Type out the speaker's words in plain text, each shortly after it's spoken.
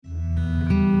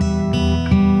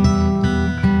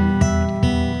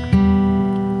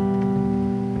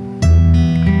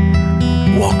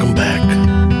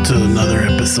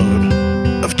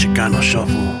episode of Chicano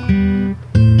Shuffle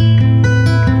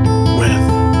with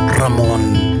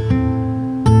Ramon,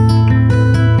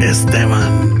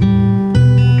 Esteban,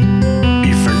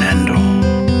 y Fernando.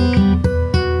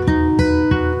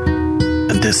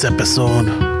 In this episode,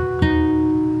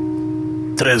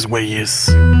 tres güeyes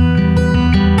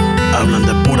hablan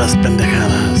de puras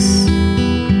pendejadas.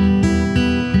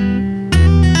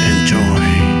 Enjoy.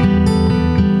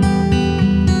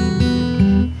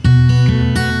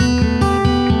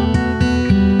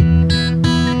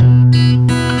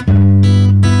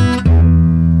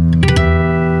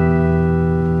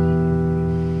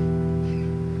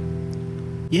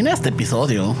 Y en este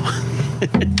episodio,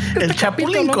 el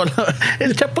Chapulín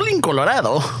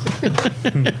Colorado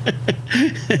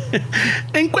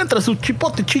encuentra su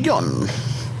chipote chillón.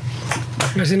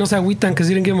 A ver si no se agüitan, because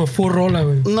you didn't give him a full rola,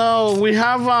 güey. No, we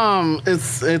have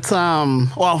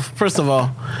well, first of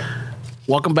all,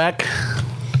 welcome back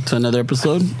to another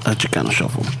episode of Chicano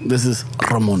Shuffle. This is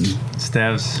Ramon.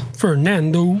 Steves.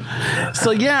 Fernando.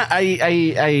 So yeah,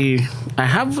 I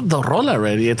have the rola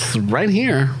already. It's right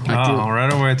here.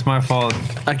 Right away, it's my fault.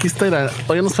 Aquí está, mira,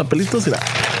 oigan los papelitos, mira.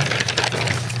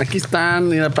 Aquí están,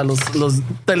 mira, para los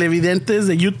televidentes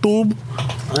de YouTube.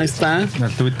 Ahí está.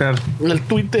 El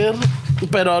Twitter.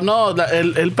 Pero no,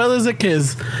 el pedo es de que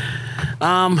es...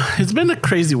 it's been a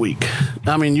crazy week.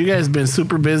 I mean, you guys been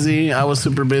super busy. I was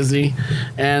super busy.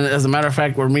 And as a matter of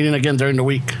fact, we're meeting again during the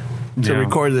week to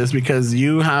record this because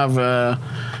you have a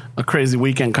crazy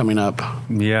weekend coming up.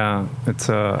 Yeah, it's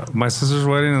my sister's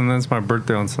wedding and then it's my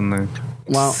birthday on Sunday.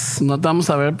 Well, no te vamos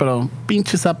a ver, pero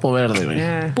pinche sapo verde, güey.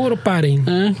 Yeah. Puro party.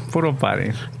 Puro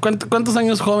party. ¿Cuántos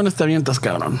años jóvenes te avientas,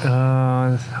 cabrón?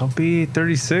 I'll be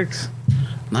 36.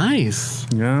 Nice.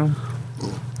 Yeah.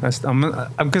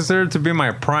 I'm considered to be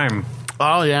my prime.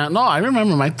 Oh, yeah. No, I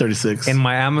remember my 36. In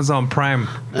my Amazon Prime.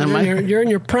 You're in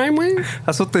your prime, güey?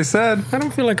 That's what they said. I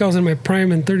don't feel like I was in my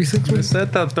prime in 36. They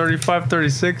said that 35,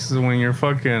 36 is when you're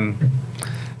fucking...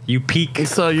 You peak.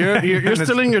 So you're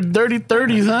still in your dirty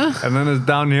 30s, huh? And then it's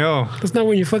downhill. That's not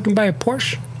when you fucking buy a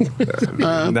Porsche.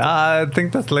 Nah, I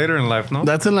think that's later in life, no?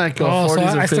 That's in like 40s so or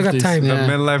 50s. I still got time. The Yeah.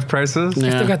 midlife crisis? Yeah. I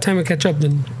still got time to catch up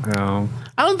then. No.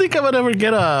 I don't think I would ever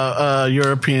get a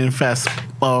European fast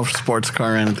sports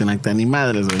car or anything like that. Ni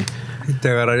madres, güey. Te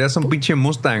agarrarías un pinche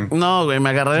Mustang. No, güey,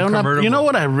 me agarré una... You know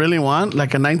what I really want?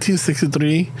 Like a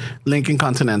 1963 Lincoln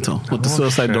Continental with the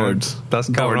suicide shit. doors. That's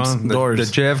cabrón. Doors.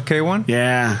 The JFK one?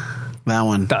 Yeah, that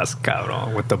one. That's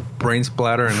cabrón. With the brain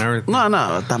splatter and everything. No,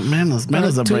 that menos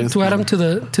a brain To add them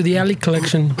to the alley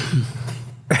collection.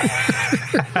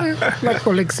 La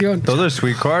colección. Those are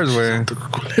sweet cars, güey.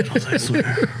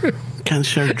 Can't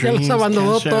share Ya dreams. los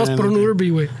abandonó can't share todos por un anything.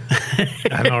 Urbi, güey.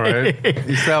 I know, right?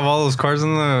 You still have all those cars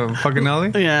in the fucking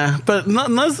alley? Yeah, but no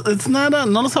los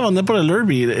abandoné por el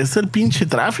Urbi. Es el pinche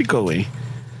tráfico, güey.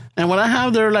 And what I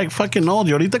have, they're like fucking old.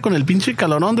 Y ahorita con el pinche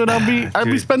calorón, dude, I'd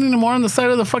be spending more on the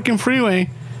side of the fucking freeway.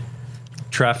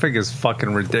 Traffic is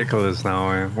fucking ridiculous now,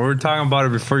 man. We were talking about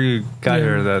it before you got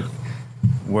here, that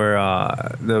where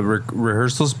the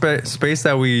rehearsal space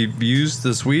that we used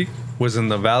this week was in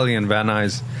the Valley in Van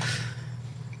Nuys.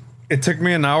 It took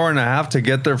me an hour and a half to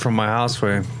get there from my house,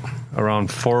 way around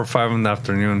 4 or 5 in the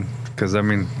afternoon. Because I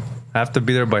mean, I have to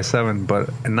be there by 7, but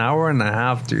an hour and a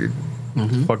half, dude.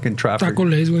 Mm-hmm. Fucking traffic. Taco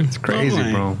Lays, güey. It's crazy,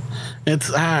 bro.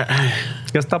 It's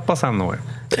 ¿Qué está pasando, güey?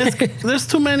 there's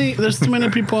too many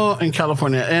people in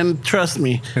California, and trust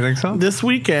me, You think so? this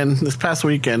past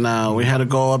weekend, we had to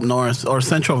go up north or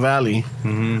Central Valley,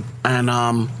 and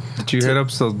Did you hit up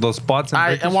those spots?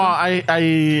 I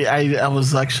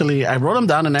was actually, I wrote them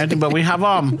down and everything, but we have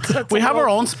our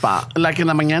own spot. Like in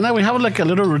la mañana, we have like a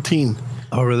little routine.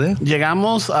 Oh, really?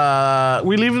 Llegamos,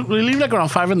 we leave like around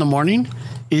 5 in the morning,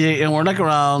 and we're like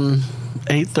around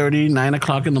 8:30, 9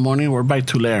 o'clock in the morning. We're by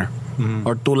Tulare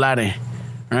or Tulare,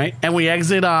 right? And we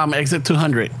exit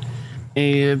 200.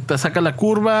 Y te saca la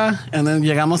curva, and then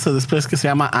llegamos a this place que se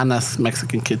llama Anna's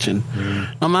Mexican Kitchen.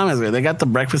 No mames, güey. They got the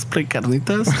breakfast plate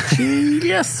carnitas.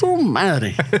 Chingue su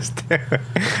madre.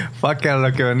 Fuck a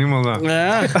lo que venimos, ¿no?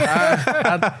 Yeah.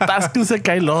 Atásquense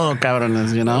que hay lodo,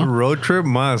 cabrones, you know? Road trip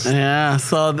must. Yeah.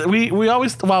 So we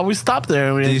always, we stop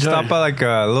there. We Do you enjoy. stop at like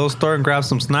a little store and grab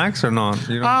some snacks or no?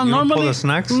 You don't pull the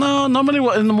snacks? No, normally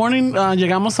in the morning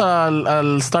llegamos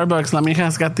al Starbucks. La mija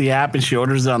has got the app and she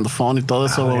orders it on the phone y todo.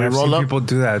 So when we roll up, people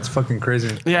do that. It's fucking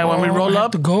crazy. yeah, when we roll I have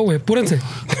up, to go, güey. Púrense.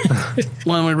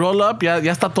 when we roll up, ya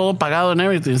está todo pagado and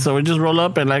everything. So we just roll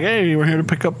up and like, hey, we're here to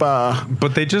pick up.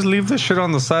 But they just leave the shit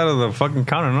on the side of the fucking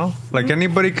counter, no? Like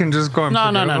anybody can just go and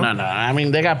No. pick it up? I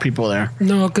mean, they got people there.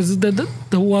 No, because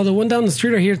The one down the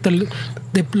street right here,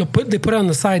 they put it on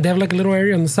the side. They have like a little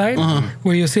area on the side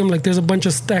where you see them like there's a bunch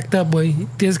of stacked up, boy.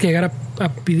 Tienes que llegar a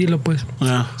pedirlo, pues.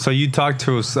 Yeah. So you talked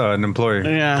to an employee?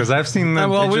 Yeah. Because I've seen them.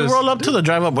 Well, we roll up to the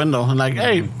drive-up window and like,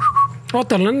 hey. Oh,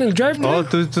 te hablan en el drive-thru? Oh,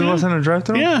 ¿tú vas en el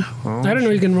drive-thru? Yeah. Oh. I don't know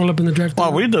you can roll up in the drive-thru.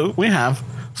 Well, we do. We have.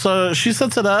 So she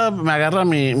sets it up, me agarra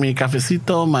mi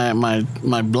cafecito,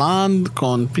 my blonde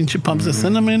con pinche pumps de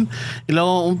cinnamon y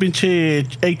luego un pinche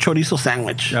egg chorizo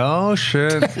sandwich. Oh,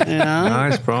 shit. Yeah.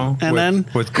 Nice, bro. And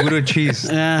with Gouda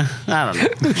cheese. Yeah, I don't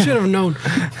know. We should have known.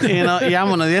 You know, y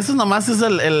vámonos. Y eso nomás es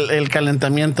el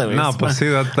calentamiento, güey. No, pues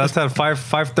sí, that's at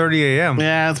 5:30 a.m.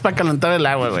 Yeah, es para calentar el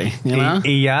agua, güey. You know?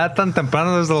 Y ya tan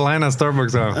temprano there's a line at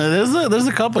Starbucks. There's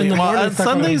a couple. In the morning está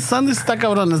Sunday está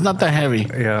cabrón. It's not that heavy.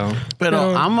 Yeah.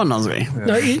 Pero vámonos, güey.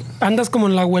 No, y andas como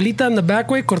en la abuelita in the back,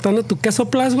 güey, cortando tu queso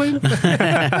plus, güey.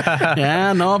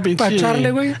 Yeah, no, pinche. Pa'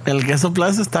 echarle, güey. El queso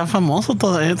plus está famoso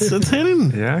todo. It's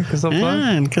hitting. Yeah, queso plus.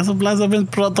 Yeah, el queso plus. I've been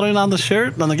throwing on the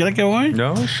shirt donde quiera que voy.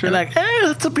 No, shit. They're like, hey,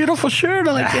 that's a beautiful shirt.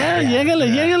 I'm like, yeah,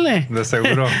 llégale. De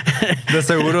seguro. De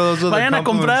seguro those are the Vayan a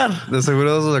compliments. comprar. De seguro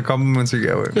those are the compliments you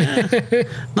get, güey.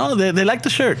 No, they like the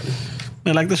shirt.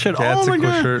 They like the shirt. Yeah, oh it's a my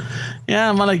cool God. shirt. Yeah,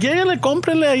 I'm like, lléguele,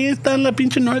 cómprele. Ahí está en la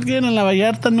pinche Northgate, en la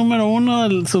Vallarta número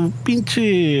 1, su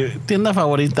pinche tienda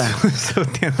favorita. Su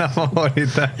tienda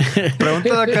favorita.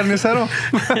 Pregunta al carnicero.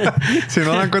 Si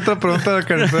no la encuentra, pregunta al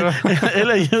carnicero.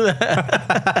 Él ayuda.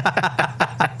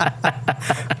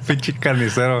 Pinche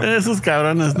carnicero. Esos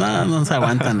cabrones, no se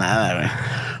aguanta nada, güey.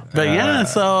 But yeah,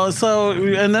 so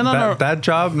and then on That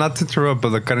job, not to interrupt, but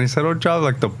the carnicero job,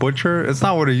 like the butcher, it's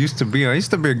not what it used to be. It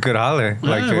used to be a good jale.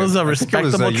 Like it was a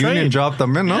respectable it was a trade. union job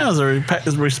también, no? Yeah, it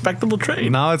was a respectable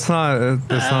trade. Now it's not.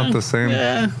 It's not the same.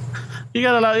 Yeah. You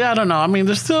got a lot. Yeah, I don't know. I mean,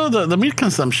 there's still the meat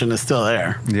consumption is still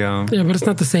there. Yeah. Yeah, but it's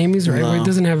not the same. He's right. No. Güey. It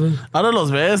doesn't have a... Ahora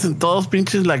los ves en todos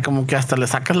pinches, like, como que hasta le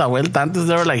sacas la vuelta. Antes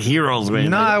they were like heroes, güey.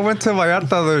 No, I went to Vallarta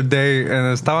the other day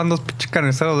and estaban dos pinche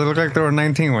carniceros. They looked like they were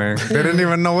 19, güey. They didn't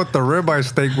even know what the ribeye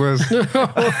steak was.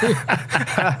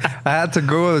 I had to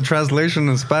go with the translation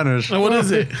in Spanish. What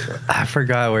is it? I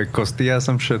forgot, güey. Costilla,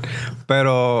 some shit.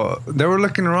 Pero they were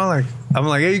looking around like, I'm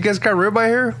like, hey, you guys got ribeye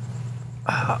here?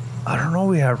 I don't know.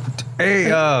 We have. Hey,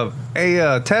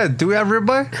 Ted, do we have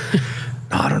ribeye?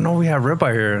 No, I don't know. We have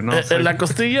ribeye here. No, it's like, La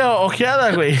costilla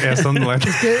ojeada, güey. yeah, something like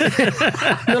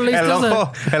No le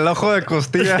el ojo de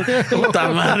costilla. Puta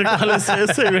madre, ¿cuál es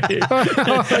ese, güey?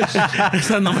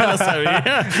 Esa no me la sabía.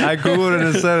 I googled it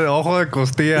and said ojo de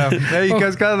costilla. Hey, you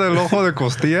guys got el ojo de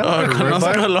costilla? Oh,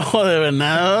 conozco Ribeye? el ojo de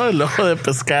venado, el ojo de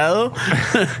pescado,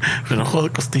 pero el ojo de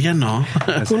costilla no.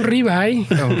 Un ribeye.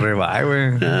 Un ribeye,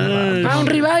 güey. Un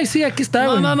ribeye, sí, aquí está,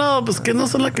 güey. No, pues que no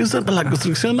son las que usan para la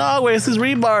construcción. No, güey, ese es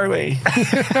rebar, güey.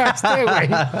 Este,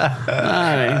 güey.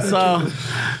 Alright,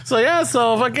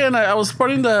 so fucking, I was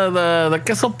sporting the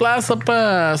queso plus up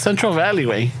Central Valley,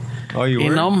 güey. Oh, you Y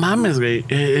were? no mames, güey.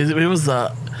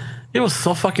 It was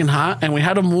so fucking hot, and we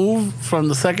had to move from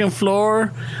the second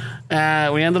floor.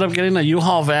 We ended up getting a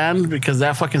U-Haul van because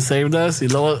that fucking saved us. Y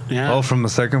luego, yeah. Oh, from the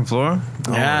second floor?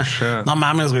 Yeah. Oh, shit. No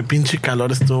mames, güey. Pinche calor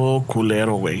estuvo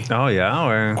culero, güey. Oh, yeah,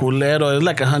 güey. Culero. It's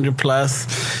like 100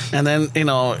 plus. And then, you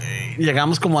know,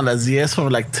 llegamos como a las 10 from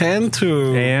like 10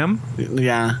 to... AM?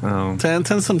 Yeah. Oh.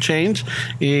 10 some change.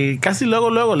 Y casi luego,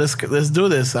 let's do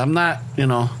this. I'm not, you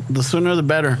know, the sooner the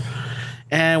better.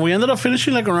 And we ended up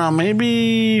finishing like around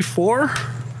maybe 4.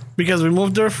 Because we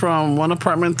moved her from one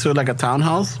apartment to like a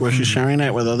townhouse where she's sharing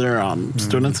it with other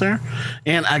students there.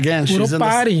 And again, she's in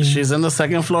the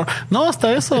second floor. No, hasta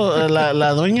eso,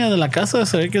 la dueña de la casa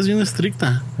se ve que es bien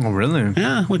estricta. Oh, really?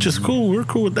 Yeah, which is cool. We're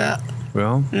cool with that.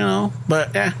 Well, You know,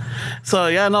 but yeah. So,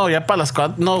 yeah, no, ya para las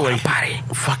 4. No, güey.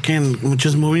 Fucking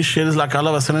just moving shit is like all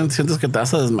of a sudden sientes que te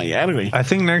vas a desmayar, güey. I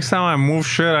think next time I move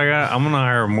shit, I'm gonna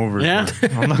hire a mover. Yeah.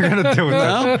 I'm not gonna do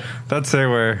that. No? That's it,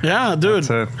 güey. Yeah, dude.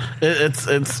 That's it.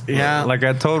 It's yeah. Like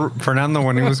I told Fernando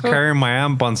when he was carrying my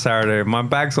amp on Saturday, my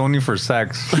bag's only for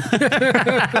sex.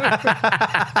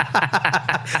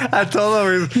 I told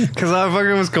him because I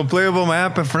fucking was complaining about my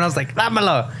amp, and Fernando's like,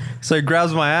 dámelo. So he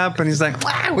grabs my amp and he's like,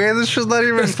 güey, this shit's not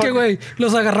even Es que, fucking... güey,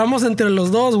 los agarramos entre los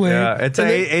dos, güey. Yeah, it's an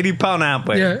 80-pound amp,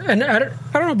 güey. Yeah, and I don't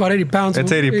know about 80 pounds.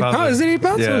 It's 80 pounds. Is it 80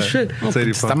 pounds? Yeah, Oh, shit. it's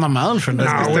 80 Está pounds. mamado el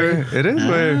Fernando. No, güey. It is,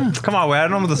 güey. Come on, güey. I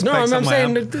don't know the No, specs I'm of my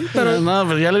saying, amp. pero... No,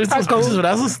 pero ya le viste los pinches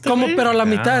brazos. Como, güey? pero a la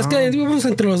mitad, es que íbamos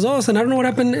entre los dos, and I don't know what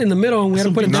happened in the middle, and we had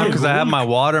to put it No, down. because I had my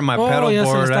water, my pedal yeah,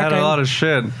 so board. está I had a caído. lot of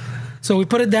shit. So we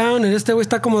put it down, and este güey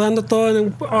está acomodando todo.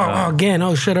 And again,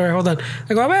 oh shit, all right, hold on.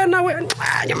 I go, a ver, no, güey.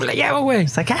 Ya me la llevo, güey.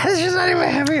 It's like, it's just not even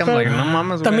heavy. I'm like, no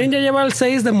mames, También ya lleva el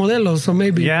 6 de modelo, so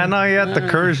maybe. Yeah, no, you had the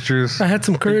courage juice. I had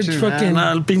some courage, fucking. No,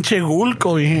 el pinche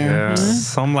gulco here. Yeah.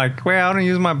 So I'm like, wait, I don't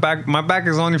use my back. My back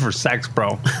is only for sex,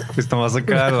 bro. Esto me vas a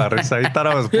cagar la risa. He thought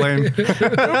I was playing.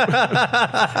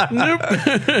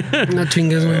 No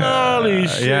chingues, güey. Holy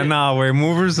shit. Yeah, no, güey.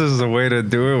 Movers is the way to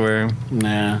do it, güey.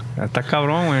 Nah. Está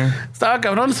cabrón, güey. Estaba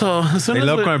cabrón, so as soon Y as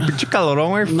luego we- con el pinche calorón,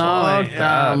 güey. No, Fuck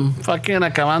that. fucking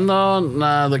acabando.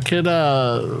 The kid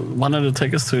wanted to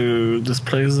take us to this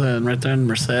place right there in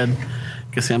Merced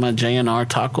que se llama J&R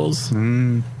Tacos.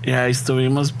 Yeah, ahí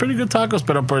estuvimos. Pretty good tacos,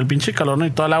 pero por el pinche calor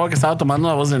y todo el agua que estaba tomando,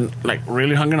 I wasn't like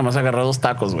really hungry. Nomás agarré 2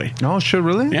 tacos, güey. Oh, shit,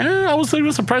 really? Yeah, I was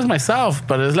even surprised myself,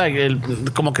 but it's like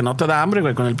como que no te da hambre,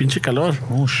 güey, con el pinche calor.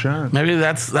 Oh, shit. Maybe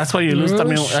that's why you lose. I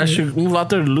mean, I should move out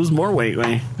there to lose more weight,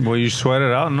 güey. Well, you sweat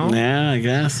it out, no? Yeah, I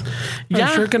guess. I'm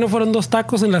sure que no fueron 2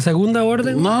 tacos en la segunda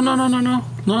orden. No.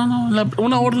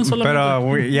 Una orden solamente. Pero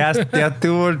güey, ya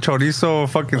tuvo el chorizo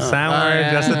fucking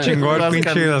sandwich, ya se chingó el Las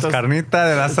pinche las carnitas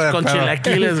de laza de con perro.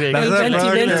 chilaquiles, güey. Laza de El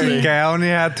perro venti. que I only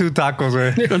had 2 tacos,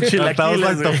 güey. Con That was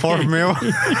like the chilaquiles, 4th meal.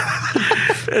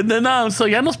 And then, so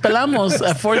ya nos pelamos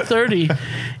at 4:30.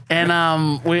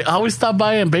 And we always stop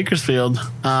by in Bakersfield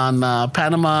on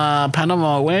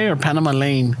Panama Way or Panama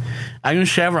Lane. Hay un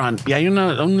Chevron y hay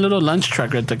un little lunch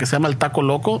truck right there que se llama el Taco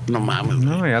Loco. No mames.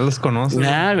 No, ya los conoces.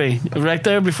 Yeah, güey. Right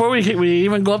there, before we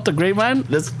even go up the Grapevine,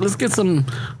 let's get some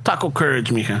taco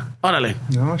courage, mija. Órale.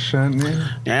 No, shit,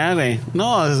 man. Yeah, güey.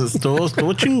 No,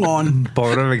 estuvo chingón.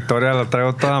 Pobre Victoria, la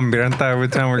traigo toda hambrienta every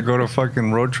time we go to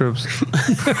fucking road trips.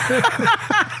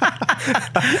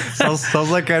 sounds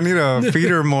like I need to feed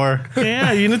her more.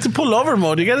 Yeah, you need to pull over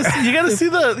more. You gotta see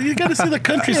the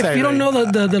countryside. If you don't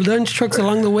right? know the lunch trucks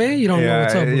along the way, you don't know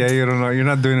what's up. Yeah, you don't know. You're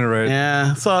not doing it right.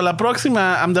 Yeah, so la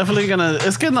próxima, I'm definitely gonna.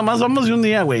 Es que nada más vamos de un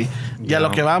día, güey. Y a lo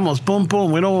que vamos, pum,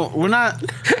 pum. We're not.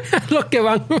 Lo que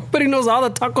van, but he knows all the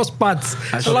taco spots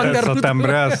along the Eso route. te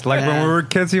hambreas. Like when we were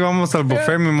kids, íbamos al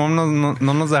buffet. Mi mom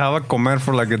no nos dejaba comer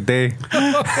for like a day.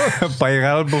 Para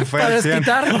llegar al buffet. Para al 100.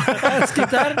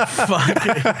 desquitar.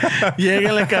 Fuck.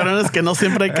 Lléguenle, cabrones, que no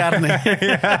siempre hay carne.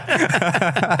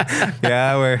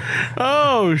 Yeah, güey.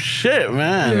 Oh shit,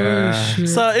 man. Yeah.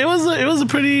 So it was a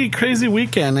pretty crazy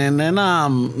weekend, and then la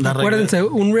Acuérdense,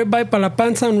 un ribeye para la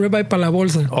panza, un ribeye para la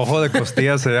bolsa. Ojo de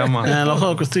costilla se llama. El ojo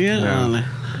de costilla. Yeah. Dale.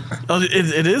 Oh,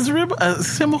 it is rib.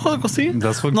 ¿Se llama ojo de costilla?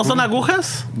 That's what ¿No son Google-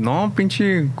 agujas? No,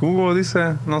 pinche Google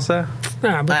dice, no sé.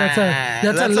 Nah, but that's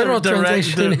a literal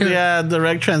translation. Yeah,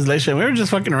 direct translation. We were just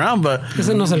fucking around, but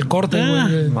Ese no es el corte,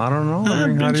 güey. I don't know. I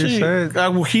mean, how do you say it?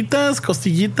 agujitas,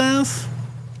 costillitas.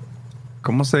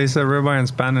 ¿Cómo se dice ribeye in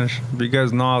Spanish? If you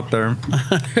guys know out there.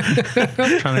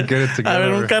 Trying to get it A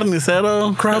ver, un together.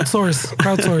 carnicero.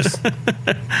 Crowdsource.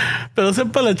 Pero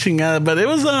sepa la chingada. But it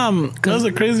was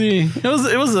a crazy. It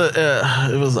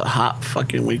was a hot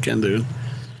fucking weekend, dude.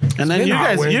 And then been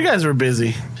hot, güey. you guys were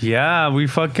busy. Yeah, we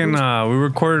fucking we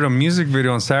recorded a music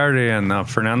video on Saturday, and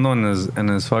Fernando and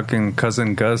his fucking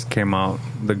cousin Gus came out.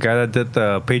 The guy that did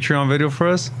the Patreon video for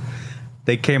us,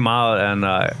 they came out, and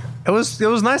it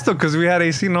was nice though because we had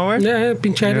AC, no way. Yeah,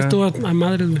 pinche aire Yeah. estuvo a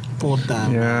madre, güey. Puta.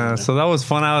 Yeah, so that was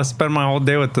fun. I spent my whole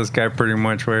day with this guy pretty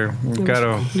much. We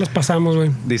gotta. Los pasamos,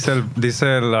 güey. Dice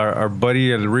our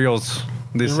buddy El Rios.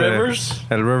 Dice Rivers?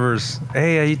 El Rivers.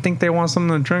 Hey, you think they want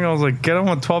something to drink? I was like, get them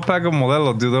a 12-pack of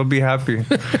Modelo, dude. They'll be happy.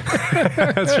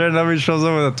 Sure enough, he shows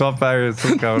up with a 12-pack. It's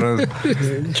so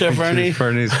cabrón. Chef Ernie.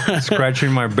 Fernie's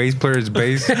scratching my bass player's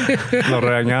bass. Lo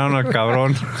regañaron al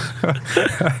cabrón.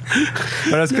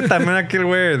 Pero es que también aquel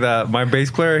güey, my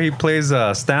bass player, he plays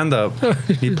stand-up.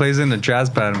 He plays in a jazz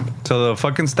band. So the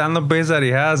fucking stand-up bass that he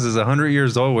has is 100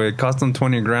 years old, güey. It cost him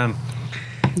 20 grand.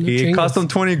 He cost him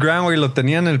 20 grand, güey. Lo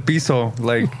tenía en el piso.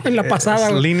 Like, En la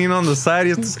pasada, güey. leaning on the side.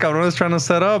 Y estos cabrones trying to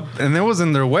set up. And it was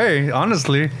in their way,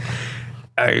 honestly.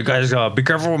 Hey, you guys, be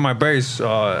careful with my bass.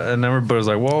 And everybody's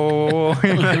like, whoa.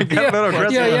 Like, get a little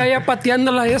aggressive. Ya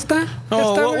pateándola esta.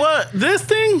 Oh, Esta, güey. what? This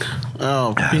thing?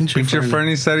 Oh, pinche Pinche Fernie.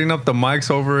 Fernie setting up the mics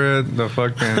over it. The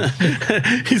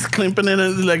fucking... He's clamping it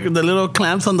like the little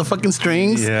clamps on the fucking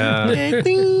strings. Yeah.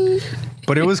 Ding.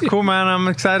 But it was cool, man. I'm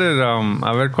excited.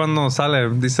 A ver cuando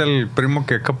sale. Dice el primo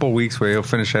que a couple weeks, güey, he'll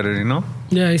finish editing, no?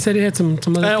 Yeah, he said he had some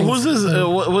other things. Who's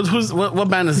this? What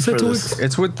band is this said for 2 this? weeks.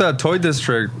 It's with the Toy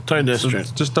District. Toy District.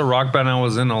 It's just a rock band I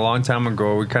was in a long time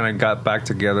ago. We kind of got back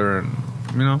together and,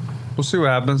 you know, we'll see what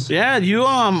happens. Yeah, you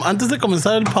antes de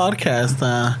comenzar el podcast,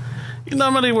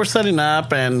 normally we're setting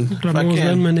up and Ramón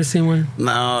Lelman, ese güey.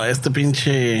 no, este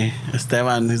pinche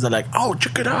Esteban, he's like, oh,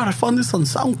 check it out, I found this on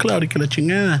SoundCloud y que la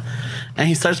chingada. And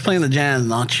he starts playing the jams.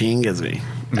 No chingues, güey.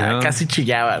 Yeah. Casi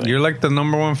chillaba, güey. You're like the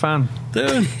number one fan.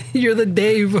 Dude, You're the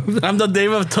Dave of the... I'm the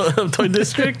Dave of Toy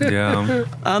District. Yeah.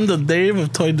 I'm the Dave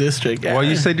of Toy District. Yeah. Well,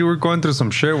 you said you were going through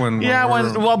some shit when. Yeah,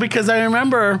 well, because I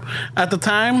remember at the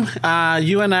time,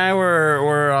 you and I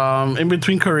were in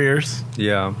between careers.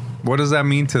 Yeah. What does that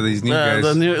mean to these new guys?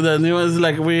 The new is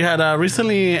like we had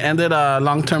recently ended a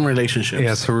long-term relationship.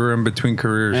 Yeah, so we were in between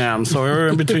careers. Yeah, so we were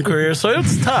in between careers. So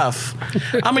it's tough.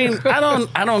 I mean, I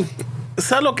don't,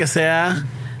 sea lo que sea,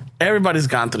 everybody's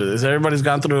gone through this. Everybody's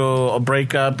gone through a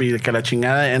breakup y que la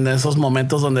chingada. And there's esos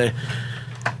momentos donde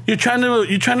you're trying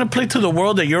to play to the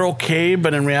world that you're okay,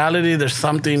 but in reality, there's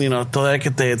something, todavía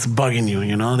que it's bugging you,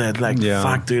 that like,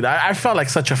 fuck, dude. I felt like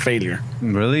such a failure.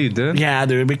 Really, you did? Yeah,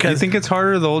 dude, because... You think it's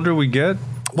harder the older we get?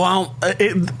 Well,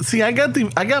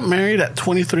 I got married at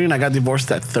 23 and I got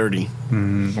divorced at 30.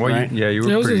 Well, Right? you It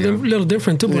were was pretty a young. little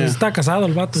different, too, porque está casado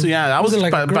el vato. So yeah, I was Wasn't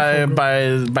like a girlfriend,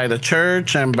 bro. by the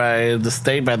church and by the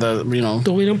state, by the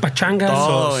Tuvieron pachangas.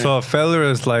 Oh, So a failure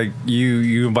is like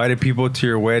you invited people to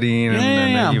your wedding and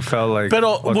then you felt like,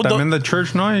 Pero, I'm in the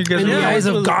church, no? You guys In the really- eyes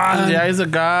of God. In the eyes of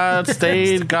God,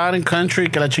 state, God and country,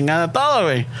 que la chingada, todo,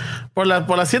 güey. Por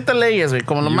las 7 leyes, güey,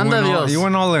 como lo you manda went all- Dios. You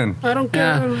went all in. I don't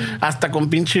care. Yeah. Hasta con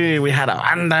pinche, we had a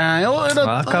banda. Oh,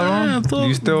 era, Cabrón. todo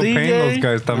You still paying those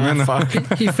guys también. fuck.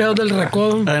 He failed el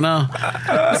recodo. I know.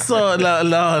 So,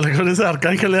 con ese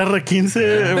Arcángel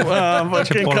R15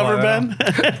 fucking cover polvadera. band.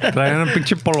 Traían un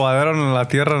pinche polvadero en la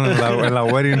tierra en la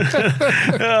wedding.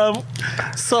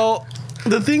 So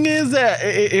the thing is that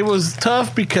it was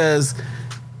tough because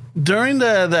during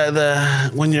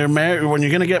the when you're married, when you're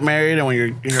gonna get married, and when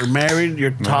you're married,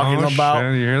 you're talking about.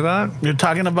 Shit, you hear that? You're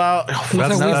talking about.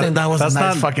 That's that was a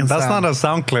nice fucking That's sound. not a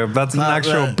sound clip. That's an Not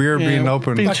actual that. beer Yeah, being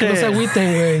opened. pinche- Para que no se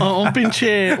agüiten, güey. Un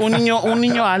pinche un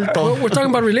niño alto. We're talking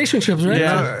about relationships, right?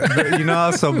 Yeah. You know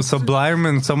how Sublime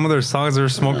and some of their songs are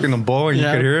smoking a bowl and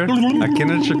Yeah. you could hear it? Aquí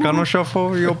en el Chicano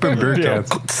Shuffle, you open beer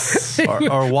cans.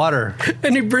 Or water.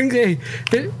 And he brings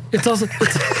it's also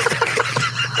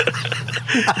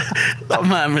No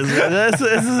mames, man. This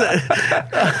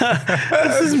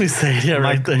is miseria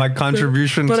right there. My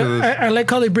contribution but to this. I like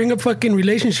how they bring up fucking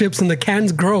relationships and the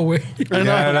cans grow, güey. I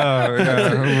know.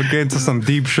 We're getting to some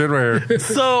deep shit right here.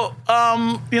 So,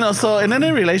 so in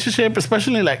any relationship,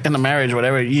 especially like in a marriage,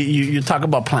 whatever, you talk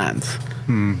about plans.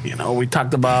 We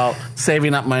talked about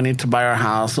saving up money to buy our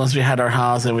house. Once we had our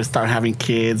house, then we start having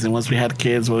kids, and once we had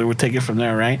kids, we would take it from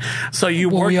there, right? So you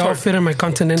Well, work. we all fit in my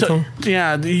Continental.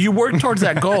 You work towards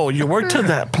that goal. You work to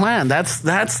that plan. That's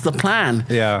the plan.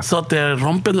 Yeah. So te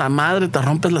rompes la madre, te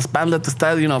rompes la espalda, te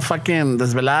estás, fucking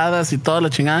desveladas y toda la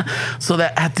chingada. So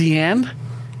that at the end,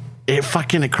 it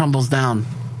crumbles down.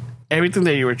 Everything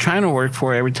that you were trying to work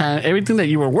for, everything that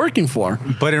you were working for.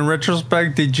 But in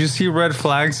retrospect, did you see red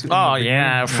flags? Oh,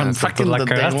 yeah, from fucking la the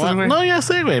day cagaste, one. güey. No, ya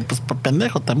sé, güey, pues por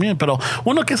pendejo también, pero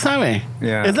uno que sabe.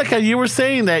 Yeah. It's like how you were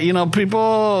saying that,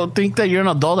 people think that you're an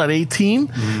adult at 18.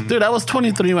 Dude, I was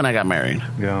 23 when I got married.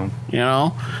 Yeah.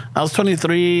 I was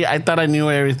 23. I thought I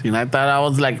knew everything. I thought I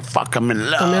was like, fuck, I'm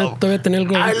in love. Todavía tenía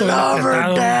el I gordito love her,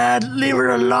 apretado. Dad. Leave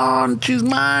her alone. She's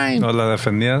mine. ¿No la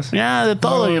defendías? Yeah, de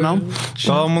todo,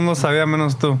 Todo el mundo sabía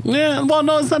menos tú. Yeah, well,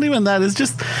 no, it's not even that. It's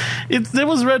just, there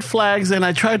was red flags, and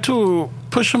I tried to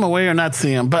push them away or not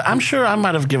see them. But I'm sure I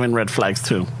might have given red flags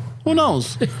too. Who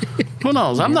knows? Who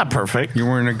knows? I'm not perfect. You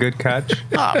weren't a good catch?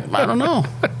 I don't know.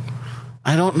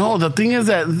 I don't know. The thing is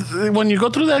that when you go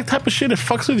through that type of shit, it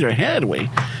fucks with your head, way.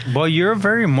 Well, you're a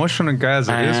very emotional guy as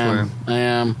it is, güey. I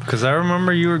am. Because I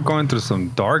remember you were going through some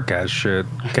dark ass shit.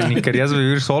 Que ni querías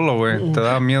vivir solo, güey. Te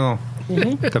daba miedo.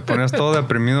 Te ponías todo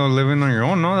deprimido living on your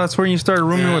own, no? That's when you started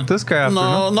rooming with this guy after,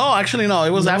 No, actually, no. It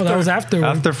was after. That was after.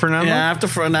 After Fernando? Yeah, after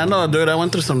Fernando, dude, I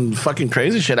went through some fucking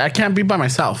crazy shit. I can't be by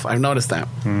myself. I've noticed that.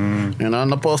 No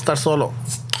puedo estar solo.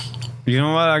 You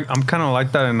know what? I'm kind of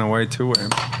like that in a way, too,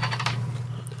 güey.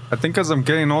 I think as I'm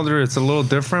getting older, it's a little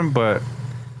different, but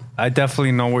I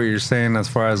definitely know what you're saying as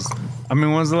far as... I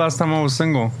mean, when's the last time I was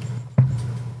single?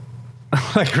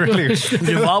 Like, really?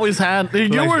 You've always had...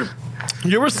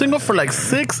 You were single for like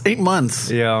 6-8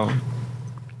 months. Yeah.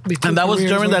 And that was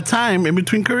during that time, in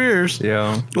between careers.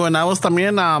 Yeah. When I was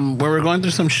también, we were going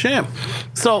through some shit.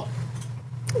 So,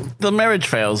 the marriage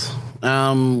fails.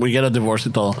 We get a divorce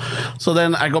y todo. So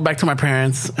then I go back to my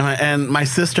parents, and my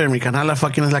sister, mi canala,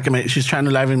 fucking is like, she's trying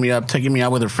to liven me up, taking me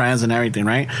out with her friends and everything,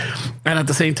 right? And at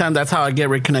the same time, that's how I get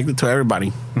reconnected to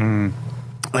everybody.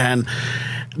 And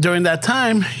during that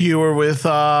time, you were with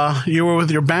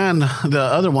your band, the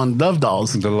other one, Love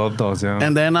Dolls. The Love Dolls, yeah.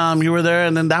 And then you were there,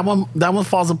 and then that one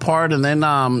falls apart, and then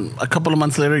a couple of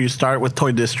months later, you start with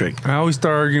Toy District. I always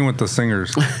start arguing with the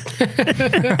singers.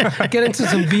 Get into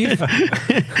some beef.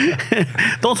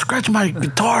 Don't scratch my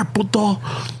guitar, puto.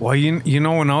 Well, you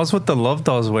know, when I was with the Love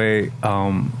Dolls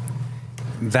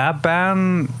that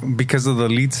band, because of the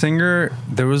lead singer,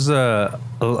 there was a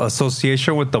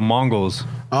association with the Mongols.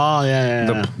 Oh,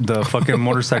 yeah. The fucking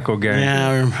motorcycle gang. Yeah,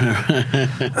 I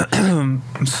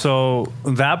remember. So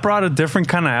that brought a different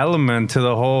kind of element to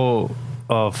the whole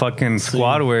fucking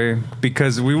squad way,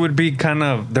 because we would be kind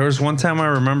of, there was one time I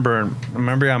remember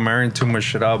I'm airing too much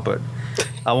shit out, but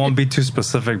I won't be too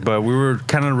specific, but we were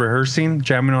kind of rehearsing,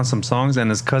 jamming on some songs,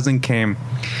 and his cousin came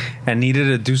and needed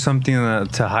to do something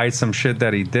to hide some shit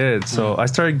that he did. So I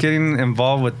started getting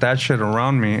involved with that shit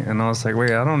around me, and I was like,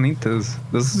 wait, I don't need this.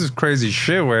 This is crazy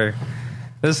shit, way.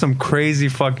 There's some crazy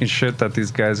fucking shit that these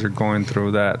guys are going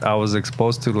through that I was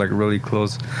exposed to, like, really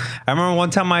close. I remember one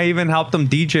time I even helped them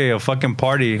DJ a fucking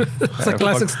party. It's a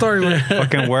classic story, man.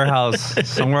 Fucking warehouse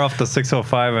somewhere off the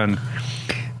 605, and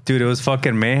dude, it was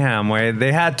fucking mayhem. Way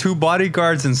they had 2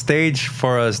 bodyguards in stage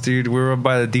for us, dude. We were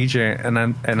by the DJ,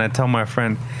 and I tell my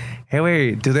friend, hey,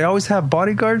 wait, do they always have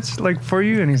bodyguards like for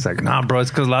you? And he's like, nah, bro, it's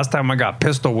because last time I got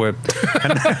pistol whipped.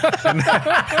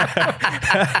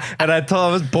 And I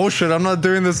told him, it's bullshit. I'm not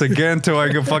doing this again until I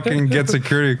can fucking get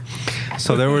security.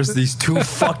 So there was these 2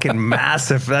 fucking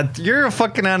massive. You're a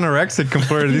fucking anorexic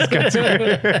compared to these guys.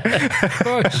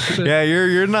 Oh, shit. Yeah,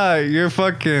 you're not. You're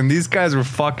fucking. These guys were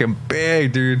fucking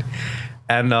big, dude.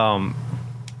 And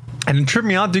it tripped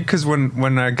me out, dude, because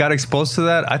when I got exposed to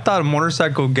that, I thought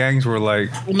motorcycle gangs were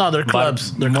like... No, they're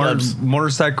clubs. They're clubs.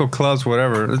 Motorcycle clubs,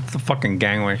 whatever. It's the fucking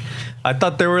gangway. I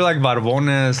thought they were like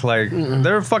barbones, like...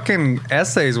 They were fucking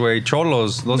essays, way,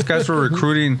 cholos. Those guys were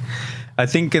recruiting... I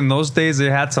think in those days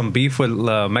they had some beef with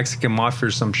Mexican mafia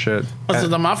or some shit. Was it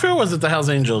the mafia or was it the Hells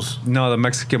Angels? No, the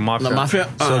Mexican mafia. The mafia?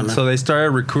 So they started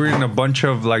recruiting a bunch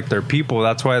of like their people.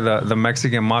 That's why the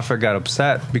Mexican mafia got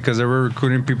upset, because they were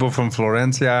recruiting people from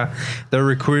Florencia. They were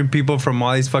recruiting people from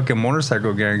all these fucking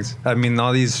motorcycle gangs. I mean,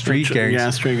 all these street gangs.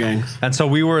 Yeah, street gangs. And so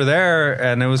we were there,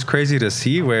 and it was crazy to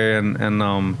see where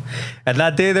and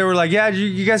that day they were like, yeah,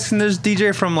 you guys can just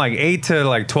DJ from like 8 to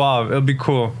like 12. It'll be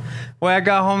cool. Well, I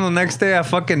got home the next day at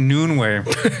fucking noon way.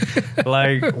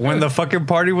 Like, when the fucking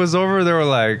party was over, they were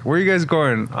like, where are you guys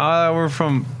going? We're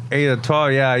from 8 to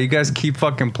 12. Yeah, you guys keep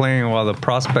fucking playing while the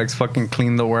prospects fucking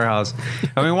clean the warehouse.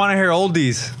 And we want to hear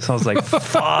oldies. So I was like,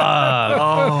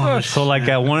 fuck. So like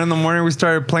at 1 a.m, we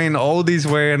started playing oldies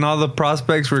way, and all the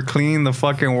prospects were cleaning the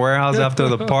fucking warehouse after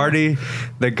the party.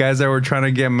 The guys that were trying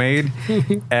to get made.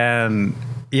 And...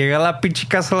 llegué a la pinche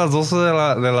casa a las 12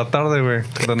 de la tarde, güey.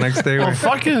 The next day, güey. Oh,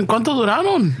 fucking, ¿cuánto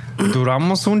duraron?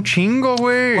 Duramos un chingo,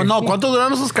 güey. Oh, no, ¿cuánto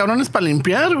duraron esos cabrones para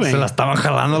limpiar, güey? Se la estaban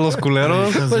jalando los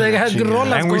culeros. But they had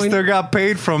rolas And we going. still got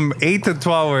paid from 8 to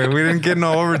 12, güey. We didn't get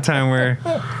no overtime, güey.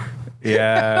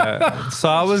 Yeah. So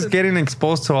I was getting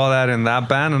exposed to all that in that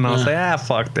band, and I was like,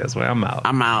 fuck this, güey. I'm out.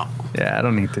 I'm out. Yeah, I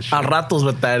don't need this shit. Al ratos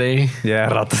vetaré. Yeah,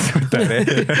 ratos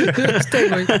vetaré. Stay,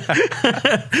 güey.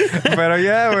 Pero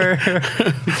yeah, güey.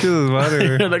 Pinche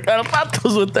desmadre, güey. Like, al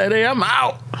ratos vetaré. I'm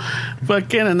out.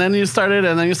 Fucking, and then you started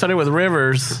with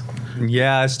Rivers.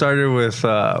 Yeah, I started with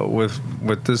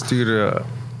this dude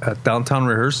at Downtown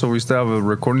Rehearsal. We used to have a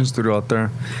recording studio out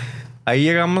there. Ahí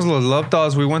llegamos los Love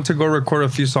Dolls. We went to go record a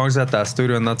few songs at that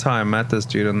studio, and that's how I met this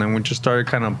dude. And then we just started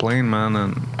kind of playing, man.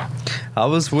 And I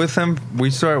was with him.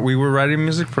 We were writing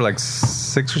music for like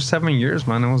 6 or 7 years,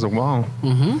 man. It was a while.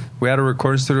 Mm-hmm. We had a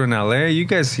recording studio in LA. You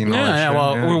guys seen all that shit.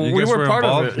 Well, we were part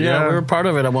involved? of it. Yeah, we were part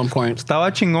of it at one point.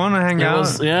 Estaba chingón to hang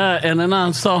out. And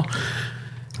then so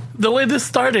the way this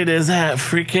started is that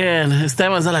freaking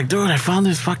Esteban's like, dude, I found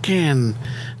this SoundCloud.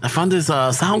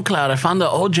 I found the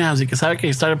old jams. You can say, okay,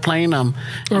 he started playing them.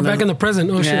 Or back in the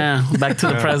present. Oh, shit. Yeah, back to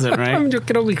the present, right? Yo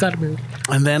quiero ubicarme.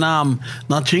 And then, no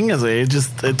chingas,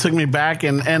 it took me back.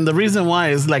 And the reason why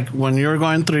is like when you were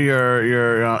going through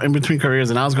your in between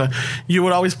careers, and I was going, you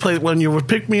would always play, when you would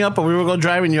pick me up or we would go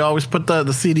driving, you always put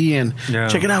the CD in. Yeah.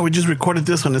 Check it out. We just recorded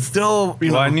this one. It's still, you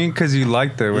know. Well, I mean, because you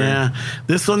liked it, right? Yeah.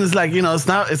 This one is like, it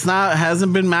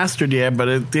hasn't been mastered yet, but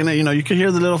it, you can hear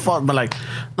the little fault, but like,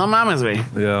 no mames, güey.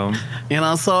 Yeah.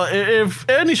 So if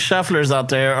any shufflers out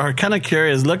there are kind of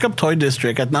curious, look up Toy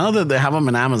District. I know that they have them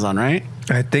on Amazon, right?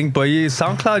 I think, but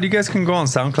SoundCloud, you guys can go on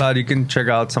SoundCloud. You can check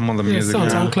out some of the music.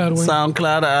 SoundCloud.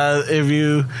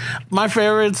 SoundCloud. My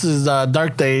favorites is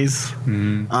Dark Days,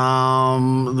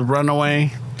 The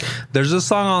Runaway. There's a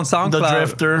song on SoundCloud. The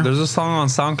Drifter. There's a song on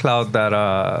SoundCloud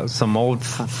that some old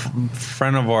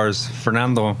friend of ours,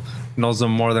 Fernando, knows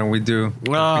them more than we do.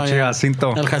 Oh, Pinche yeah.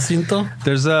 Jacinto. El Jacinto.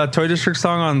 There's a Toy District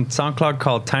song on SoundCloud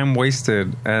called Time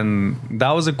Wasted. And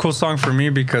that was a cool song for me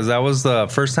because that was the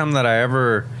first time that I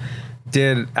ever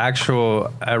did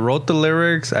I wrote the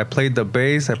lyrics, I played the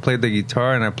bass, I played the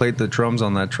guitar, and I played the drums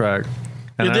on that track.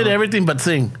 And You did everything but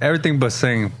sing. everything but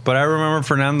sing. But I remember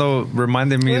Fernando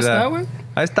reminded me Where's that. that, güey?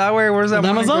 Ahí está, güey. Where's that On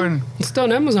money Amazon? going? It's still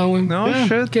on Amazon, güey. No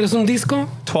shit. ¿Quieres un disco?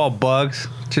 $12.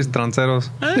 Chis tranceros.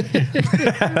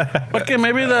 Okay,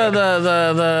 maybe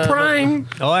the Prime.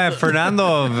 Oh, yeah,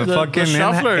 Fernando, The fucking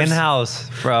shufflers. in-house.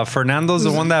 Fernando's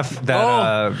the one that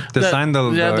designed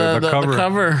the cover. The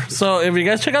cover. So if you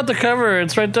guys check out the cover,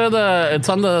 it's right there. It's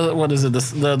on the what is it?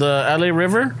 The LA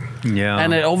River, Yeah.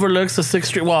 and it overlooks the 6th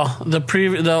Street. Well, the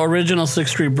original 6th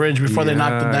Street Bridge before they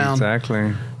knocked it down.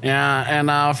 Exactly. Yeah,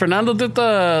 and Fernando did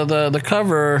the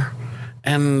cover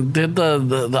and did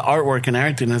the artwork and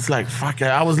everything. It's like fuck.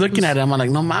 I was looking at it. I'm like,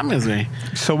 no mames, güey.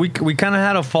 So we kind of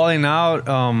had a falling out.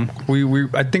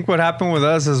 I think what happened with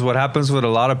us is what happens with a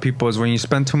lot of people is when you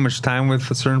spend too much time with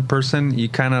a certain person, you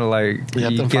kind of like You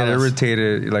have you to get follow us.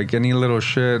 irritated, like any little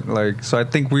shit. Like so, I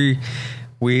think we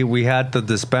had the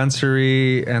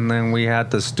dispensary and then we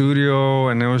had the studio,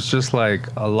 and it was just like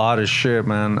a lot of shit,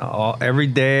 man. Every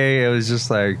day it was just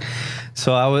like.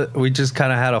 So we just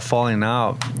kind of had a falling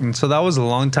out, and so that was a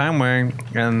long time way.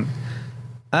 And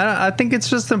I think it's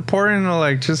just important to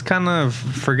like just kind of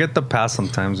forget the past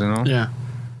sometimes, you know. Yeah.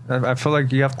 I feel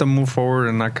like you have to move forward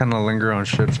and not kind of linger on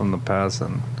shit from the past,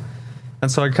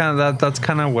 and so I kind of that's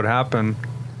kind of what happened.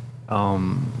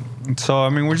 So I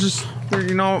mean,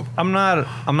 I'm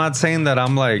not saying that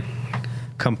I'm like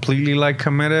completely like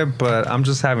committed, but I'm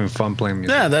just having fun playing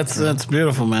music. Yeah, that's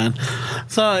beautiful, man.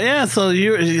 So yeah,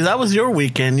 that was your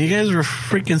weekend. You guys were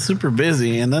freaking super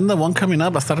busy, and then the one coming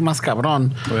up, hasta más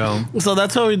cabrón. Well, So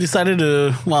that's why we decided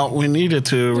to. Well, we needed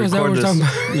to Is that record what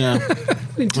we're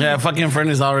this. Yeah, fucking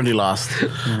Fernie's already lost.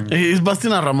 He's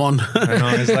busting a Ramon. I know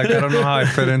it's like I don't know how I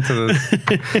fit into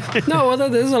this. No, well,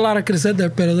 there's a lot I could have said there,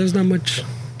 but there's not much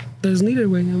that's needed,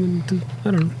 güey.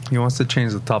 I don't know. He wants to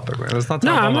change the topic, right? Let's not talk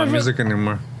No, I'm about not- music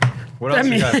anymore. What else I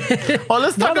mean- you got? Well,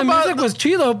 let's No, talk the about. music was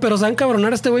chido, pero se han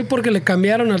cabronar este güey porque le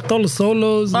cambiaron a todos los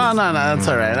solos. No, that's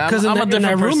all right. Because I'm a in different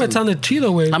that room person. it sounded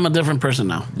chido, güey. I'm a different person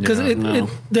now. Because no.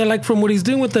 they're like from what he's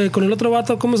doing with con el otro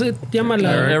vato, ¿cómo se llama?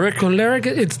 Eric. Con Eric,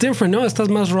 it's different, ¿no? Estás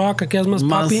más rock, aquí es más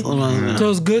poppy. yeah. So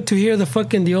it's good to hear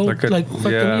the old,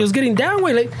 yeah. he was getting down,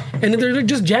 güey. Like, and they're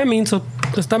just jamming, so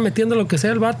está metiendo lo que sea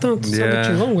el vato. Yeah.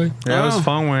 Chingón, güey. Yeah, it was Oh.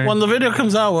 fun, way. When the video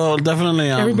comes out, we'll definitely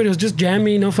Everybody was just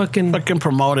jamming, no fucking. fucking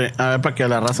promote it. Para que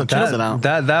la raza checks it out.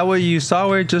 That way you saw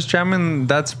way just jamming.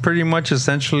 That's pretty much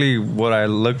essentially what I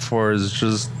look for is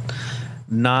just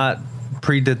not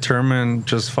predetermined,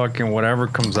 just fucking whatever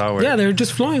comes out with. Yeah, they're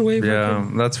just flowing, güey. Yeah,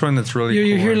 fucking. that's when it's really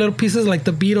You cool. hear little pieces like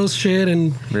the Beatles shit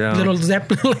and Yeah. little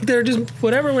Zeppelin, like they're just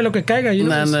whatever, güey, lo que caiga, you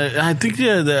know. And I think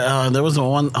there was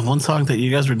one song that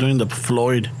you guys were doing, the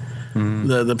Floyd,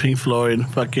 the Pink Floyd,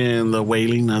 fucking the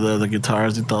wailing of the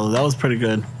guitars and all. That was pretty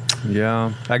good.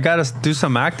 Yeah, I gotta do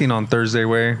some acting on Thursday,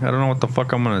 way. I don't know what the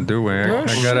fuck I'm gonna do, way. I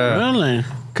gotta, Really?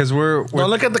 cause we're Well,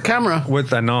 look at the camera.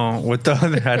 I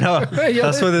know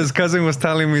that's what his cousin was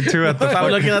telling me too at the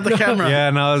I'm looking at the camera. Yeah,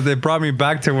 no, they brought me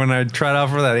back to when I tried out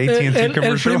for that AT&T El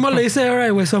commercial. primo le dice, all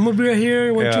right, güey, so I'm gonna be right here.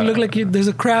 I want you to Yeah. look like there's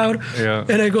a crowd. Yeah.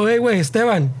 And I go, hey, güey,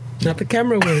 Esteban, not the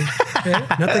camera,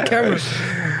 güey. Not the camera.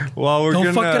 Well, we're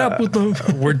Don't gonna, fuck it up, puto.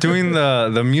 We're doing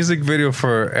the music video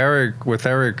for Eric with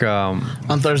Eric On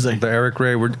Thursday. the Eric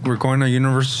Ray. We're going to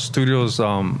Universal Studios.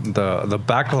 The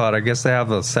backlot. I guess they have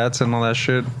the sets and all that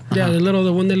shit Yeah,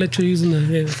 the one they let you use in the.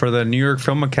 Yeah. for the New York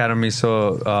Film Academy.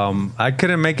 So I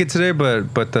couldn't make it today,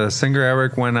 but the singer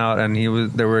Eric went out and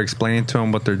they were explaining to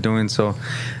him what they're doing. So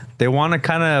they want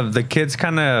to the kids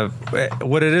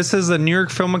what it is the New York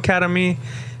Film Academy.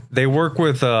 They work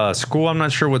with a school, I'm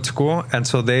not sure what school, and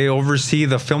so they oversee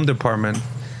the film department.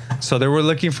 So they were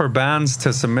looking for bands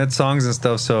to submit songs and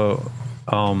stuff. So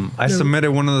I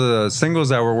submitted one of the singles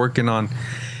that we're working on.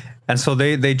 And so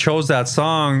they chose that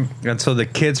song, and so the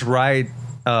kids write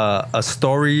a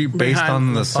story based Behind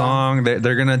on the the song.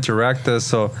 They're gonna direct us.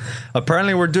 So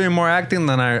apparently we're doing more acting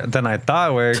than I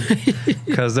thought,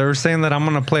 because they were saying that I'm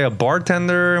gonna play a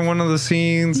bartender in one of the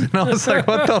scenes, and I was like,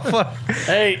 what the fuck?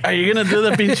 Hey, are you gonna do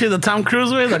the Tom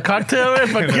Cruise way, the cocktail way?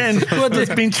 Fucking what this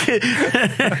pinche?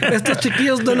 Estos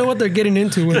chiquillos don't know what they're getting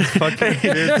into, güey.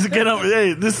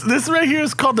 Hey, this right here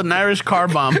is called an Irish car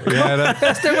bomb.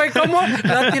 Este güey, ¿cómo?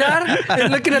 La va a tirar,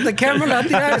 and looking at the camera, la va a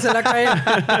tirar y se la cae.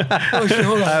 Oh, shit,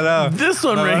 hold I on. know. This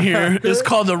one right here is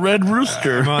called the Red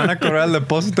Rooster. Me van a cobrar el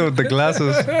depósito with the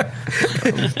glasses.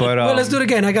 But Well, let's do it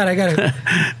again. I got it.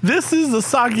 This is the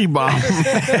sake bomb,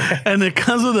 and it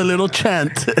comes with a little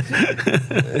chant.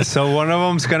 so one of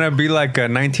them's gonna be like a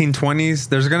 1920s.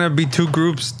 There's gonna be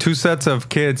two sets of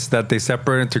kids that they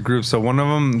separate into groups. So one of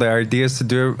them, the idea is to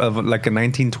do it of like a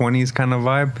 1920s kind of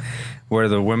vibe, where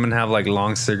the women have like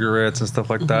long cigarettes and stuff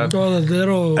like that. Oh, the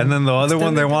little. And then the other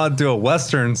one, they want to do a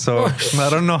Western. So I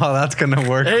don't know how that's going to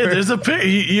work. Hey, there's a pic.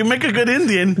 You make a good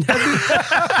Indian.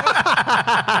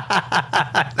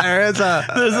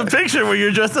 There's a picture where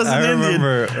you're dressed as an I Indian.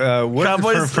 remember.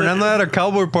 Cowboys- Fernando had a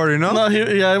cowboy party, no? No,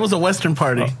 yeah, it was a Western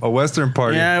party. A Western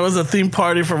party. Yeah, it was a theme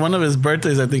party for one of his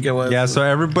birthdays, I think it was. Yeah, so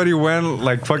everybody went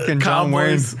like fucking John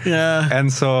Wayne. Cowboys, yeah.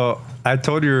 And so I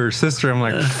told your sister, I'm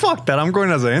like, fuck that. I'm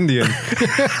going as an Indian.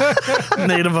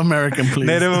 Native American, please.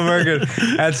 Native American.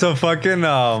 And so fucking,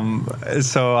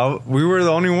 we were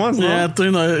the only ones, no? Yeah,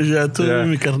 tú no, yeah, tú Yeah.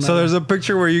 mi carnal. So there's a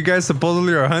picture where you guys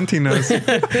supposedly are hunting us. we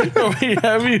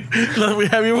have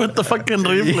you with the fucking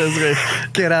rifles,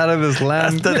 güey. Get out of this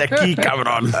land. Hasta de aquí,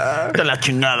 cabrón. De la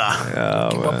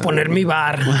chingada. Voy a poner mi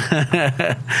bar.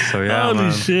 So yeah, Holy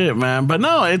man. shit, man. But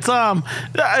no, it's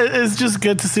just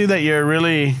good to see that you're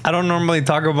really... I don't normally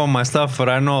talk about my stuff, but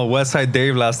I know Westside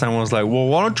Dave last time was like, well,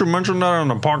 why don't you mention that on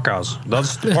the podcast?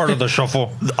 That's part of the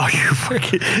shuffle. Are you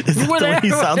fucking... Is that the way he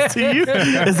sounds to you?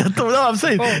 Is that the... No, I'm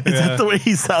saying, is that the way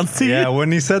he sounds to Yeah, you?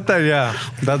 when he said that, yeah.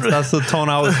 That's the tone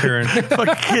I was hearing.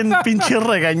 Fucking pinche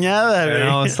regañada, And I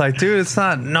güey. was like, dude, it's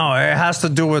not. No, it has to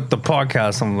do with the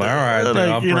podcast. I'm like, all right, dude, I'll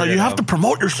Like, you know, bring you it have up. to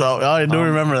promote yourself. Oh, I do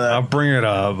remember that. I'll bring it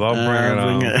up. I'll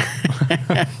bring it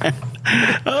up.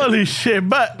 Holy shit.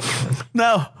 But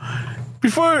now,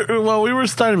 before we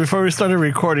started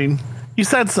recording, you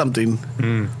said something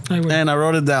and I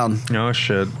wrote it down. Oh,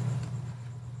 shit.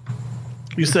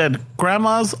 You said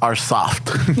grandmas are soft.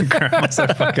 Grandma's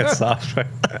are fucking soft.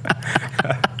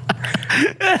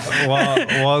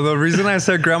 well, the reason I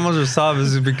said grandmas are soft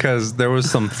is because there was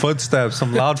some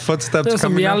loud footsteps There's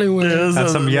some coming up. yelling. And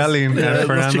some yelling. Yeah, And los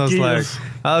Fernando's like,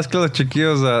 chiquillos. es que los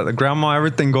chiquillos, the grandma,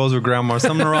 everything goes with grandma.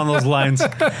 Something around those lines.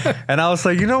 And I was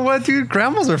like, you know what, dude?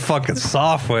 Grandmas are fucking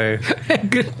soft, way.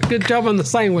 Good job on the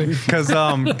sign way. Because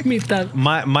Meet that.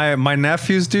 my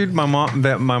nephews, dude, my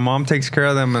mom takes care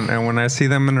of them, and when I see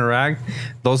them interact,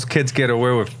 those kids get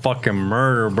away with fucking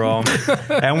murder, bro.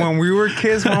 And when we were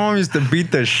kids, my mom used to beat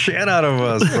the shit out of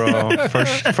us,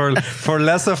 bro, for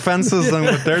less offenses than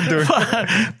what they're doing.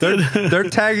 They're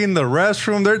tagging the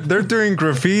restroom. They're doing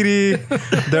graffiti.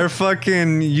 They're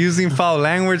fucking using foul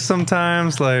language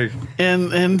sometimes, like.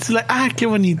 And it's like, qué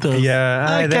bonitos. Yeah,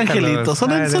 Ay, qué déjalos.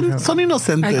 angelitos. Son Ay,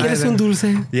 inocentes. ¿quieres un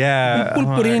dulce? Yeah. Un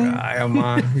pulpurín. Ay,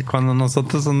 mamá. Y cuando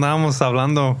nosotros andábamos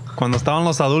hablando, cuando estaban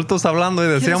los adultos hablando y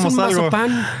 ¿Quieres decíamos un algo.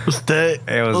 mazapán?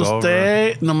 It was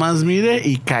Usted nomás mire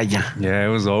y calla. Yeah, it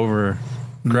was over.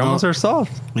 Grandmas are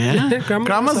soft. Yeah. Grandmas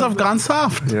Grandmas are have gone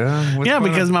soft. Yeah. what's Yeah,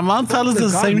 going because on? my mom tells us the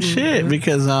God, same man. shit.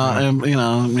 Because, you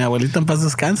know, mi abuelita en paz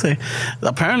descanse.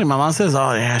 Apparently, my mom says,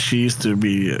 oh, yeah, she used to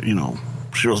be, you know,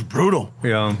 she was brutal.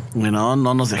 Yeah. You know,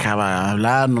 no nos dejaba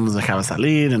hablar, no nos dejaba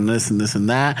salir, and this and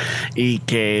that. Y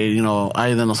que, you know,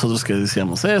 hay de nosotros que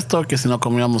decíamos esto, que si no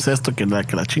comíamos esto, que la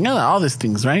chingada, all these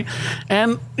things, right?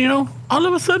 And, you know, all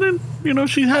of a sudden, you know,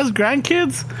 she has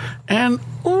grandkids, and,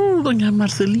 doña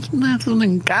Marcelina es un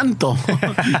encanto.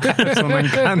 Es un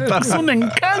encanto. Es un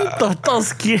encanto.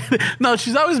 Todos quieren. No,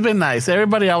 she's always been nice.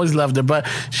 Everybody always loved her, but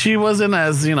she wasn't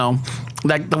as, you know,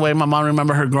 like the way my mom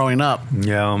remember her growing up.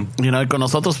 Yeah. You know, con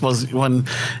nosotros, pues, when,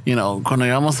 you know, cuando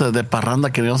íbamos de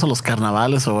parranda, que íbamos a los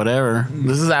carnavales or whatever.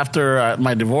 This is after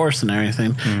my divorce and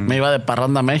everything. Me iba de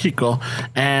parranda a México.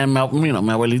 And, you know,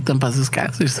 mi abuelita en paz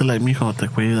descanse. Used to like, mijo, te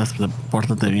cuidas,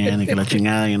 pórtate bien y que la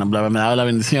chingada, y no, bla, bla, me daba la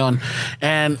bendición.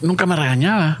 And nunca me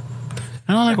regañaba.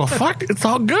 And I'm like, well, fuck, it's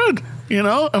all good. You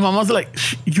know? And my mom's like,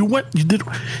 you did.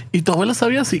 ¿Y tu abuela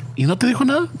sabía así? ¿Y no te dijo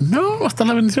nada? No, hasta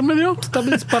la bendición me dio. Hasta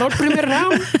me disparó el primer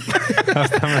round.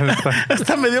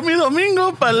 Hasta me dio mi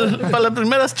domingo para las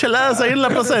primeras cheladas ahí en la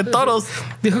plaza de toros.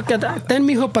 Dijo que ten,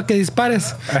 mijo, para que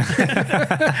dispares.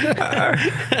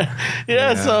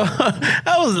 Yeah, so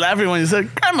I was laughing when you said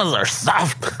grandmas are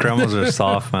soft. Grandmas are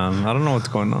soft, man. I don't know what's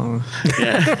going on.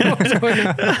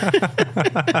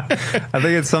 I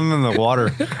think it's something in the water.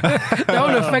 That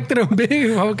one affected him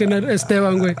big fucking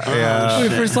Esteban, güey. Yeah. When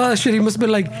we first saw that shit, he must have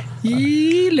been like,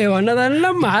 y le van a dar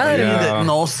la madre. Yeah.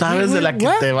 No sabes de la que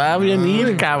What? te va a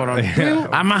venir, cabrón.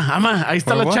 Ama, ahí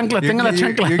está la What? chancla, tenga la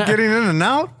chancla. You're getting in and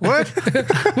out? What?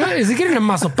 What? Is he getting a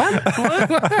mazapan?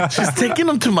 She's taking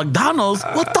them to McDonald's.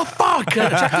 What the fuck?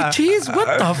 Chuck E. Cheese?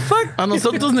 What the fuck? A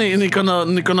nosotros ni cuando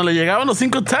le llegaban los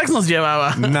 5 tags nos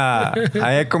llevaba. Nah,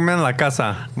 allá comía en la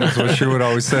casa. That's what she would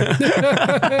always say.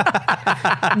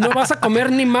 No vas a comer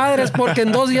ni madres porque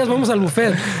en 2 días vamos al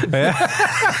buffet.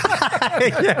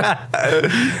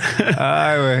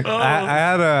 Ay, güey.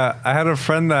 I had a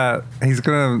friend that he's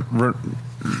gonna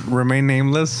remain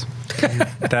nameless.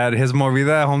 That his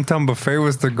movida at Hometown Buffet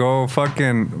was to go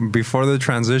fucking before the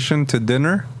transition to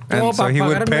dinner. And Oh, so he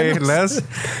would pagar pay menos. less.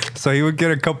 So he would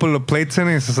get a couple of plates in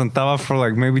and se sentaba for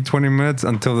like maybe 20 minutes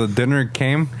until the dinner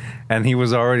came. And he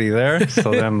was already there.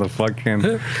 So then the fucking...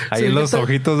 Ahí you los get the-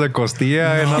 ojitos de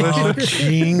costilla and all that Oh, shit.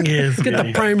 chingues. Get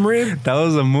the prime rib. That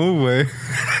was a move, güey.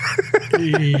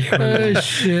 Oh,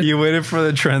 shit. You waited for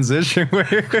the transition, güey.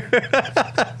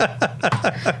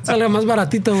 Sale más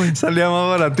baratito, güey. Salía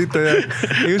más baratito, yeah.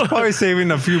 He was probably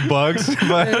saving a few bucks,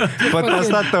 but that's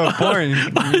not the point.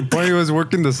 The point he was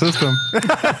working the system.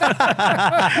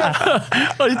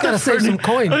 Gotta save some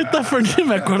coin. Ahorita Fernie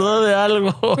me acordó de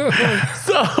algo.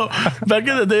 So, back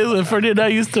in the days when Fernie and I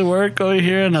used to work over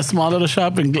here in a small little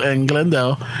shop in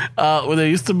Glendale, where there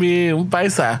used to be un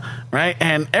paisa, right?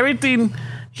 And everything...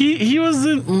 He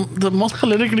wasn't the most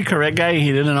politically correct guy.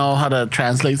 He didn't know how to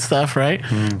translate stuff, right?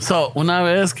 So, una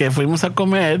vez que fuimos a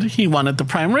comer, he wanted the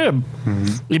prime rib.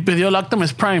 Y pidió el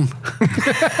Optimus Prime.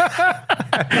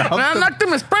 ¿Me dan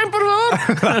Optimus Prime, por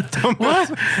favor? What?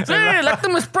 Sí, el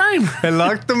Optimus Prime. El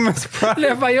Optimus Prime.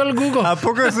 Le falló el Google. ¿A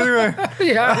poco sí, güey?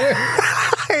 Yeah.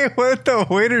 Hey, what did the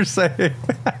waiter say?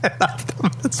 El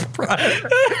Optimus Prime.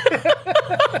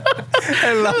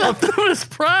 El Optimus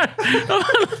Prime.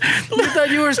 You thought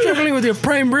you were struggling with your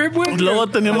prime rib, güey? Luego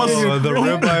teníamos... Oh, the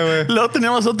ribeye, güey. Luego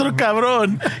teníamos otro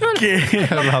cabrón que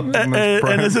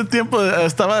en ese tiempo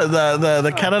estaba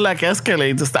the Cadillac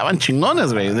Escalades estaban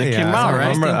chingones, güey. They came out,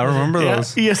 right? I remember Yeah.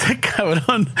 those. Y ese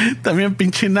cabrón también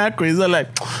pinche naco. He's like,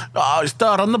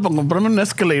 estaba ahorrando para comprarme un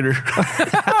Escalator.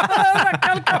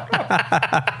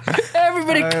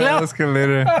 Everybody clapped.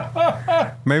 Escalator.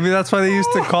 Maybe that's why they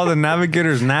used to call the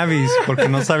navigators navies, porque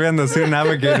no sabían decir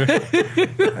navigator.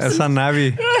 Esa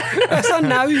navi. Esa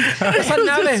nave. Esa Su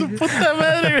nave. puta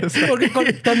madre.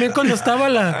 Porque también cuando estaba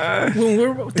la...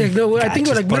 when I think it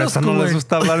was like Por middle eso school, no les güey.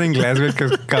 gusta hablar inglés, güey, que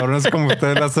cabrones como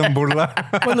ustedes le hacen burla.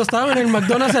 Cuando estaba en el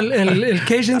McDonald's el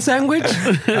Cajun sandwich,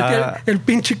 el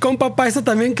pinche compa paisa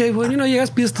también que, bueno, no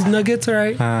llegas, pides tus nuggets,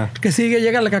 right? Que sigue,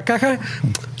 llega a la caja.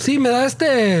 Sí, me da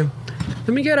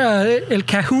let me get el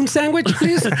Cajun sandwich,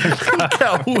 please.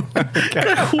 Cajún.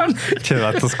 Che,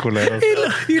 vatos culeros.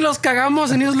 y los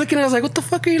cagamos, and he was looking at us like, what the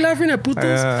fuck are you laughing at,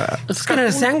 putos? Just getting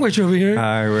a sandwich over here.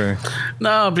 Ay, güey.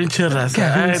 No, pinche raza.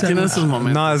 Cajún Ay, tienen sandwich. sus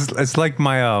momentos. No, it's like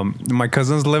my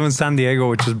cousins live in San Diego,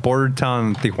 which is border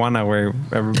town Tijuana, where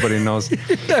everybody knows.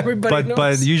 Everybody knows.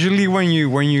 But usually when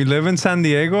you live in San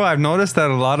Diego, I've noticed that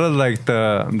a lot of like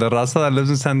the raza that lives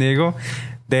in San Diego,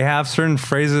 they have certain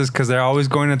phrases because they're always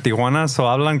going to Tijuana, so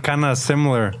hablan kind of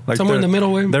similar. Like Somewhere in the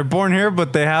middle, way. They're born here,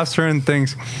 but they have certain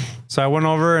things. So I went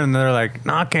over and they're like,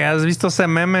 no, que has visto ese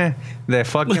meme de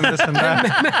fucking this and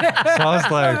that. So I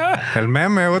was like, el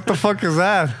meme, what the fuck is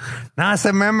that? Nah,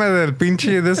 ese meme del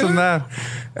pinche this and that.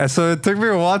 And so it took me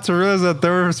a while to realize that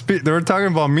they were talking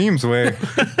about memes, way.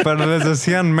 But les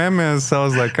decían memes. So I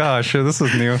was like, oh shit, this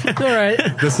is new. All right.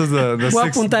 This is the Voy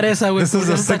a apuntar esa, güey. this is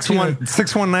porque a está chido.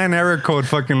 619 error code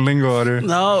fucking lingo out here.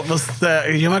 No, pues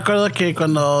yo me acuerdo que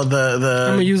cuando I'm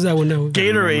gonna the use that one now.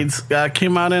 Gatorades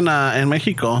came out in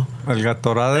Mexico. El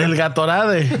Gatorade. El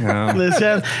Gatorade. Yeah.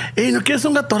 Decían, hey, ¿no quieres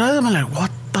un Gatorade? I'm like, what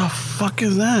the fuck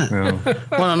is that? Yeah.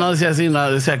 Bueno, no decía así,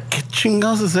 no, decía, ¿qué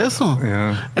chingados es eso?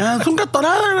 Yeah. Es un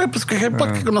Gatorade, güey, pues que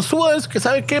nos subes, que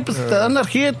sabe qué, pues te da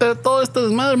energía, te da todo este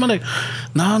desmadre. I'm like,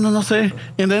 no sé.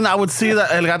 And then I would see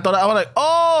that el Gatorade, I was like,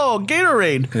 oh,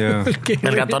 Gatorade. Yeah.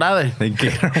 El Gatorade. El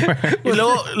Gatorade. Y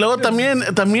luego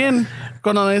también,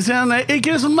 cuando me decían, hey,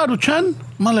 ¿quieres un Maruchan?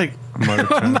 I'm like,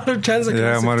 Maruchan. Maruchan se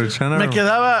Yeah, quedó. Maruchan. me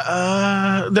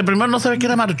quedaba, de primero no sabía que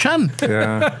era Maruchan.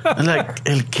 Yeah. I'm like,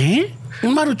 ¿el qué?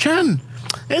 Un Maruchan.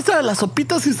 Esa de las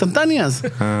sopitas instantáneas.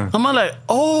 I'm like,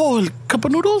 oh, el cup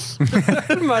of noodles.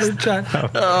 Maruchan.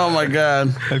 Oh my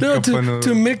god. El No, caponudo.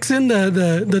 to mix in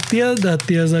the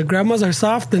tías, the grandmas are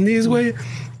soft, and these, güey.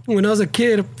 When I was a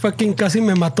kid, fucking casi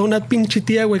me mató una pinche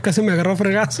tía, güey. Casi me agarró a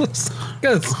fregazos.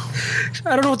 'Cause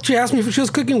I don't know. She asked me if she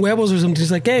was cooking huevos or something.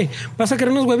 She's like, hey, vas a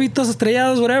querer unos huevitos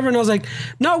estrellados, whatever. And I was like,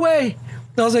 no, way.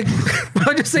 I was like,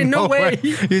 I'll just say no way.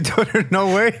 You told her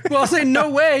no way? Well, I'll say no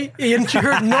way. And she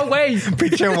heard no way.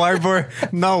 Pinche whiteboard,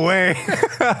 no way.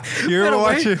 You ever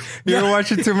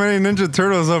watching too many Ninja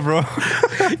Turtles, bro?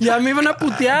 Ya me iban a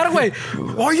putear, güey.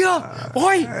 Oye,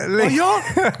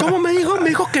 ¿cómo me dijo? Me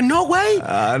dijo que no, güey.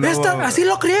 Así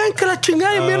lo creen, que la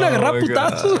chingada. Y me iban a agarrar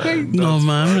putazos, güey. No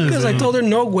mames. Because I told her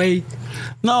no way.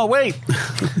 No, wait.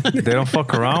 They don't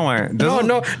fuck around, man.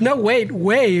 No, wait. It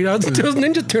was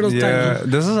Ninja Turtles time. Yeah,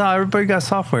 this is how everybody got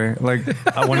software. Like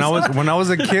when I was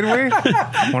a kid,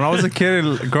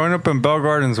 growing up in Bell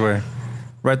Gardens, way,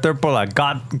 right there, por like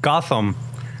Gotham.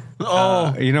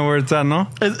 Oh, you know where it's at, no?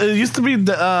 It used to be.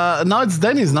 Now it's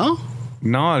Denny's, no?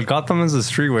 No, Gotham is the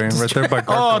streetway right there by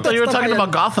Gotham. Oh, I thought you were talking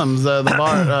about Gotham's, the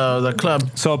bar, the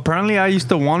club. So apparently, I used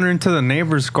to wander into the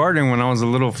neighbor's garden when I was a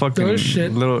little fucking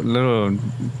little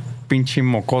pinche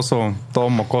mocoso, todo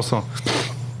mocoso.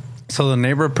 So the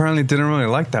neighbor apparently didn't really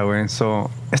like that way.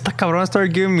 So esta cabrona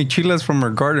started giving me chiles from her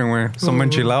garden, güey. So me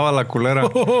enchilaba la culera.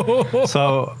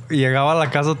 So llegaba a la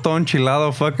casa todo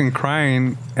enchilado, fucking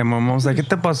crying. And my mom was like, ¿qué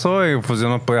te pasó? Y pues yo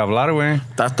no podía hablar, güey.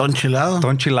 ¿Estás todo enchilado?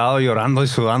 Todo enchilado, llorando y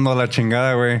sudando la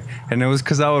chingada, güey. And it was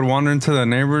because I would wander into the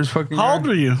neighbor's fucking How old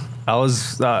were you? I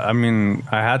was, I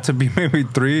had to be maybe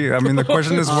 3. I mean, the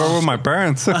question is, where were my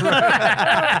parents?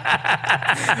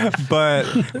 But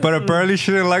apparently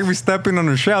she didn't like me stepping on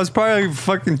her shit. I was probably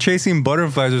fucking chasing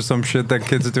butterflies or some shit that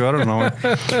kids do. I don't know.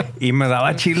 Y me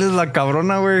daba chiles la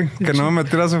cabrona, güey. Que no me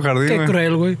metiera a su jardín, Qué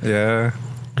cruel, güey. Yeah.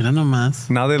 Mira nomás.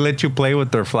 Now they let you play with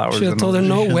their flowers. She told her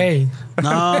no way.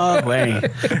 No, güey.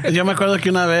 Yo me acuerdo que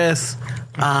una vez...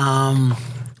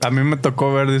 A mí me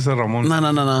tocó ver, dice Ramón.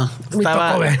 No.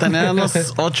 Tenía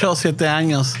unos 8 o 7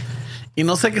 años. Y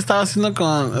no sé qué estaba haciendo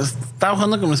estaba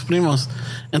jugando con mis primos.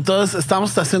 Entonces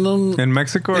estábamos haciendo un... In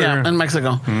Mexico? Yeah, in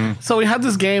Mexico. Mm-hmm. So we had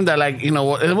this game that like, you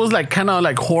know, it was like kind of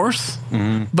like horse,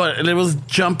 but it was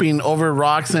jumping over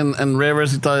rocks and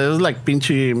rivers. It was like pinche,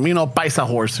 you know, paisa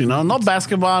horse, you know? No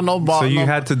basketball, no ball. So you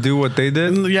had to do what they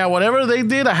did? Yeah, whatever they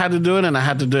did, I had to do it and I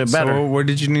had to do it better. So what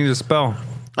did you need to spell?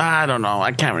 I don't know.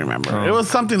 I can't remember. Oh. It was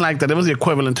something like that. It was the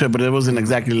equivalent to it, but it wasn't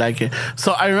exactly like it.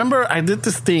 So I remember I did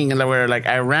this thing where like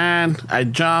I ran, I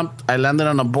jumped, I landed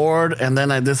on a board, and then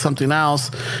I did something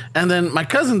else. And then my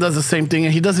cousin does the same thing,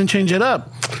 and he doesn't change it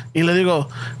up. Y le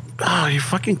digo, oh, you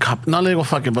fucking no le digo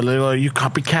fucking, but le digo, you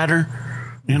copycatter,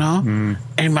 you know? Mm.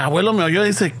 And my abuelo me oyó y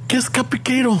dice, ¿qué es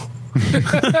copycato?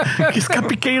 ¿Qué es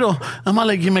copycato? I'm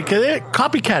like, y me quedé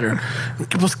copycatter.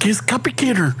 Pues, ¿qué es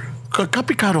copycatter?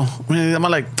 Copycatter. I'm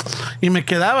like, y me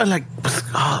quedaba like,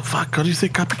 oh fuck, how do you say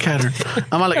copycatter?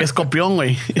 I'm like, escopión,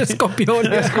 güey. Escopión.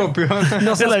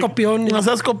 No seas like, copión. No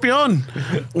seas copión.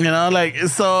 You know, like,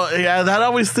 so yeah, that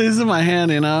always stays in my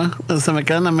hand, you know. Se me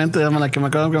queda en la mente, like, que me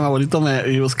acuerdo que mi abuelito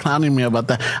he was clowning me about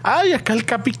that. Ay, acá el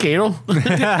capiquero.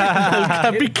 El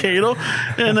capiquero.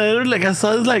 And I like, I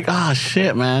saw it like, oh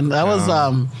shit, man. That was,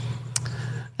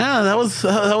 yeah, that was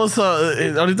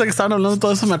ahorita que estaban hablando de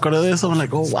todo eso, me acordé de eso. I'm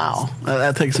like, oh, wow.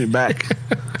 That takes me back.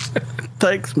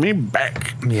 Takes me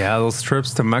back. Yeah, those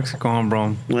trips to Mexico,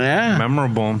 bro. Yeah.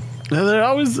 Memorable.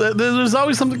 There's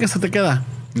always something que se te queda.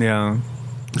 Yeah.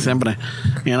 Siempre.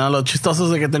 You know, lo chistoso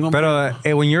es de que tengo... Pero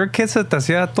when you're a kid se te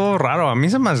hacía todo raro. A mí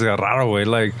se me hacía raro, güey.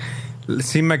 Like...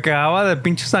 Si me quejaba de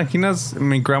pinches anginas,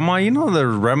 mi grandma, you know the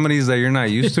remedies that you're not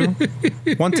used to.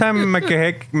 One time me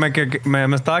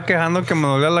estaba quejando que me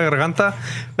dolía la garganta.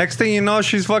 Next thing you know,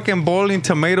 she's fucking boiling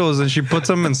tomatoes and she puts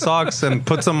them in socks and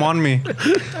puts them on me.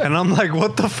 And I'm like,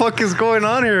 what the fuck is going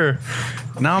on here?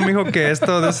 No, mijo, que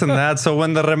esto, this and that. So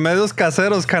when the remedios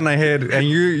caseros kind of hit and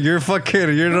you're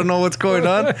fucking, you don't know what's going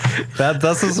on,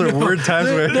 that's just weird times,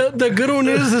 man. The good one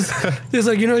is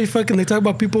like, you know, they talk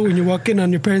about people when you walk in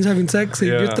on your parents having sex and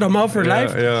you're traumado for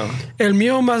life. Yeah. El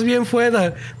mío más bien fue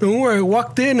the one where I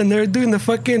walked in and they're doing the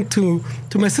fucking to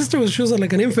my sister, she was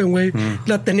like an infant, güey.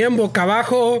 La tenían boca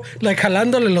abajo, like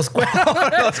jalándole los cuernos.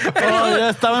 Oh,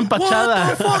 ya estaba empachada.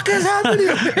 What the fuck is happening?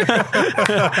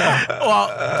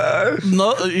 Well,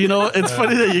 no, you know, it's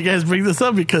funny that you guys bring this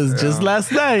up because just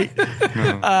last night,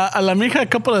 a la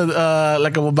mija,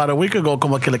 like about a week ago,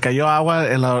 como que le cayó agua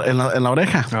en la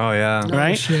oreja. Oh, yeah.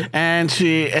 Right? Oh, and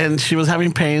she was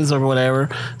having pains or whatever.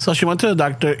 So she went to the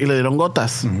doctor y le dieron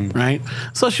gotas, right?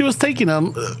 So she was taking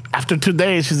them. After 2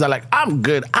 days, she's like, I'm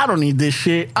good. I don't need this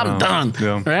shit. I'm done.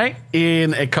 Yeah. Right?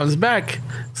 And it comes back.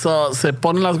 So se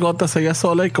ponen las gotas ella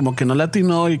sola y como que no le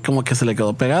atinó y como que se le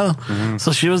quedó pegado.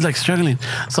 So she was like struggling.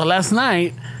 So last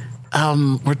night,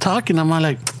 we're talking. I'm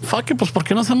like, fuck it, pues ¿por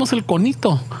qué no hacemos el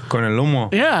conito? Con el humo.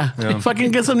 Yeah. Yeah.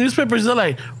 Fucking get some newspapers. They're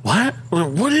like, what?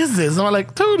 What is this? And I'm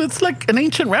like, dude, it's like an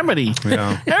ancient remedy.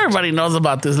 Yeah. Everybody knows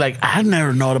about this. Like, I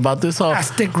never known about this.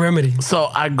 Stick remedy. So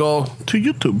I go to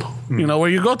YouTube, you know, where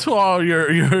you go to all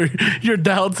your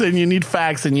doubts and you need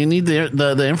facts and you need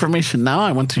the information. Now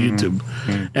I went to YouTube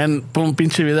and pum,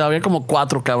 pinche video. Había como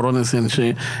 4 cabrones en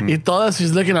shit. Y todas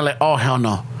she's looking at like, oh, hell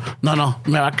no. No,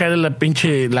 me va a caer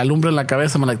la lumbre en la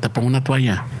cabeza. I'm like, te pongo una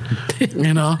toalla.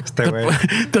 You know? Te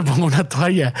pongo una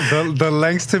toalla. The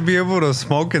lengths to be able to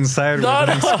smoke inside with an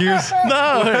excuse.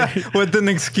 No. With an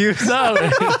excuse. No. No,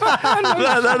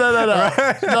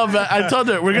 but I told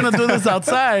her, we're going to do this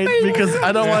outside because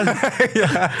I don't want...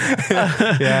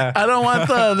 Yeah. I don't want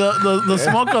the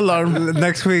smoke alarm.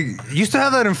 Next week, you used to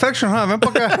have that infection, huh? Ven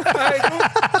pa acá.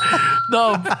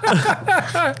 No.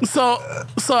 So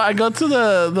I go to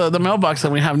the mailbox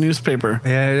and we have newspaper.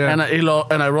 Yeah. And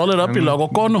I roll it up y lo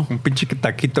hago cono. Un pinche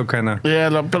taquito kind of. Yeah,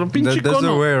 pero pinche That's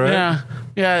cono. the way, right?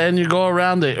 Yeah, and you go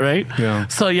around it, right? Yeah.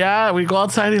 So we go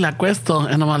outside y la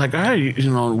acuesto. And I'm like, all right, you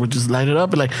know, we just light it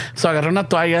up. Like, so agarré una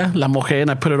toalla, la mojé,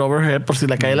 and I put it over her head por si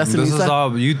le cae la ceniza. This is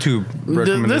all YouTube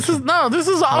recommendation. This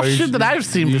is all shit that I've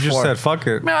seen you before. You just said, fuck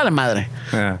it. Me vale madre.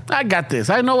 Yeah. I got this.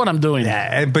 I know what I'm doing.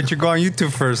 Yeah, but you go on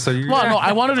YouTube first, so you... Well, no,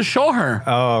 I wanted to show her.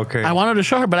 Oh, okay. I wanted to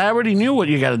show her, but I already knew what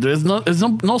you got to do. There's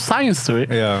no science to it.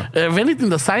 Yeah. If anything,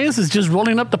 the science is just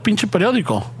rolling up the pinche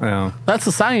periódico. Yeah. That's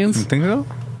the science. You think so?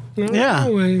 Yeah.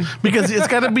 No, Because it's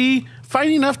got to be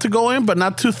fine enough to go in, but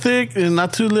not too thick and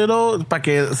not too little. Pa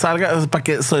que salga,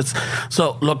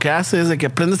 so lo que hace es de que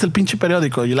prendes el pinche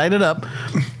periódico, you light it up,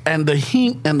 and the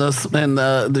heat and the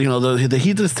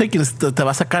heat it's taking te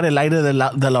va a sacar el aire de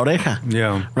la oreja.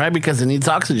 Yeah. Right? Because it needs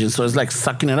oxygen, so it's like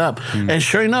sucking it up. And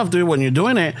sure enough, dude, when you're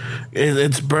doing it,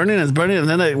 it's burning, and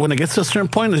then when it gets to a certain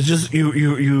point, it's just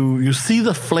you see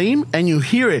the flame and you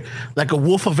hear it like a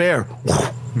woof of air.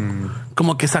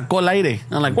 Como que sacó el aire.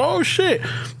 I'm like, whoa, shit.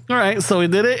 All right, so we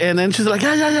did it, and then she's like,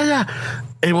 yeah.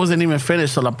 It wasn't even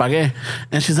finished, so la apagué.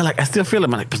 And she's like, I still feel it.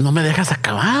 I'm like, pues no me dejas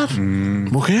acabar,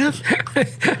 mujer. I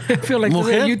feel like this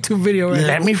is a YouTube video right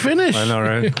Let now. me finish. I know,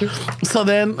 right? So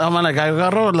then, I'm like,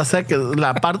 agarro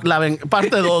parte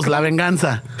 2, la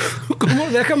venganza. ¿Cómo?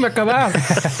 Déjame acabar.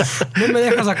 No me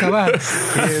dejas acabar.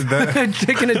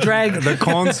 Taking a drag. The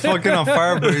cone's fucking on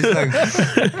fire, but he's like...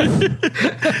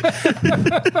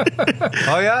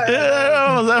 Oh,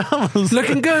 yeah? Vamos.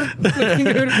 Looking good.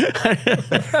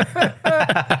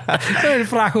 El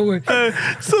frajo, güey.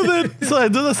 So I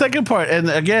do the second part, and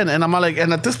I'm like,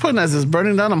 and at this point, as it's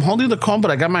burning down, I'm holding the cone, but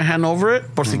I got my hand over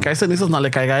it, por si cae cenizas no le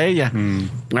caiga a ella,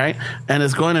 right? And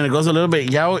it's going, and it goes a little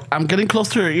bit. Yeah, I'm getting close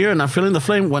to her ear, and I'm feeling the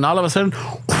flame. When all of a sudden,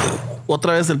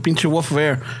 otra vez el pinche woof of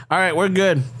air. All right, we're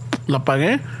good. La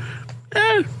apagué.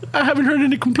 I haven't heard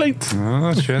any complaints.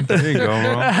 Oh, shit. There you go,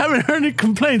 bro. I haven't heard any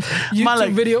complaints.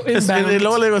 YouTube video inbound. Y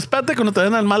luego le digo, espérate cuando te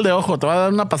den el mal de ojo, te va a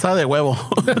dar una pasada de huevo.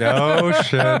 Oh,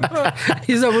 shit.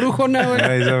 He's a brujo now, güey.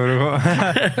 Yeah, he's a brujo.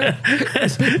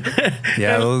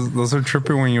 Yeah, those are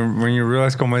trippy when you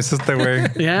realize como es este güey.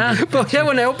 Yeah. But yeah,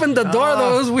 when I opened the door,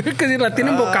 though, it was weird because la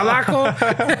tienen boca abajo.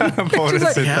 She's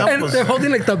like, and they're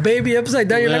holding like the baby upside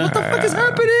down. You're like, what the fuck is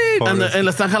happening? And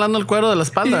le están jalando el cuero de la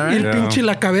espalda, Y right? el pinche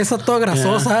la cabeza toda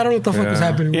grasosa. I don't know what the fuck was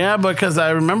happening. Yeah, because I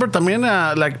remember también,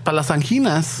 like, para las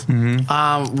anginas,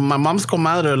 my mom's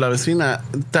comadre, la vecina,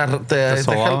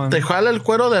 te jala el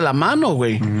cuero de la mano,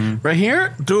 güey. Right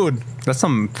here, dude. That's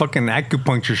some fucking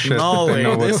acupuncture shit. No, They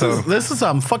know güey. what's up. This is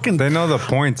some fucking... They know the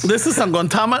points. This is some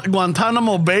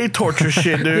Guantanamo Bay torture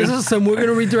shit, dude. This is some, we're going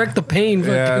to redirect the pain.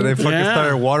 Yeah, they fucking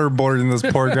started waterboarding this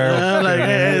poor guy. Yeah,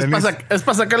 like, es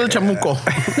para sacar el chamuco.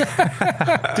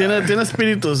 tiene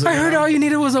espíritus. I heard all you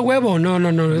needed was a huevo. No.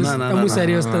 Está muy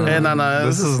serio esto.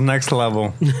 This is next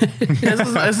level.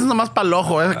 Eso es nomás para el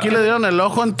ojo. Aquí le dieron el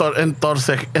ojo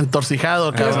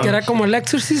entorcijado. ¿Quieres Cabrón. quedar como el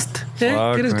Exorcist?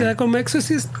 ¿Quieres quedar como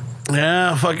Exorcist?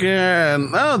 Yeah,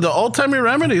 fucking... Oh, the old-timey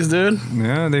remedies, dude.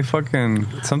 Yeah, they fucking...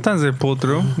 Sometimes they pull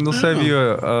through. They'll save you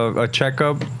a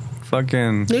checkup.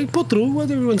 Fucking... They pull through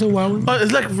every once in a while. Oh,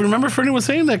 it's like, remember Fernie was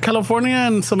saying that California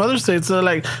and some other states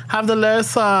like have the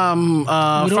less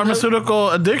pharmaceutical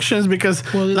addictions because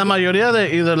la mayoría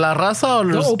de either la raza or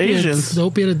los Asians. The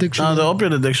opiate addiction. The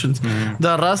opiate addictions.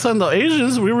 The raza and the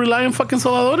Asians, we rely on fucking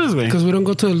soldadores, güey. Because we don't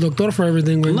go to the doctor for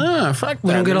everything, güey. Nah, fuck that.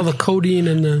 We don't get all the codeine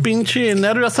and the... Pinche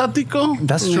nervio asático.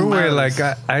 That's true, güey. Like,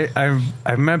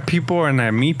 I've met people and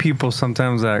I meet people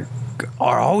sometimes that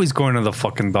are always going to the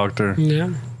fucking doctor.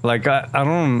 Yeah. Like I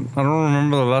don't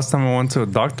remember the last time I went to a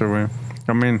doctor, man.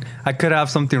 I mean, I could have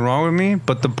something wrong with me,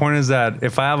 but the point is that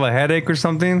if I have a headache or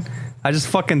something, I just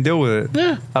fucking deal with it.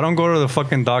 Yeah. I don't go to the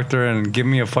fucking doctor and give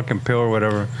me a fucking pill or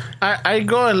whatever. I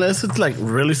go unless it's like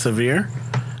really severe.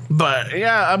 But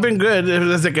yeah, I've been good.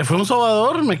 Desde que fue un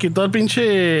sobador, me quitó el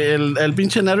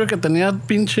pinche nervio que tenía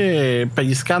pinche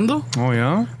pellizcando. Oh,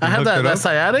 yeah? I had Looked it that up?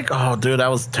 sciatic. Oh, dude, I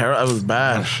was terrible. I was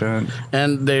bad. Oh, shit.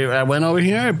 And I went over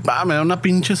here. Bah, me da una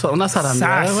pinche una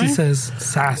zarandeada, Sass, he güey. says.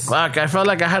 Sass. Fuck, I felt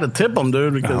like I had to tip him,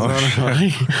 dude, because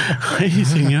ay,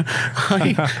 señor.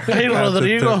 Ay,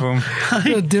 Rodrigo. Tip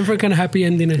him. A different kind of happy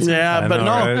ending. Yeah, I but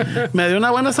know, no, right? me dio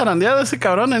una buena zarandeada ese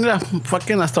cabrón. And mira,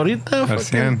 fucking hasta ahorita,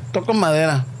 fucking, 100. toco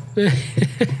madera.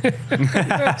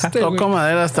 Toco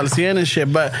madera hasta el 100 and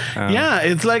shit. But yeah,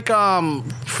 it's like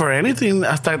for anything,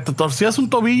 hasta te torcías un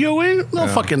tobillo, güey. No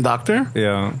fucking doctor.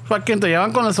 Yeah. Fucking te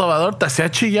llevan con el sobador, te hacía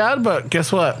chillar, but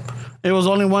guess what? It was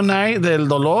only one night del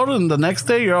dolor, and the next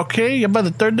day you're okay. Yeah, by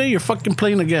the third day you're fucking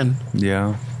playing again.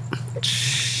 Yeah.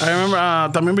 I remember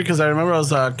también because I remember I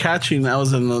was catching. I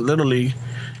was in the Little League.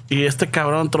 Y este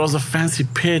cabrón throws a fancy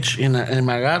pitch y me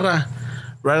agarra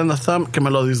right in the thumb que me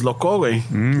lo dislocó, güey.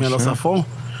 Me lo zafó.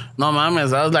 No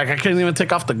mames, I was like, I couldn't even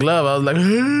take off the glove. I was like,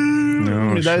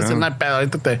 No, mi dad dice, no hay pedo,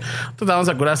 ahorita te vamos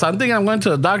a curar. So I think I'm going to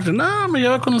the doctor. No, me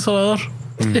lleva con el sobador.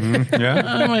 Yeah.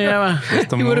 No me lleva.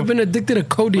 He would have been addicted to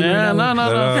codeine. Yeah, right now.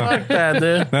 no, fuck that,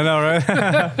 dude. No, right?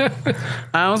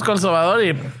 Vamos con el sobador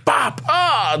y pop.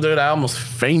 Oh, dude, I almost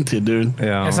fainted, dude.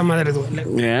 Yeah. Esa madre duele.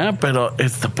 Yeah, pero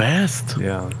it's the best.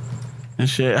 Yeah. And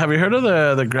shit. Have you heard of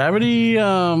the gravity?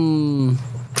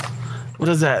 What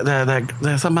is that?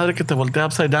 Esa madre que te voltea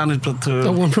upside down.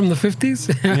 The one from the 50s?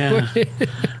 Yeah.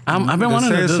 I've been They wanting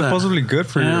say to it's do that. supposedly good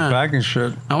for Yeah. your back and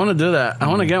shit. I want to do that. I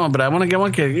want to get one, but I want to get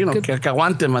one que, you know, que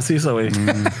aguante macizo, güey.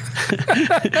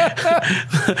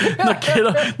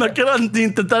 no quiero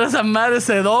intentar esa madre,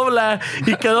 se dobla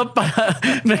y quedo para...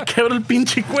 Me quebro el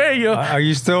pinche cuello. Are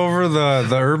you still over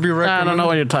the Irby record? I don't know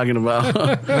what you're talking about.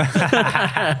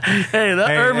 Hey, the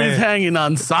Irby's hanging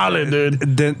on solid,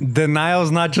 dude.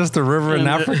 Denial's not just a river in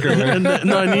Africa, man.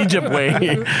 No, in Egypt,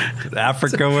 way.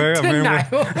 Africa, way. I mean,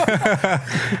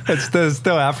 it's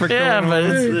still Africa. Yeah, way.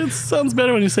 but it sounds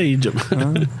better when you say Egypt.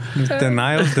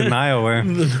 Denial's denial, way.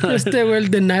 Güey, el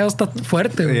denial está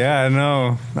fuerte, güey. Yeah, I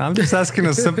know. I'm just asking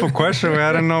a simple question, way.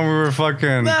 I didn't know we were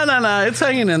fucking... No, it's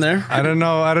hanging in there. I don't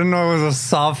know it was a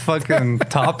soft fucking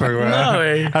topic, way. No,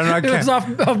 way. I don't know. I It was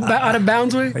can't... out of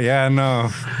bounds, güey. Yeah, no.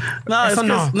 No, it's Eso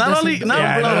no. not Eso- only... No,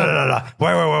 Yeah,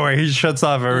 no. Wait. He shuts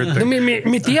off everything.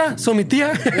 Mi tía, so mi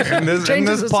tía. In this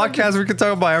Changes the podcast, we can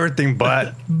talk about everything,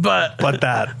 but but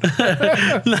that.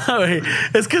 no, güey.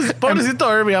 Es que pobrecito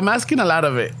Irby, I'm asking a lot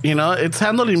of it. You know, it's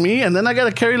handling me, and then I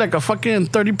gotta carry like a fucking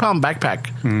 30-pound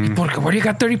backpack. Porque, where do you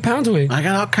got 30 pounds, güey? I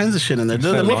got all kinds of shit in there.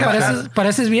 Dude, the little-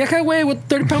 Pareces vieja, güey, with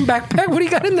 30-pound backpack. What do you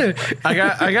got in there? I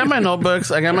got my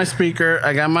notebooks. I got my speaker.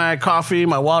 I got my coffee,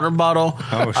 my water bottle.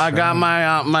 Oh, I shit. got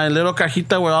my little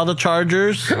cajita with all the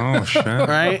chargers. Oh, shit.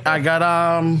 Right? I got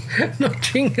No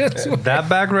chingas, güey. That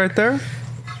bag right there?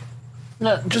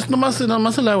 just nomás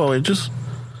el agua, güey. Just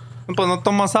Pues no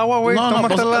tomas agua, güey. No,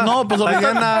 pues, Tómatela. no, pues Está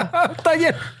ahorita- llena. Está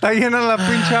bien. Está llena la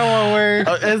pinche agua,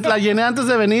 güey. la llené antes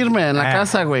de venirme en la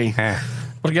casa, güey.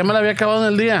 Porque ya me la había acabado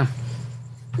en el día.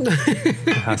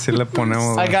 Así le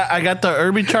ponemos. I got the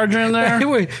Irby charger in Ay, there.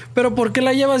 güey. Pero ¿por qué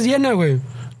la llevas llena, güey?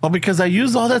 Well, because I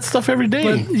use all that stuff every day.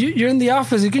 But you're in the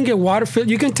office. You can get water.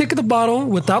 You can take the bottle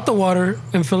without the water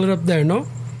and fill it up there, no?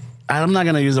 I'm not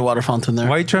gonna use a water fountain there.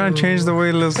 Why are you trying to change the way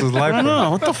he lives his life? I don't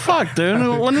know. What the fuck,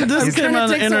 dude? When did this He's get trying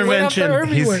to an take some weight off the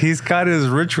intervention? Irby. He's got his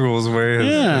rituals, way.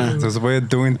 Yeah. His way of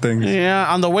doing things.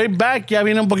 Yeah, on the way back, ya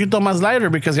vine un poquito más lighter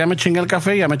because ya me chingué el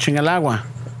café, ya me chingué el agua.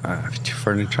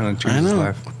 Fernie trying to change I his know.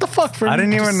 life. What the fuck, Fernie? I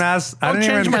didn't even ask. I Don't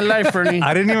didn't change even, my life, Fernie.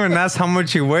 I didn't even ask how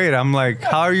much you weighed. I'm like,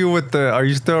 how are you with the? Are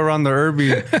you still around the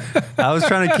Irby? I was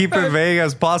trying to keep it vague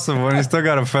as possible, and he still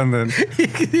got offended.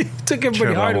 Took it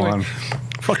pretty hard, güey.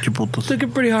 Fuck you, putos. Took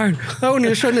it pretty hard. Oh, when he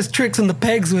was showing his tricks and the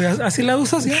pegs, güey. Así la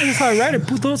usas? Yeah, that's how I ride it,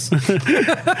 putos.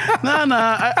 No.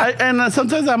 And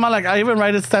sometimes I'm like, I even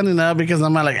write it standing up because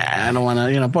I'm like, I don't want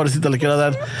to, pobrecito le quiero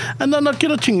dar. And no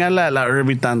quiero chingar la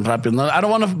Irby tan rápido. No, I don't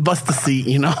want to bust the seat,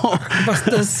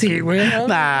 Basta sí, güey.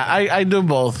 Nah, I do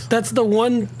both. That's the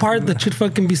one part that should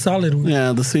fucking be solid, güey.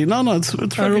 Yeah, the seat. No, it's I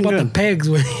don't fucking know about the good. pegs,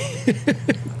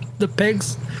 güey. The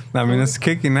pegs. I mean, it's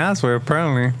kicking ass, way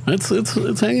apparently.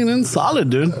 It's hanging in solid,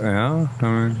 dude. Yeah, I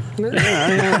mean,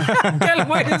 El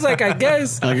güey is like, I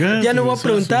guess. I guess. Ya no voy a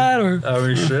preguntar, or I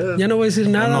mean, shit. ya no voy a decir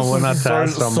nada. No, we're not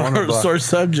Sore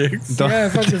subjects. Yeah,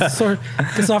 fucking sore.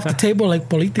 It's off the table like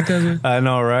política, güey. I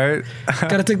know, right?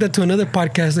 Gotta take that to another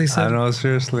podcast, they I said. know,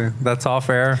 seriously. That's off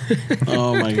air.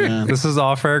 Oh my god. This is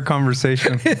off air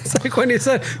conversation. It's like when he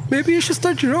said, maybe you should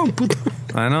start your own, puto.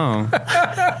 I know.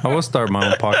 I will start my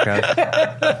own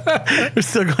podcast. We're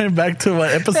still going back to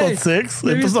what, episode Hey, 6,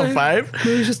 maybe episode start- 5.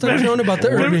 Maybe you should start knowing about the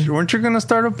urban. Weren't you going to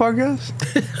start a podcast?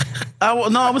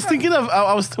 No, I was thinking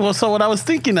of. So what I was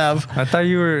thinking of. I thought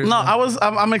you were. No,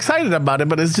 I'm excited about it,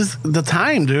 but it's just the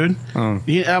time, dude. Oh.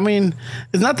 Yeah, I mean,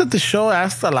 it's not that the show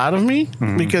asks a lot of me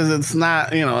because it's not,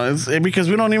 it's because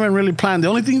we don't even really plan. The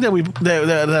only thing that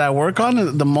I work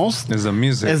on the most Is the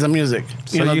music. is the music.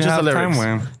 So you have time,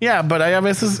 Wayne. Yeah, but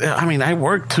I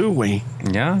work too, Wayne.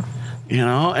 Yeah.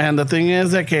 And the thing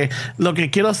is that lo que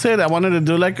quiero hacer, I wanted to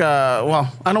do like I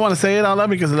don't want to say it out loud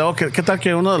because luego qué tal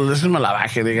que uno de los listeners me la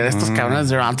baje y diga, estos cabrones,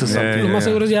 they're onto something. Lo más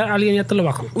seguro es ya alguien ya te lo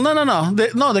bajó.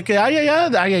 No, de que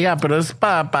ya, pero es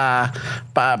pa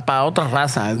otra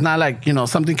raza. It's not like,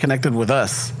 something connected with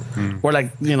us. Or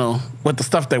like, with the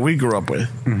stuff that we grew up with.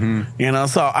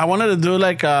 So I wanted to do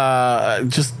like I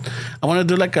want to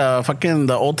do like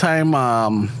the old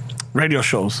time radio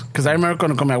shows. Because I remember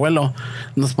con mi abuelo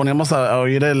nos poníamos a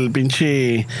oír el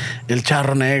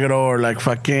Charro Negro or like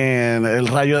fucking el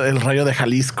rayo de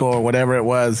Jalisco or whatever it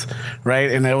was,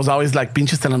 right? And it was always like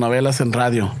pinches telenovelas en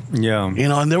radio. Yeah.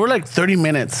 And they were like 30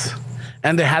 minutes.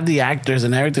 And they had the actors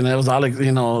and everything. It was all like,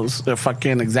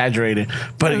 fucking exaggerated.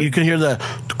 But you could hear the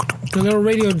little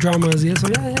radio dramas y eso.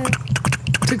 Ya.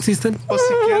 Sí existen. Pues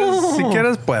si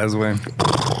quieres, pues, güey.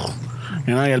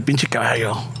 Y el pinche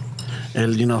caballo.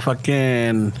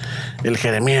 Fucking el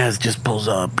Jeremías just pulls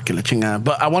up, que la chingada.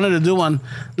 But I wanted to do one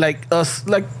like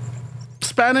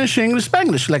Spanish, English,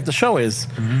 Spanglish, like the show is.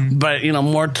 But,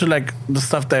 more to like the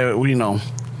stuff that we know.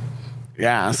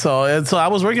 Yeah, so I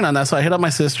was working on that. So I hit up my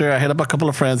sister, I hit up a couple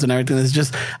of friends and everything. It's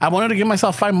just, I wanted to give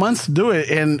myself 5 months to do it.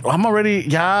 And I'm already,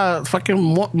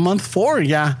 fucking month 4,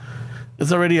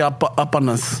 it's already up on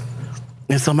us.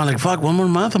 And so I'm like, fuck, 1 more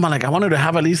month? I'm like, I wanted to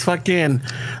have at least fucking,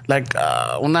 like,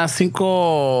 unas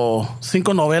cinco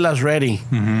novelas ready.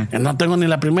 And no tengo ni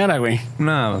la primera, güey.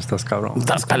 No, estás cabrón.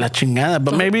 That's la chingada.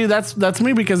 But maybe that's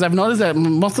me because I've noticed that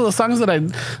most of the songs that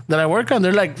I work on,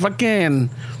 they're like fucking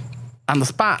on the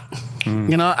spot. And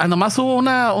nomás hubo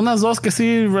unas dos que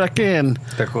sí, fucking...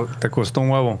 Te costó un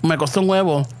huevo. Me costó un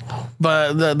huevo.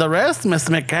 But the rest me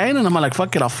caen and I'm like,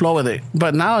 fuck it, I'll flow with it.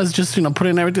 But now it's just,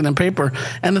 putting everything in paper.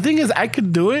 And the thing is, I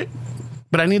could do it,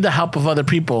 but I need the help of other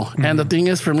people. And the thing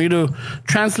is for me to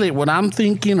translate what I'm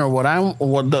thinking or what I'm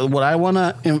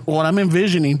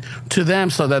envisioning to them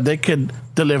so that they could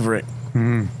deliver it.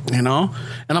 And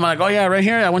I'm like, oh yeah, right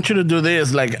here, I want you to do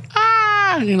this. Like,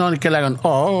 que le hagan,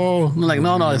 oh. I'm like,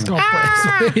 no, it's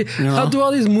How do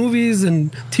all these movies and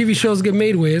TV shows get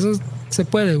made, güey? Eso se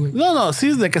puede, güey. No,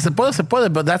 sí, de que se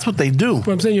puede, but that's what they do.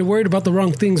 But I'm saying you're worried about the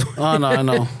wrong things. Oh, no, I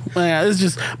know. Yeah, it's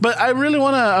just, but I really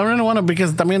want to,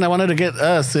 because I wanted to get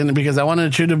us in because I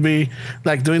wanted you to be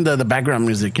like doing the background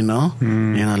music,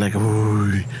 like,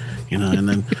 ooh, and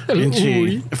then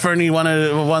Fernie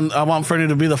I want Fernie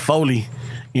to be the Foley,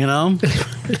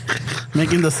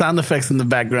 making the sound effects in the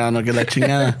background. Okay, la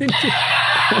chingada.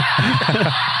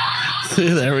 See,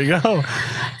 there we go.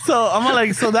 So I'm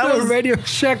like, so that was Radio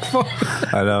Shack for.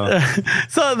 I know.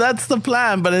 So that's the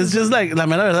plan, but it's just like, la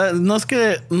mera verdad, no es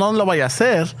que no lo vaya a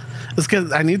hacer, es que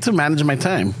I need to manage my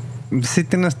time. Sí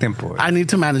tienes tiempo, güey. I need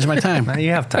to manage my time.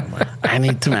 You have time, güey. I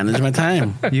need to manage my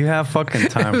time. You have fucking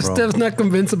time, bro. Steph's not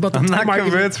convinced about the I'm time not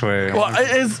argument. convinced, güey. Well,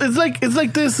 it's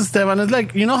like this, Esteban. It's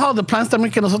like, how the plans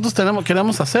también que nosotros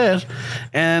queremos hacer,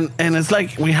 and it's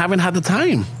like we haven't had the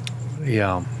time.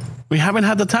 Yeah. We haven't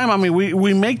had the time. I mean,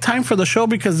 we make time for the show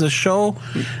because the show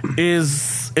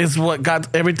is what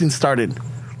got everything started.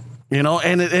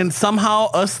 And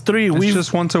somehow us three, It's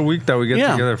just once a week that we get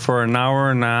Yeah. together for an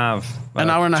hour and a half. An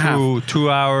hour and a half. 2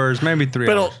 hours, maybe 3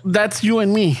 But hours. that's you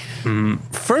and me.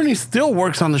 Fernie still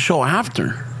works on the show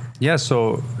after. Yeah,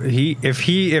 so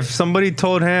if somebody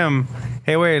told him,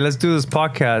 hey, wait, let's do this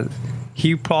podcast,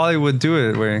 he probably would do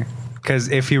it, wait. Because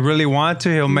if he really wanted to,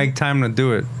 he'll make time to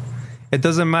do it. It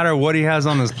doesn't matter what he has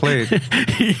on his plate.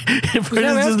 Fernie's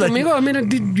Yeah, just like, conmigo, I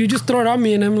mean, you just throw it on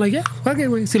me, and I'm like, yeah, okay,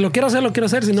 güey. Si lo quiero hacer, lo quiero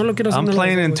hacer. Si no lo quiero hacer, I'm no lo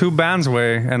playing voy a in hacer, 2 bands,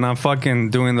 way, and I'm fucking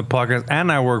doing the podcast,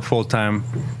 and I work full time,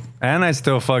 and I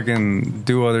still fucking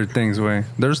do other things, way.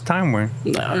 There's time, way.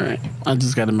 all right, I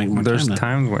just got to make more There's time.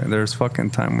 time, way. There's fucking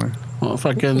time, way. Well,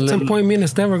 fucking At some point, me and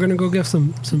Steph are gonna go get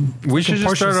some. We should some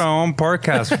just start Porsches. our own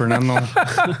podcast, Fernando.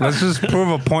 Let's just prove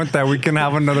a point that we can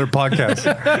have another podcast.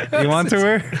 You want to,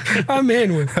 way? I'm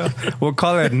in, güey. We'll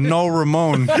call it No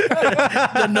Ramon.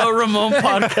 The No Ramon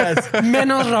podcast.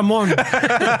 Menos Ramon.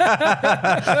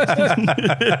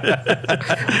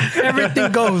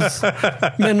 Everything goes.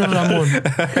 Menos Ramon.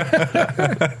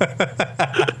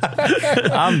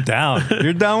 I'm down.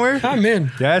 You're down, where? I'm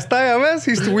in. Ya está, ya ves.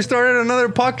 We started another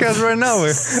podcast right now,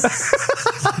 güey.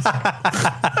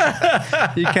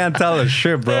 You can't tell us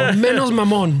shit, bro. Menos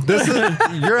mamón.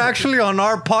 You're actually on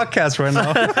our podcast right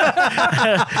now.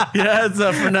 Yeah, it's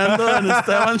a Fernando and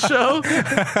Esteban show.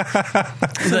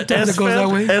 The Sometimes it goes that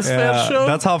way. SFED show.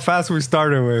 That's how fast we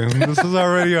started, güey. This is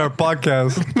already our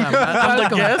podcast. I'm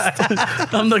the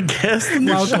guest. I'm the guest. in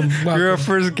the show. Welcome. You're our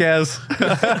first guest.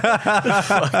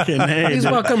 Fucking hey, Please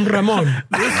dude. welcome Ramon.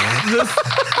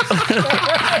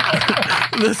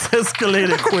 This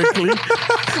escalated quickly.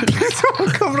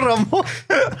 Welcome, Ramon.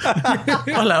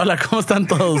 Hola, hola, ¿cómo están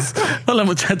todos? Hola,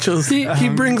 muchachos. He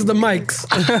brings the mics.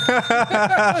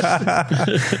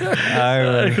 Ay,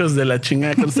 güey. Hijos de la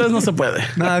chingada. Con ustedes no se puede.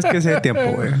 No, es que ese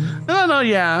tiempo, güey. No,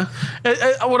 yeah.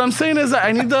 What I'm saying is that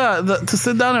I need to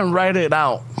sit down and write it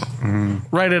out.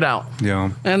 Write it out.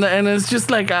 Yeah. And it's just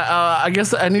like I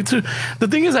guess I need to. The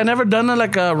thing is, I never done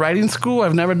a writing school.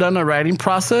 I've never done a writing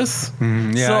process.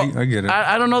 Yeah, So I get it.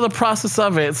 I don't know the process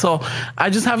of it. So I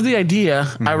just have the idea.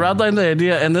 I outline the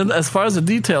idea, and then as far as the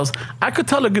details, I could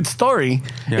tell a good story.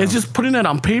 Yeah. It's just putting it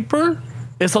on paper.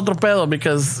 Es otro pedo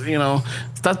because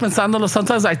estás pensándolo.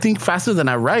 Sometimes I think faster than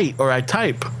I write or I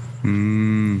type. I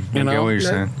get what you're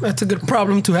saying. That's a good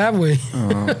problem to have, güey.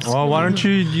 Well, why don't you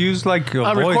use like a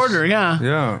A voice? recorder, yeah.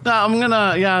 Yeah. No, I'm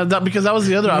gonna, because that was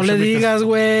the other No option. le because- digas,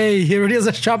 güey. He already has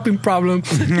a shopping problem.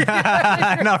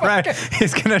 I know, right?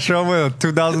 He's gonna show up with a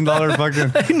 $2,000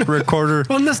 fucking recorder.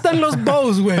 ¿Dónde están los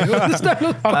bows, güey? ¿Dónde están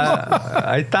los bows?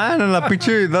 Ahí están en la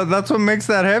pinche. That's what makes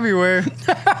that heavy, güey.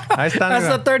 Ahí están. That's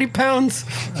the 30 pounds.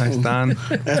 Ahí están.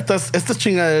 Estas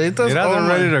chingaderitas. Mira, they're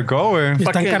ready to go, güey.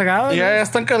 Están cargados. Yeah, ya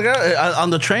están cargadas. On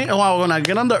the train, when I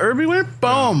get on the Irby way,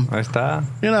 boom. Ahí está.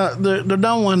 They're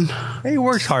done one. He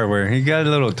works hard, güey. He got a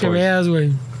little Que toy. veas,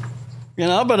 güey.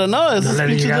 But no, it's No le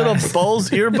pinches digas. little Bose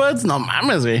earbuds. No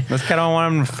mames, güey. That's que I don't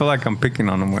want him to feel like I'm picking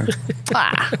on him, güey.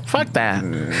 Fuck that.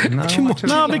 No,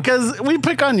 No, because we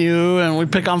pick on you and we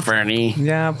pick on Fernie.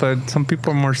 yeah, but some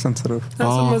people are more sensitive.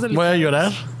 Voy a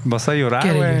llorar. Vas a llorar,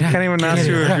 Quiere güey. llorar. Can't even ask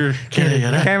you if you're. Quiere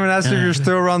llorar. Can't even ask you if you're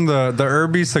still around the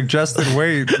Irby suggested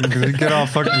weight because you get all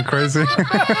fucking crazy.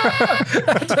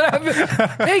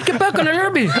 Hey, ¿qué pedo con el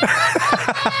Irby?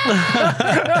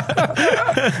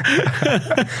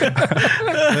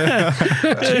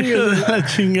 La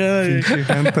chingada. Pinche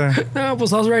gente. No,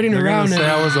 pues I was riding They're gonna around. say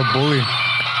I was a bully.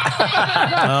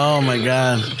 Oh my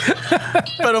God.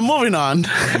 Pero moving on.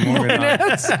 Moving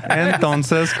on.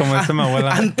 Entonces, como dice mi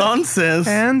abuela. Entonces.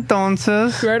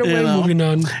 Entonces. Right away, You know. moving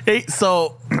on. Hey,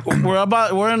 so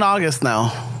we're in August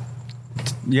now.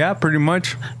 Yeah, pretty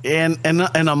much. In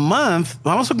a month,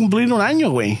 vamos a cumplir un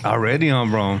año, güey. Already,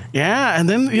 bro. Yeah, and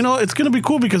then it's gonna be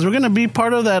cool because we're gonna be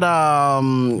part of that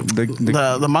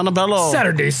the Montebello.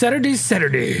 Saturday.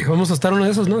 Vamos a estar uno de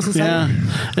esos, ¿no? Ese Yeah,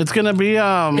 sábado. it's gonna be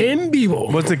En vivo.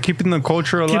 What's it? Keeping the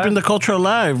culture alive? keeping the culture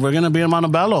alive. We're gonna be in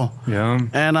Montebello, Yeah.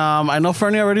 and I know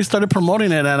Fernie already started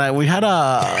promoting it, and we had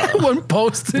One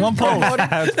post. one post.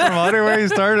 That's from where you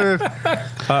started.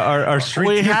 Our street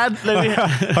We team, had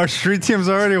our street team's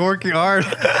already working hard.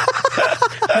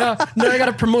 Now I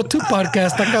gotta promote two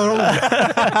podcasts. Está cabrón.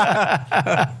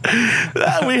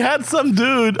 we had some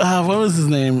dude. What was his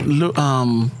name?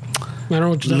 I don't know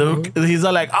what you're talking Luke. about. He's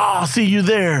all like, "Oh, see you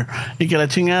there." Y que la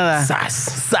chingada.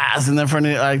 Sass. And then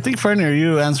Fernie, I think Fernie or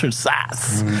you answered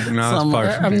Sass. No, it's Some- part.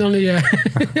 I'm the only,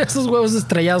 esos huevos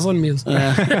estrellados son míos.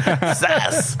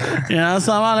 Sass.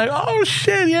 So I'm like, "Oh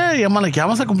shit, yeah." Y I'm like, "Ya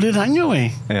vamos a cumplir el año,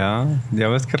 güey." Yeah. Ya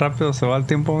ves que rápido se va el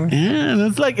tiempo, güey. Yeah, and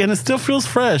it's like, and it still feels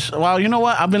fresh. Wow, you know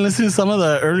what? I've been listening to some of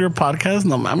the earlier podcasts.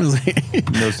 No mames.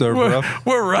 Those are rough.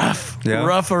 We're rough. Yeah.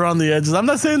 Rough around the edges. I'm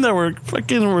not saying that we're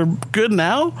good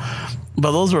now,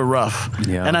 but those were rough.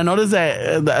 Yeah. And I noticed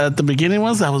that at the beginning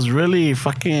ones, I was really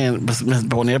fucking me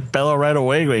ponía pedo right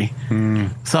away, güey.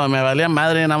 So me valía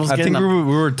madre, and I was I getting think we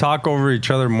were talk over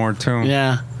each other more too.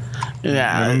 yeah. Un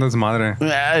Yeah. desmadre.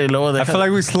 Yeah, y luego I feel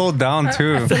like we slowed down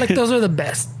too. I feel like those are the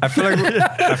best. I feel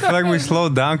like we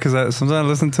slowed down because sometimes I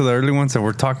listen to the early ones and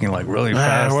we're talking like really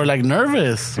fast. we're like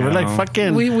nervous. We're like Yeah.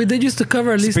 fucking. We did used to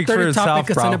cover at least Speak for 30 yourself,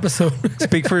 topics bro. an episode.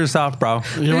 Speak for yourself, bro.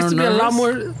 you Used to be a lot nervous?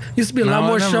 more. Used to be a lot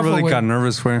more I never shuffle. really With. got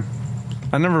nervous. Way.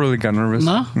 I never really got nervous.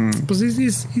 No? Pues he's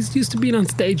used to being on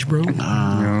stage, bro.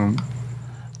 Yeah.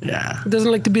 Yeah. He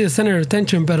doesn't like to be the center of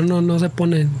attention, pero no se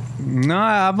pone. No,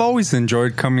 I've always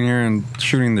enjoyed coming here and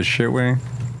shooting the shit way.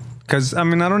 Because, I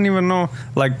mean, I don't even know.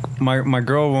 Like, my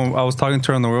girl, when I was talking to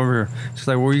her on the way over here, she's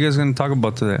like, what are you guys going to talk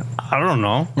about today? I don't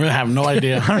know. We have no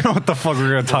idea. I don't know what the fuck we're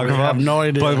going to talk about. I have no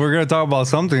idea. But we're going to talk about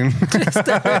something.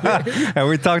 And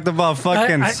we talked about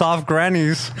fucking soft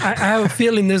grannies. I have a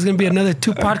feeling there's going to be another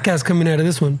 2 podcasts coming out of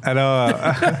this one. I know.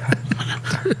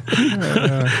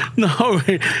 No,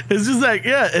 it's just like,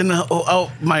 yeah. And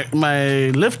my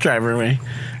Lyft driver, right?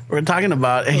 We're talking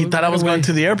about, and he thought I was going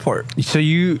to the airport. So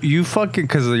you fucking,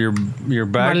 because of your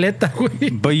back. Maleta,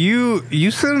 güey. But you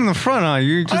sit in the front, huh?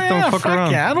 You just don't fuck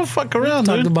around. Yeah, I don't fuck around,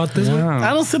 Talked dude. about this one.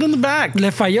 I don't sit in the back.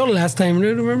 Le falló last time,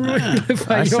 remember? Le I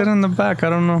sit falló. in the back. I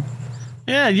don't know.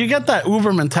 Yeah, you got that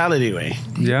Uber mentality, way.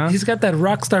 Yeah. He's got that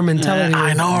rock star mentality.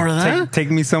 I güey. know, right?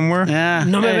 Take me somewhere. Yeah.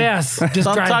 No me veas. Just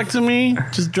Don't drive. talk to me.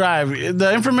 Just drive.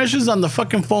 The information's on the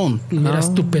fucking phone. Mira,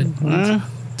 stupid.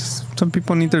 Some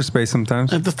people need their space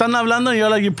sometimes. If te están hablando, you're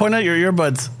like, you point at your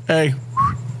earbuds. Hey.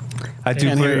 I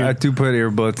can't hear you. do put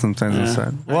earbuds sometimes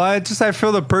inside. Well, I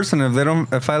feel the person. If they don't,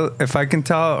 if I can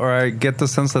tell or I get the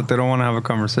sense that they don't want to have a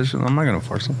conversation, I'm not gonna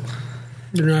force them.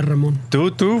 You're not Ramon.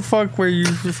 Do fuck where you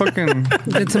fucking.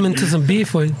 Gets him into some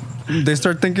beef, güey. They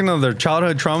start thinking of their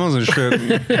childhood traumas and shit.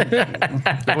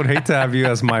 I would hate to have you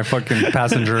as my fucking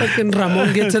passenger. Fucking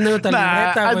Ramon gets in there with a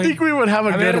libreta, I güey. think we would have a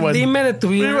A good ver, one. dime de tu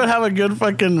We vida. would have a good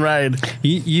fucking ride.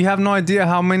 You have no idea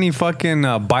how many fucking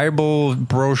Bible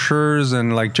brochures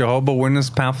and like Jehovah Witness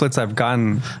pamphlets I've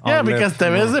gotten. Yeah, on because Lyft, te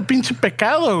you know? ves de pinche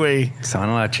pecado, güey. Se van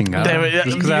a la chingada. Te-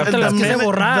 Just 'cause I have Yo te las the quise minute-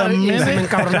 borrar the y se me minute-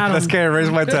 encabronaron. That's que I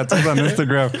erased my tattoos on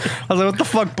Instagram. I was like, what the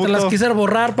fuck, Te las puto? quise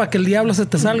borrar para que el diablo se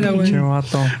te salga, Che, güey.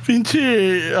 vato.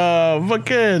 Pinche,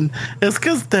 fucking. Es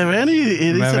que te ven y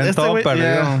Me dicen, ven todo güey.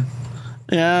 perdido.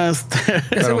 Ya, Ese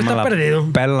Pero güey me está la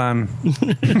perdido. Pelan.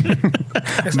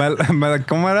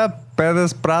 ¿Cómo era?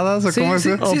 ¿Pedes Pradas? ¿O Sí, cómo es?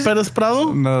 sí, ¿O Pérez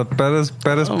Prado? ¿Pedes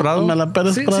Prado? ¿Me la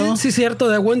Pérez Sí, Prado? sí, cierto.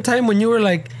 That one time when you were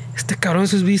like, este cabrón en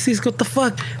sus bicis, what the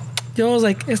fuck? Yo was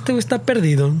like, este güey está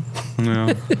perdido.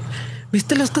 Yeah.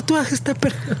 ¿Viste los tatuajes? Está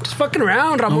perdido. Just fucking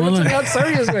around, Ramon. It's not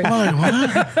serious, güey. I'm like,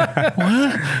 what?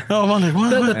 What? No, I'm like,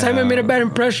 what? The time I made a bad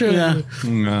impression. Yeah.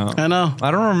 No. I know.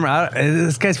 I don't remember.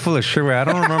 This guy's full of shit. I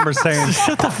don't remember saying.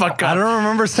 Shut the fuck up. I don't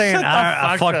remember saying. Shut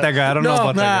the Fuck fuck that guy. I don't know No,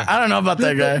 about that guy. I don't know about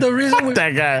that guy. the reason Fuck we- that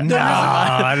guy. No,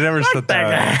 I never said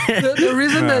that. The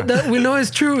reason that we know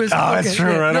it's true is Oh, it's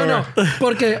true, right? No,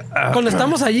 porque cuando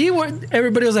estamos allí, güey,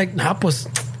 everybody was like, nah, pues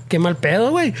qué mal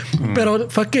pedo, güey. Pero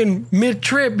fucking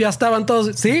mid-trip ya estaban todos,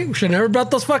 sí, should never brought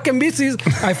those fucking bicis.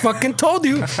 I fucking told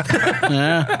you.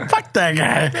 Yeah. Fuck that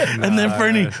guy. And then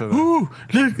Fernie, ooh,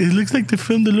 look, it looks like they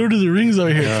filmed the Lord of the Rings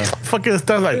over here. Fucking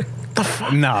stuff like, the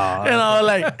fuck? No. And I was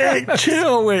like, hey,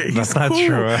 chill, wait. That's not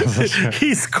true. That's not true.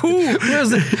 He's cool. was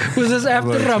this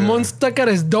after Ramon stuck at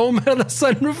his dome at the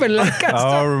sunroof in Lancaster?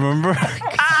 Oh, remember?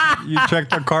 You checked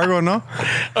the cargo, no?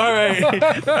 All right.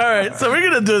 All right. So we're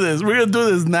going to do this. We're going to do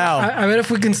this now. A ver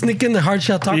if we can sneak in the hard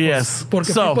shell tacos. Yes. Porque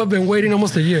So- people have been waiting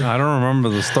almost a year. I don't remember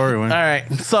the story. All right.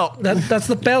 So That's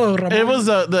the pedo, Ramon. it was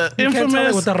the You can't tell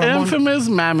it with the Ramon. infamous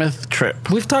Mammoth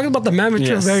trip. We've talked about the mammoth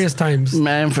trip Yes. various times.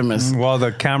 Infamous. Well,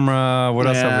 the camera. What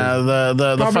else? Yeah, Have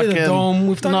the Probably the fucking dome.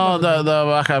 We've talked no, about the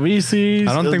Baja Bicis.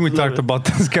 I don't think we talked about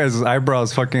this guy's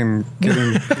eyebrows fucking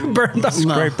getting Burned up.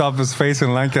 scraped off his face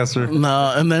in Lancaster.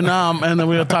 No, and then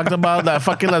we talked about that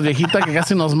fucking las viejitas que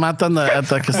casi nos matan at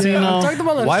the casino. We talked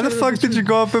about that Why the shit. fuck did you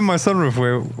go up in my sunroof?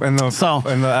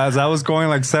 As I was going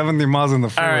like 70 miles in the All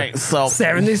freeway. right, so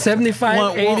 70, 75,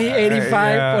 Well, 80, 85.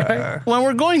 yeah. por ahí. when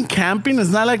we're going camping, it's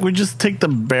not like we just take the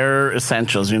bare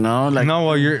essentials, you know? Like No,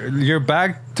 well, your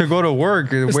bag to go to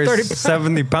work it It's weighs 30 pounds.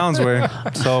 70 pounds, way.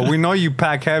 So we know you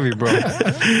pack heavy, bro.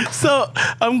 so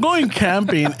I'm going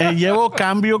camping and llevo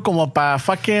cambio como para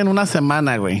fucking una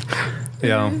semana, güey.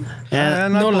 Yeah.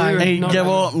 And No lie. Hey, No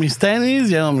llevo mis tenis,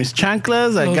 llevo mis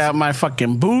chanclas, I Those- got my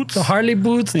fucking boots. The Harley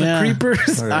boots, the Yeah.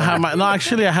 creepers. I have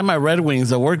I have my Red Wings,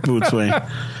 the work boots, güey.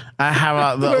 I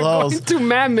have We're those. going to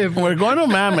Mammoth. We're going to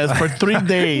Mammoth for 3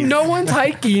 days. No one's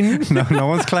hiking. No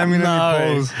one's climbing No, any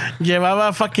güey. poles.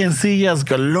 Llevaba fucking sillas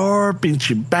galore,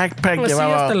 pinche backpack. Pues sí,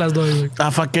 hasta Llevaba las doy, güey.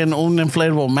 a fucking un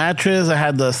inflatable mattress. I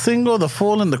had the single, the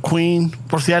full, and the queen.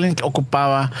 Por si alguien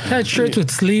ocupaba. Had shirts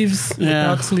with sleeves,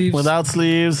 without sleeves. Without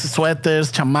sleeves,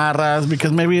 sweaters, chamarras,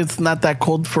 because maybe it's not that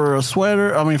cold for a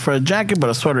sweater. I mean, for a jacket, but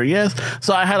a sweater, yes.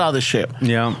 So I had all this shit.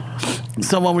 Yeah.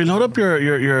 So when we load up your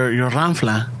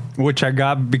Ranfla, Which I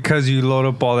got because you load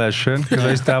up all that shit. Because I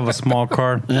used to have a small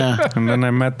car. Yeah. And then I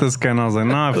met this guy and I was like,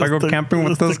 no, if I go camping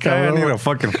with this guy, I need a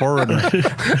fucking forwarder.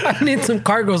 I need some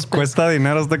cargo space. Cuesta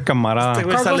dineros de camarada. Este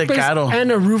güey Cargo sale space caro.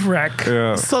 and a roof rack.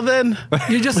 Yeah. So then,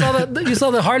 You just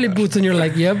saw the Harley boots and you're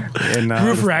like, yep, And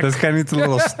roof rack. this guy needs a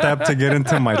little step to get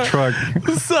into my truck.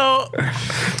 so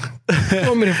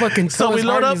Want me to fucking So throw we his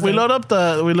load up. Harleys We down.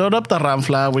 load up the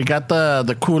Ramfla. We got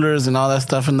the coolers and all that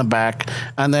stuff in the back,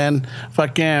 and then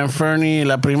fucking Fernie,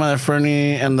 la prima de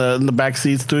Fernie, and in the back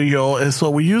seats too. Yo, so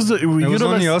we use it. We It was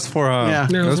utilize, only us for Yeah.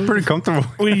 it was pretty comfortable.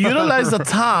 We utilize the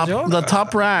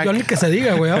top rack. Yo ni que se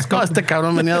diga, güey. I was No, este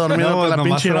cabrón venía dormido No, con la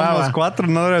nomás pinche éramos baba. cuatro.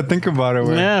 Now that I think about it,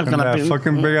 güey. Yeah, And con la that pin-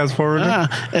 fucking big ass forward. Yeah.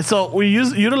 And so we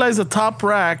utilize the top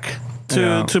rack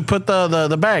to put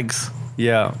the bags.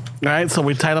 Yeah. Right, so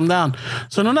we tied them down.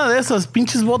 So en una de esas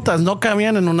pinches botas no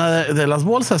cabían en una de las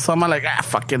bolsas. So I'm like,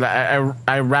 fuck it.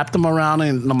 I wrapped them around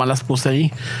and nomás las puse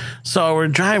ahí. So we're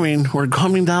driving. We're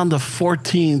coming down the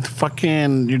 14th.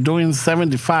 Fucking, you're doing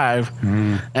 75.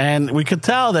 And we could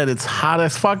tell that it's hot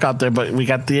as fuck out there, but we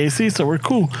got the AC, so we're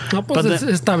cool. No, pues But then-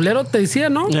 es tablero te decía,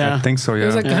 ¿no? yeah. I think so, It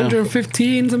was yeah. like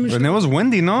 115. Some shit. And it was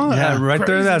windy, no? Yeah. Right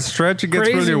there, Crazy. that stretch, it gets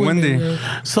Crazy really windy. yeah.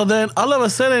 So then all of a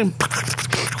sudden,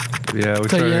 Yeah, we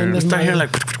So, started. yeah, we and start hearing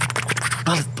like,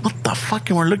 what the fuck?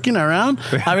 And we're looking around.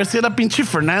 A ver si era pinche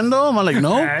Fernando. I'm like,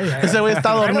 no. Ese güey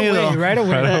está dormido. Right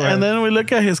away. And then we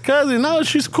look at his cousin. No,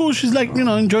 she's cool. She's like,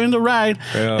 enjoying the ride.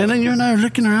 Yeah. And then you and I are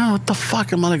looking around. What the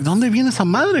fuck? I'm like, ¿dónde viene esa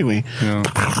madre, güey? Yeah.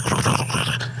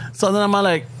 So then I'm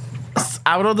like,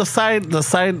 out of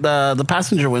the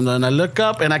passenger window, and I look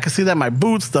up and I can see that my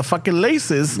boots, the fucking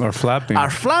laces, Are flapping.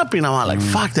 I'm like,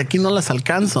 fuck, de aquí no las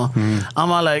alcanzo. I'm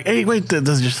like, hey, wait,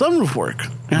 does your sunroof work?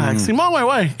 And I'm like, Simón,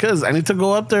 why? Because I need to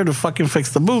go up there to fucking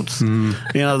fix the boots.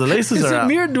 The laces Is are it out.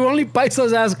 weird? Do only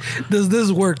Paisos ask, does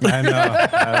this work? I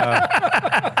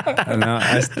know.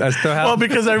 I still have. Well,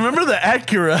 because I remember the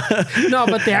Acura. No,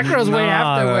 but the Acura's way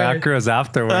afterward. The Acura's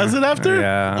afterward. Is it after?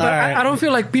 Yeah. But I don't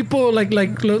feel like people like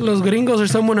los gringos or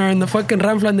someone are in the fucking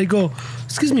Ramfla and they go,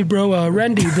 excuse me, bro,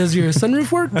 Randy, does your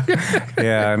sunroof work?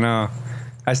 Yeah, I know.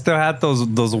 I still had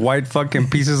those white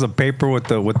fucking pieces of paper with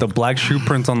the black shoe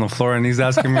prints on the floor, and he's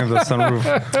asking me if the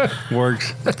sunroof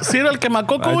works. ¿Sí era el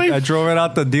quemacoco, I güey? drove it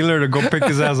out the dealer to go pick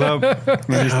his ass up,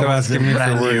 and he's still asking me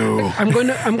Brand for work. new. I'm going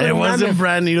It to wasn't Mammoth.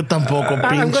 brand new tampoco,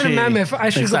 pinche. I'm going to Mammoth. I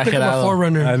should go pick up a exagerado.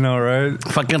 4Runner. I know, right?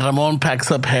 Fucking Ramon packs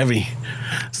up heavy.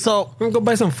 So, I'm going to go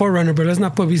buy some 4Runner, but let's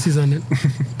not put VCs on it.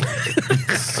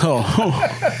 so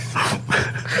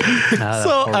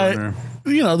I,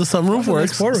 the sunroof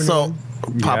works. Forerunner. So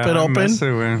pop it open,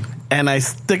 It, and I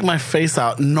stick my face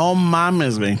out. No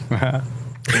mames, güey.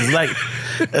 It's like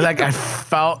I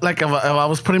felt like if I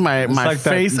was putting my like that-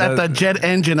 face at the jet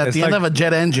engine, at it's the end like- of a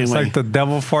jet engine, it's güey. like the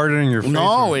devil farted in your face.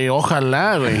 No, güey,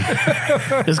 ojalá,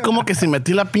 güey. Es como que si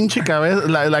metí la pinche cabeza,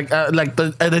 like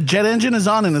the jet engine is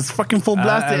on and it's fucking full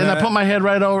blasted, and I put my head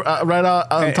right on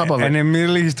top of it. And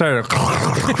immediately he started.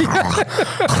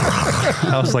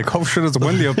 I was like, oh shit, it's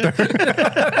windy up there.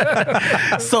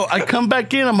 So I come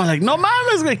back in, I'm like, no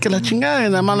mames, güey, que la chingada.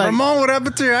 And I'm like, Ramon, what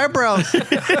happened to your eyebrows?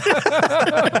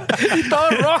 Y todo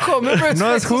rojo. Remember his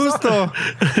No es face was justo.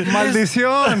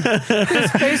 Maldición.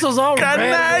 His face was all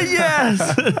red.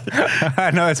 canallas.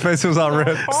 I know, his face was all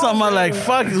red. So I'm like,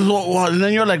 fuck. And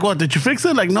then you're like, what, did you fix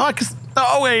it? Like, no,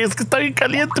 güey, es que está bien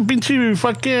caliente, pinche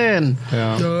fucking.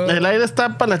 Yeah. El aire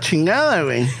está para la chingada,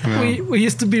 güey. We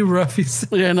used to be roughies.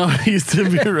 Yeah, no, he used to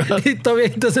be rough. He todavía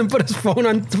he doesn't put his phone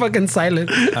on fucking silent.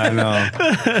 I know.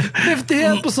 50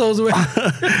 episodes,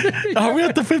 güey. Are we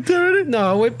at the 50 already?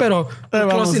 No, güey, pero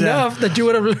vamos close ya. enough that you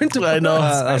would have learned to. I know.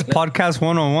 That's podcast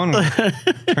 101.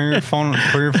 Put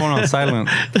your phone on silent.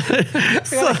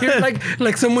 I hear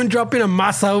like someone dropping a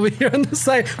masa over here on the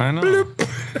side. I know.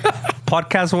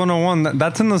 Podcast 101.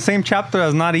 That's in the same chapter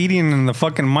as not eating in the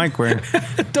fucking mic, right?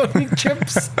 Don't eat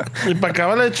chips. Y para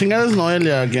acabar la chingada es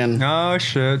Noelia again. Oh,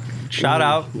 shit. Shout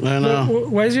out. I know.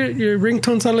 Why is your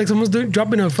ringtone sound like someone's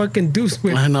dropping a fucking deuce?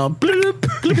 Güey? I know.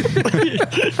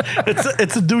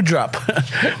 It's a dewdrop.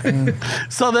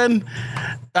 So then,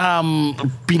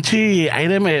 pinche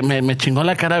aire me chingó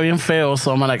la cara bien feo.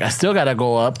 So I'm like, I still gotta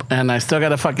go up and I still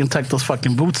gotta fucking tuck those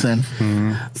fucking boots in.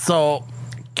 So,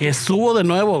 que subo de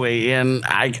nuevo, güey. And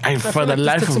I for the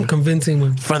life Took some of convincing,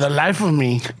 güey. for the life of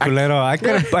me, Culero, I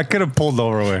could have pulled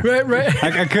over with. Right.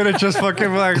 I could have just fucking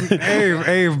been like,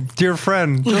 hey, dear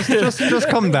friend, just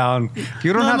come down.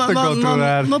 You don't have to go through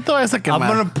that. No te vayas a quemar. I'm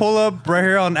gonna pull up right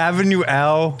here on Avenue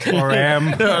L or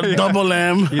M. Double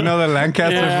M. You know the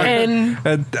Lancaster. Yeah. fucking-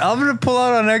 And I'm gonna pull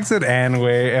out on exit and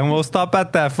way, and we'll stop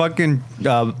at that fucking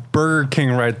Burger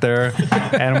King right there,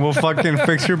 and we'll fucking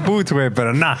fix your boots, way.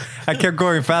 But nah, I kept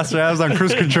going faster. I was on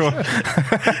cruise control.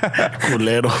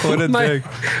 Culero. What a dick.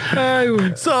 Ay,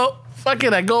 güey. So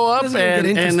fucking, I go up This is gonna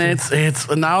get and interesting. it's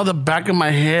now the back of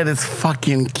my head is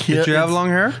fucking cute. Did you have long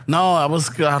hair? No,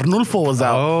 Arnulfo was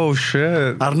out. Oh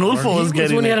shit! Arnulfo was It was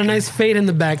getting when he had a it. nice fade in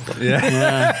the back.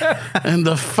 Yeah. And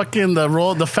the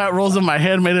fat rolls in my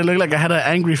head made it look like I had an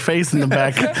angry face in the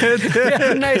back.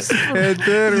 Yeah, nice. It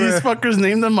did. These man. fuckers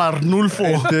named him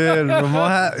Arnulfo. Dude,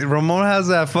 Ramon has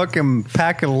that fucking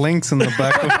pack of links in the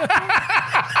back.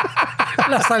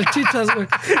 Las salchichas, güey.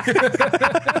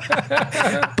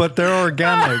 But they're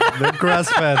organic. They're grass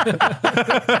fed.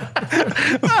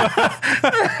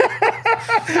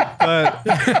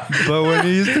 but when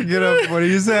he used to get up, when he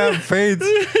used to have fades,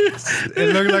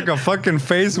 it looked like a fucking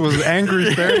face was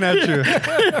angry staring at you.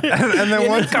 And then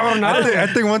one time, I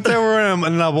think one time we were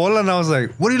in La Bola and I was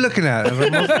like, "What are you looking at?" And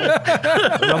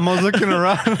Ramon's looking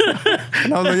around.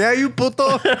 And I was like, "Yeah, you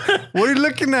puto. What are you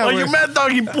looking at?" Oh, you güey?" mad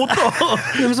doggy puto.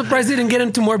 I'm surprised he didn't get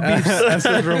into more beefs. I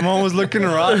said Ramon was looking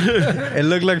around. It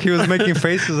looked like he was making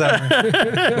faces at me.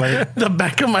 Like, The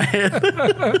back of my head.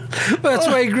 That's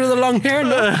why he grew the long hair.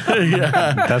 No,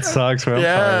 that sucks, man.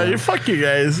 Yeah, you fuck you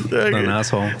guys. An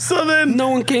asshole. So then, no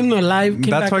one came alive. Came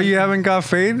That's back why and- you haven't got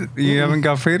faded? You haven't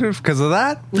got faded because of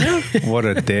that? What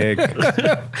a dick.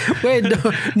 Wait,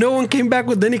 no one came back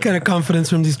with any kind of confidence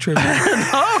from these trips.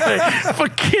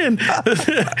 fucking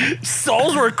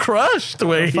souls were crushed.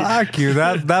 Wait. Fuck you.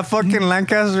 That fucking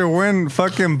Lancaster win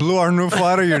fucking blew Arnulfo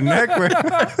out of your neck, güey.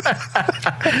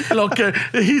 Look,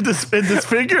 it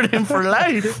disfigured him for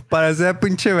life. Parecía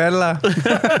pinche vela.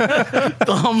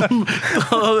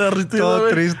 Todo derretido,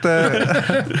 Todo güey.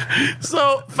 triste.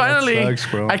 So finally, That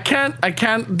sucks, bro. I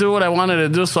can't do what I wanted to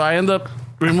do. So I end up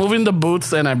removing the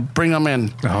boots and I bring them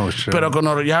in. Oh, shit. Pero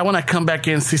ya when I come back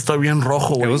in, sí estoy bien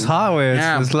rojo, güey. It was hot, güey.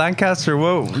 Yeah. It's Lancaster.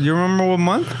 What? You remember what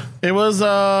month? It was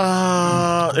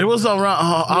around We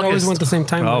always August. went the same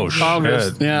time. Oh, güey. shit.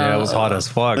 August, yeah. It was hot as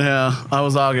fuck. Yeah, I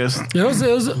was August. It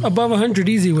was above 100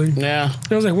 easy, way. Yeah.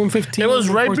 It was like 115. It was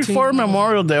right 114. before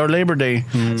Memorial Day or Labor Day.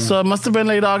 So it must have been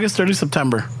late August, early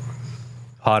September.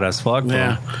 Hot as fuck, bro.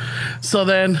 Yeah. So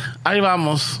then, ahí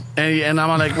vamos. And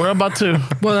I'm like, we're about to.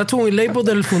 Well, that's when we labeled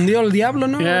el fundido al diablo,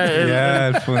 no? Yeah,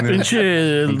 it funny.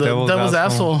 Pinche, the devil's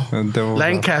asshole. The devil's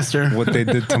Lancaster. asshole. What they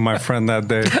did to my friend that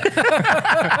day.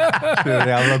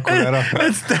 Diablo culero.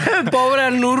 Instead, Pobre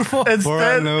Arnulfo.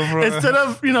 instead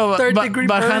of, Third degree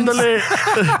bajándole.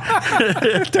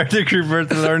 Third degree burn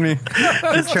to Ernie.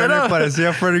 Instead Charlie of,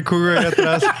 parecía Freddy Krueger ahí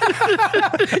atrás.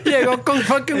 Llegó con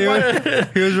fucking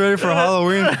He was ready for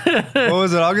Halloween. What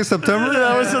was it, August, September?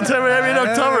 that was September, I mean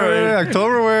October. Yeah, Right?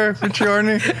 October, where? Pinche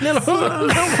Ernie.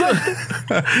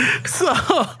 So,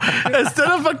 instead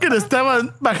of fucking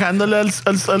Esteban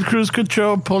bajándole al cruise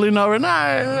control, pulling over,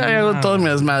 todo mi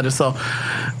desmadre. So,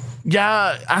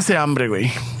 ya hace hambre,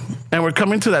 güey. And we're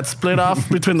coming to that split off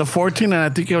between the 14 and I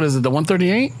think it was the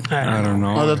 138 I don't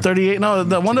know. or the 38. No,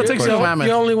 the one that takes you to You're Mammoth.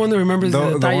 the only one that remembers The the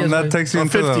one detalles, that güey. takes you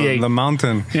into 58. the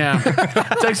mountain. Yeah,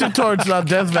 takes you towards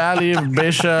Death Valley,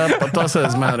 Bishop, todo ese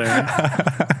desmadre.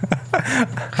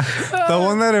 The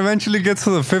one that eventually gets to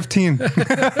the 15.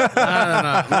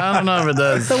 I don't know if it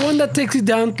does. The one that takes you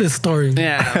down to the story.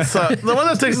 Yeah, so the one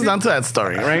that takes us down to that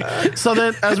story, right? So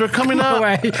then, as we're coming up,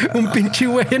 Güey, un pinche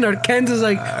güey in Arkansas,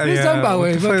 like, what are you talking about,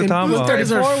 güey? What the fuck are you Fucking talking about?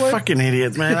 guys are 134, güey. fucking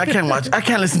idiots, man. I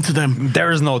can't listen to them.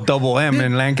 There is no double M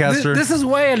in Lancaster. This is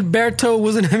why Alberto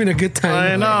wasn't having a good time.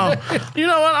 I know. You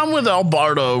know what? I'm with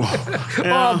Albardo.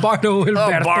 Oh, Bardo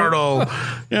Alberto. Albardo.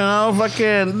 You know,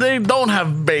 fucking, they don't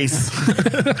have bass.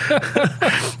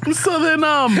 So then,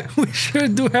 We sure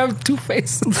do have two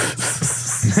faces.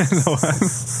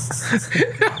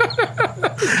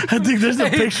 I think there's a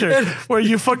picture where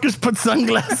you fuckers put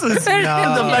sunglasses in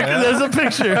the back. There's a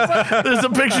picture. There's a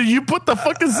picture. You put the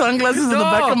fucking sunglasses in the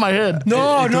back of my head.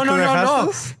 No. ¿Tú te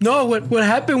dejaste? No, what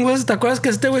happened was, ¿te acuerdas que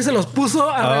este güey se los puso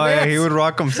al Oh, revés? yeah, he would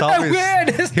rock them Salvi.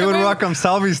 He would rock them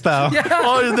Salvi style.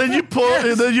 Oh, and then you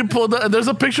pull. There's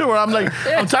a picture where I'm like,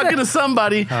 I'm talking to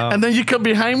somebody, and then you come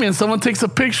behind me and someone takes a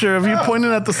picture of you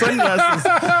pointing at the sunglasses.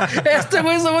 Este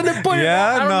güey's the one that pointed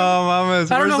Yeah, out. no,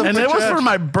 mames. I don't Where's know. the And it picture was at? for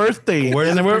my birthday. Where's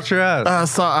and the they were- picture at?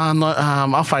 So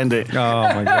I'll find it. Oh,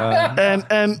 my God.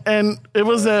 And it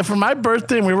was for my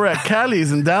birthday, and we were at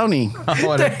Cali's in Downey.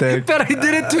 What a dick. But he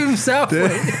did it to himself,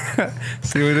 güey.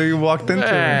 See what you walked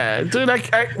into? Dude, I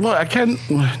can't.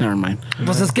 Never mind.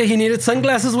 Pues es que he needed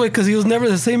sunglasses, güey, because he was never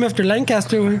the same after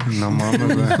Lancaster, güey. No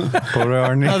mames, pobre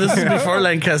Arnie. No, this is before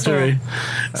Lancaster.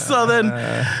 Güey. So then,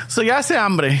 so ya hace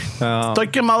hambre. Estoy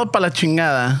quemado para la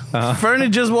chingada. Fernie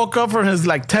just woke up from his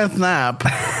like 10th nap.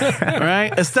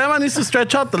 Right? Esteban needs to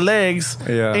stretch out the legs.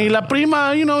 Yeah. Y la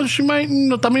prima, she might,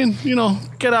 también,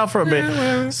 get out for a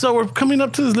bit. So we're coming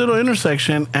up to this little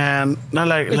intersection, and not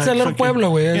like It's a little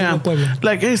pueblo, güey. Yeah.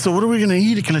 Like, hey, so what are we gonna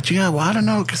eat? Que la chingada. Well, I don't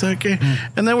know.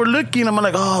 And then we're looking. I'm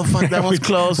like, oh fuck, that one's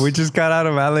close. We just got out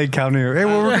of LA County. Hey,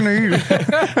 what we're gonna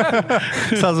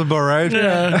eat? Sounds about right.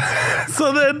 Yeah.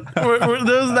 So then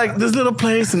there's like this little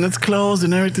place, and it's closed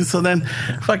and everything. So then,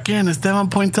 fucking Esteban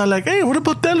points out like, hey, what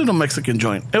about that little Mexican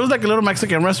joint? It was like a little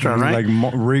Mexican restaurant, right?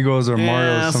 Like Rigo's or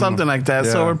Mario's. Yeah, something like that.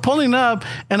 Yeah. So we're pulling up,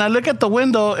 and I look at the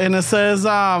window, and it says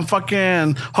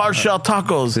fucking hard shell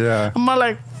tacos. Yeah. I'm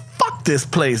like, fuck this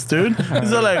place, dude.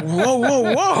 He's like, whoa, whoa,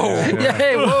 whoa. Yeah,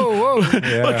 hey, whoa.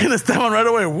 Yeah. Fucking Esteban right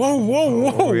away. Whoa,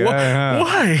 whoa, whoa. Yeah.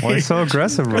 Why? Why so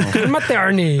aggressive, bro? Cálmate,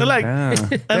 Arnie. They're like,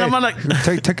 Yeah. and I'm like,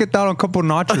 Take it down a couple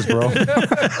notches, bro.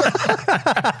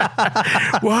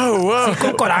 whoa.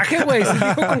 Con coraje, güey. Sí,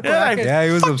 dijo con coraje. Yeah,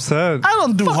 he was upset. I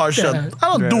don't do hard shell. that.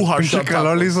 I don't do hard shell Pinche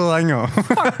calor le tacos. hizo daño.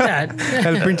 Fuck that.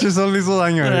 El pinche sol le hizo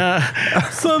daño. Yeah.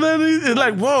 So then he's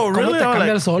like, whoa, ¿Cómo really? te I'm cambia like,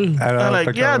 el sol? I'm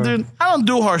like, yeah, dude, I don't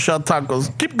do hard shell tacos.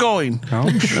 Keep going. Oh,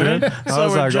 shit. I So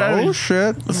was we're like, driving. oh,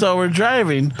 shit. So we're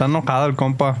driving, Está enojado el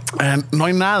compa. and no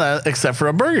hay nada except for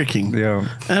a Burger King. Yeah.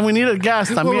 And we needed gas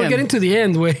Well, we're getting también. to the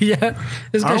end, güey. Yeah.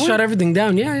 This guy Are we? shut everything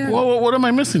down. Yeah. What am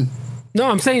I missing? No,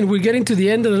 I'm saying we're getting to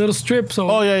the end of the little strip, so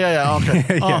Oh, yeah.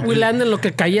 Okay. Oh. we land in lo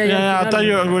que caía. Yeah, I thought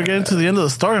we're getting to the end of the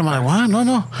story. I'm like, what?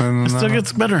 No. It still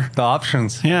gets better. The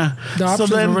options. Yeah. The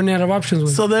options, we're running out of options, güey.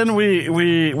 So then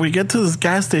we get to this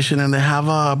gas station, and they have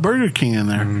a Burger King in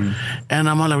there. And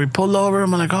I'm like, we pull over.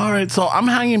 I'm like, all right. So I'm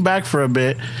hanging back for a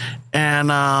bit. And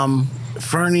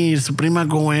Fernie, su prima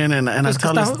go in, and I Es que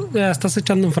tell us, estás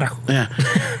echando un frajo. yeah,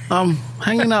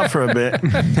 hanging out for a bit.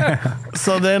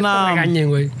 So then Regañen,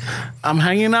 güey. I'm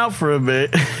hanging out for a bit.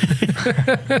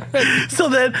 So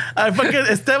then I fucking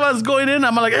Esteban's going in.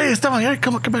 I'm like, hey, Esteban, yeah,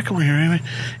 come back over here.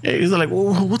 He's like,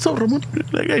 well, what's up, Ramon?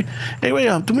 Like, hey,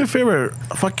 güey, do me a favor.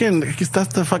 Fucking, aquí está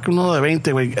este fucking uno de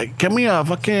 20, güey. Get me a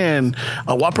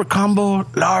Whopper combo,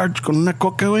 large, con una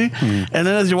coca, güey. And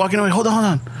then as you're walking away, hold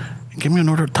on. Give me an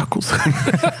order of tacos.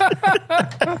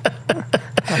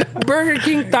 Burger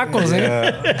King tacos,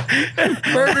 eh?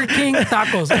 Burger King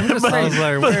tacos. I'm just I saying. was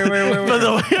like, wait. But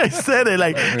the way I said it,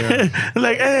 like,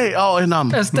 like, hey,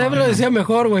 and Esteban lo decía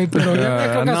mejor, güey, pero yo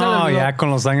creo que se le No, olvidó. ya con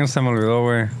los años se me olvidó,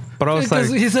 güey. But I was Because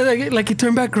like, he said, like, he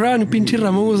turned back around and pinche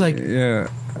Ramon was like, yeah.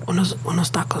 unos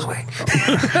tacos, güey.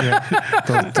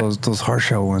 Those hard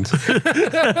shell ones.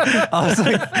 I was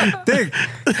like, Dick,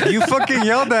 you fucking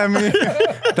yelled at me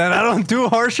that I don't do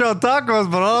hard shell tacos,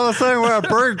 but all of a sudden we're at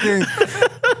Burger King.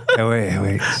 Hey,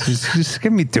 wait. Just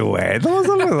give me two, güey. No,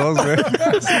 solo dos, güey.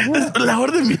 la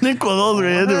orden viene con dos,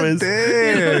 güey. Anyways.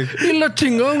 Dick. Y lo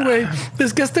chingón, güey,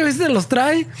 es que este güey te los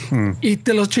trae y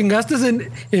te los chingaste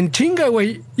en chinga,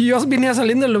 güey. Y yo venía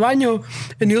saliendo del baño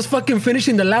and he was fucking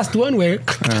finishing the last one, güey.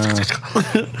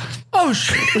 Oh,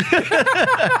 shit.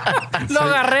 Lo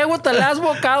agarré with the last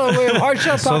bocado, güey. Hard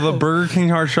shell So the taco. Burger King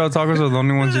hard shell tacos are the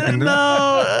only ones you can do?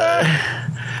 No.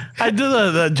 I do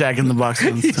the Jack in the Box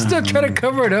ones. He's still trying to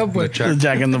cover it up, güey. The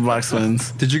Jack in the Box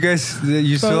ones. Did you guys,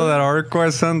 you saw that article I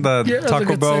sent that Yeah, that was a Taco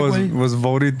good Bell segue. was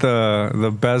voted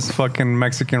the best fucking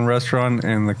Mexican restaurant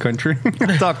in the country?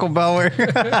 Taco Bell,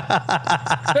 güey.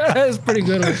 That's pretty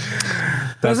good, güey.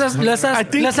 Let's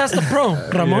ask the pro,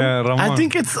 Ramon. Yeah, Ramon. I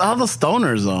think it's all the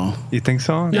stoners, though. You think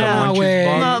so? Yeah, That one cheese güey.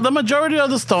 ball? No, the majority of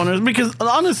the stoners, because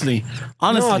honestly,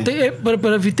 No, I think, but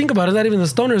if you think about it, not even the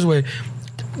stoners way.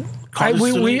 I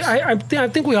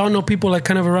think we all know people like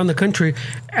kind of around the country,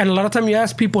 and a lot of time you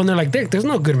ask people and they're like, "Dick, there's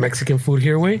no good Mexican food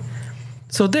here, way."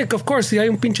 So, Dick, of course, si hay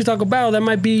un pinche Taco Bell, that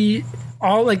might be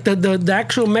all like the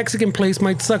actual Mexican place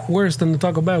might suck worse than the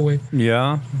Taco Bell way.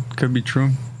 Yeah, could be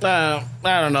true. I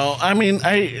don't know. I mean,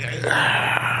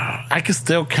 I can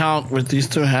still count with these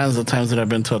two hands the times that I've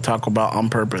been to a Taco Bell on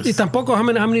purpose. Y tampoco, how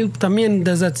many también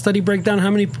does that study break down how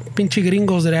many pinche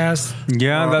gringos it has?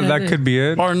 Yeah, that could be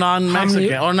it. Or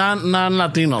non-Mexican, How or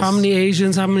non-Latinos. How many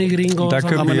Asians, how many gringos? That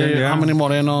could how be many, it, yeah. how many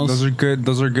morenos?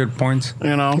 Those are good points.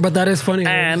 You know? But that is funny.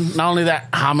 And not only that,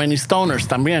 how many stoners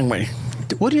también, güey?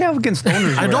 What do you have against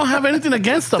stoners? I don't have anything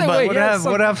against them, but Wait, yeah.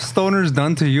 What have stoners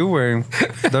done to you, way?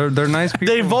 They're nice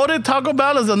people. they voted Taco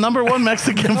Bell as the #1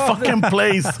 Mexican fucking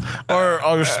place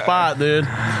or spot, dude.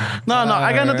 No,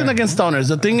 I got nothing against stoners.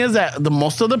 The thing is that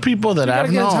most of the people that I've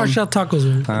against hard known, shell tacos,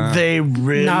 güey. they Not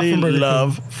really from Burger King.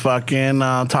 love fucking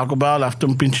Taco Bell after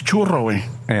un pinche churro, güey.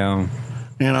 Yeah.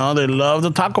 You know, they love the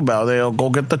Taco Bell. They'll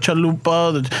go get the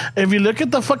chalupa. If you look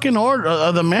at the fucking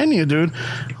order, the menu, dude,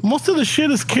 most of the shit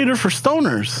is catered for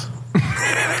stoners.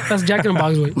 That's Jack in the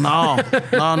Box, güey. No.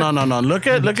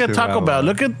 Look at Taco Bell.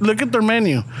 Look at their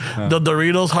menu. The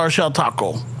Doritos hard shell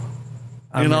taco.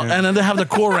 You know, and then they have the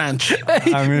Cool Ranch.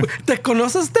 I mean, Te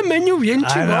conoces este menú bien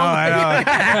chingón. I know.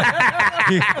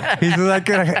 He's like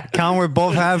gonna count with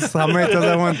both hands how many times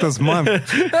I went this month.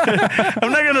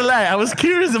 I'm not gonna lie, I was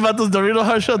curious about those Dorito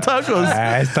hard shell tacos.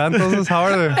 Están todos, how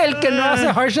are they? El que no hace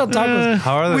hard shell tacos.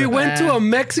 How are they? We went to a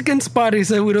Mexican spot. He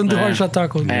said we don't do hard shell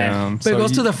tacos. Yeah, But it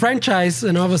goes to the franchise,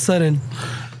 and all of a sudden,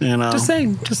 You know, just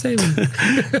saying.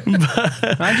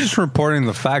 I'm just reporting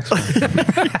the facts.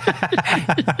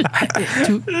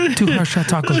 Two hard shell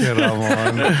tacos.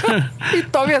 Y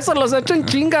todavía se los echa en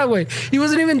chinga, güey. He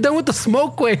wasn't even done with the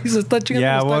smoke, güey. Se está chingando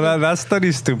Yeah, los well, tacos. that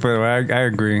study's stupid. I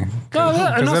agree. No,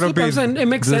 I'm not stupid. I'm saying it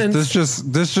makes sense.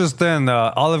 This just then,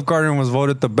 Olive Garden was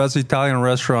voted the best Italian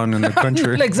restaurant in the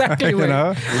country. Exactly, You güey.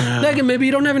 know? Like, maybe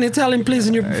you don't have an Italian place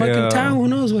in your fucking Yeah. town. Who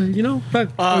knows, güey? You know? But,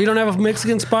 or you don't have a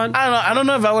Mexican spot. I don't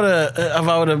know if I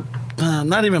would have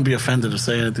not even be offended to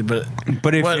say anything, but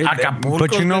But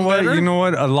Acapulco's you know been what? better? You know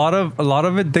what? A lot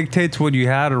of it dictates what you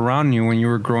had around you when you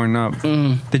were growing up.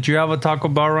 Did you have a Taco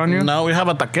Bell around you? No, we have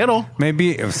a taquero.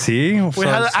 Maybe see. We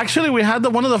had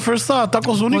one of the first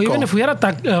tacos único. Well, even if we had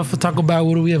a Taco Bell,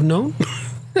 would we have known?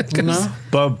 No.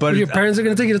 But Your parents are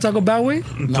going to take you to Taco Bell, way?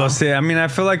 But see, I mean, I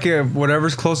feel like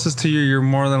whatever's closest to you, you're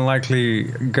more than likely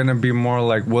gonna be more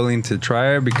like willing to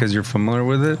try it because you're familiar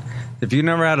with it. If you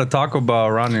never had a Taco Bell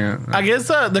around you, I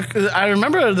guess I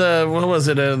remember the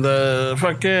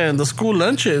school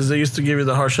lunches. They used to give you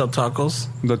the hard shell tacos.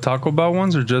 the Taco Bell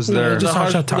ones are just there. just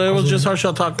hard shell They was tacos, just yeah. hard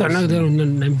shell They're not, tacos. they don't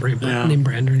name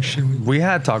brand and shit. We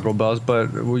had Taco Bells,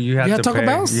 but you had You to had Taco pay.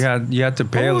 Bells? You had to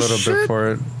pay a Oh, little shit. bit for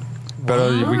it.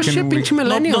 But Shit, pinche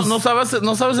millennials. No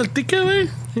sabes el ticket, güey.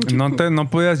 no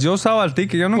podías. Yo usaba el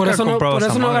ticket. Yo nunca compraba por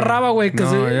eso esa no madre. agarraba, güey,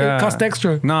 because it cost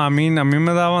extra. No, a mí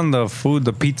me daban the food,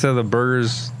 the pizza, the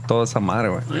burgers, toda esa madre,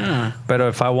 güey. Yeah. But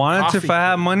if I wanted to, if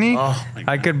I had money, Oh, my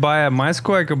I could buy at my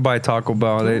school. I could buy Taco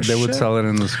Bell. They would shit. sell it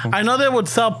in the school. I know they would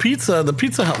sell pizza, the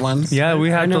Pizza Hut ones. Yeah, we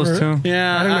had I those never- too.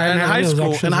 Yeah, I in never high knew those school.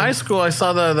 options, In high yeah. school, I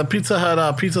saw the Pizza Hut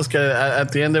pizzas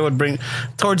at the end. They would bring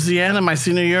towards the end of my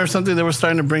senior year or something. They were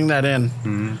starting to bring that in.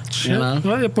 Shit. You know?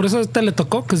 Oye, por eso este le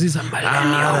tocó, because he's a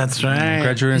millennial. That's right.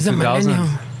 Graduated He's a in 2000.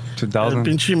 millennial. El 2000.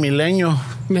 pinche milenio.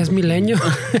 Es milenio.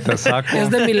 Te saco. Es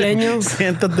de milenio.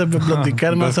 Siéntate para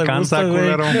platicar más a gusto, Descansa,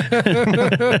 güey. culero.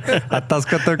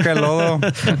 Atáscate que lodo.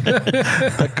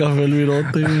 Está café el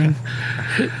virote, güey.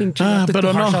 Chingate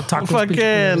Pero tu no, hard shell tacos,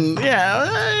 fucking,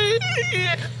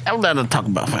 yeah. I'm not a Taco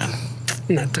Bell fan.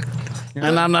 pinche-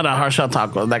 And I'm not a hard shell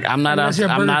taco. Like I'm not Unless you're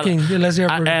I'm Burger not. King. Unless you're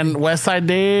Burger And Westside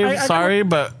Dave, I sorry,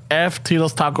 but F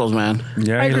Tito's Tacos, man.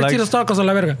 Yeah, Hay he Tito's likes, tacos a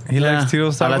la verga. he likes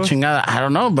Tito's A la tacos. chingada. I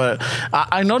don't know, but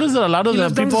I noticed that a lot of He the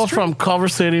lives down the people street. from Culver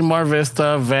City, Mar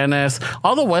Vista, Venice,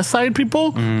 all the West Side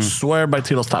people swear by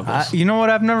Tito's Tacos. You know what?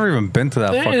 I've never even been to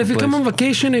that Yeah, fucking and if you place. come on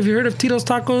vacation, if you heard of Tito's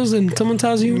Tacos and someone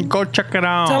tells you, Go check it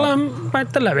out. tell them,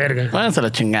 vete a la verga. Váyanse a la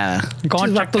chingada. Go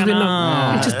Pinches check vatos it bien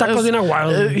out. pinches tacos bien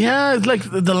aguados. Yeah, it's like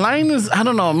the line is, I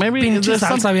don't know, maybe Pinche there's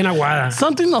salsa bien aguada.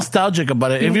 something nostalgic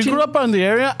about it. If you Pinche- grew up in the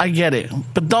area, I get it.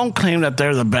 But don't claim that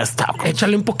they're the best tacos.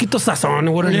 Échale un poquito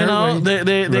sazón, whatever, You know, güey.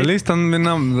 they Really? Están bien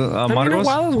amargos?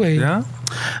 aguados, güey. Yeah?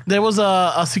 there was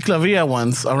a ciclavia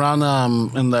once around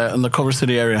in the Culver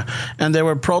City area, and they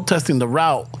were protesting the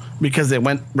route because they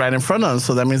went right in front of them.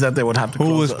 So that means that they would have to. Who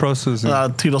close was it.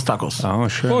 protesting? Tito's Tacos. Oh,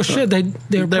 shit. Oh, shit. They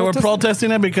They were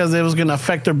protesting it because it was going to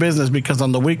affect their business, because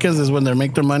on the weekends is when they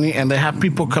make their money, and they have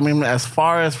people coming as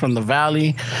far as from the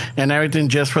valley and everything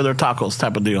just for their tacos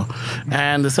type of deal.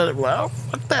 And they said, well,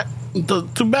 fuck that.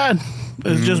 Too bad.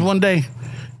 It's just one day.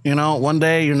 You know, one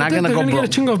day you're not going to They're go gonna get a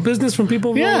broke. chunk of business from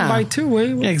people rolling by too,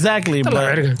 güey. Exactly. Vete a la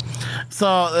But, verga. so,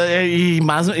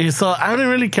 so I didn't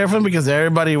really care for him because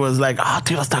everybody was like, oh,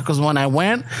 Tito's Tacos when I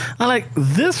went. I'm like,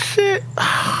 this shit?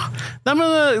 Dame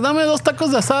dos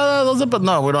tacos de asada, but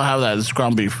no, we don't have that. It's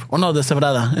ground beef. Oh, no, de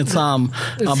cebrada. It's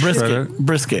brisket. shredded.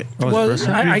 Brisket. Well,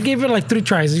 I gave it like 3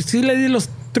 tries. You see, le di los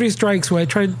 3 strikes where I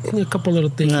tried a couple little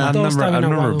things. Yeah, I've Todo está bien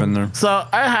never aguado. been there. So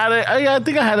I had it. I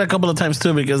think I had it a couple of times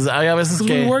too, because I a veces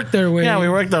We worked there, güey. Yeah, we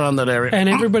worked around that area. And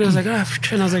everybody was like,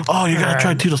 and I was like, Oh, you gotta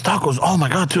try Tito's Tacos. Oh my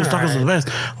God, Tito's Tacos are the best.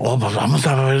 Oh, pues vamos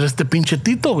a ver este pinche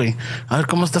Tito, güey. A ver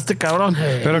cómo está este cabrón.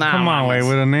 Pero Nah, come on, mames. wait,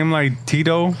 with a name like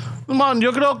Tito. Man,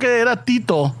 yo creo que era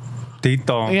Tito.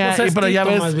 Tito. Yeah, Pues es pero ya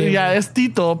Tito ves, más bien, ya güey. es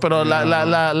Tito, pero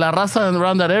la raza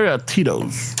around that area,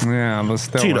 Tito's. Yeah, but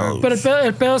still. Tito. güey. But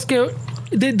el pedo es que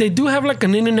they do have like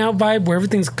an In-N-Out vibe where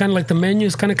everything's kind of like the menu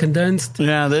is kind of condensed.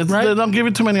 Yeah, they Right? don't give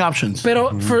you too many options.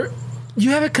 Pero for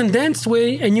you have it condensed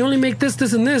way and you only make this,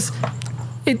 and this.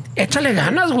 Échale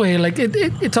ganas, güey. Like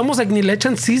it's almost like ni le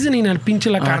echan seasoning al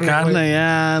pinche la carne, güey.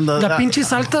 yeah. La pinche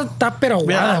salsa está pero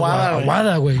Bien aguada, aguada, güey.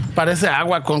 Aguada, güey. Parece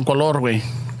agua con color, güey.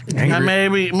 And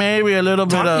maybe a little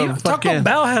bit of Taco fucking...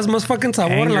 Bell has más fucking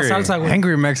sabor en la salsa, güey.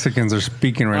 Angry Mexicans are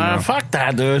speaking right now. Fuck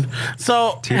that, dude.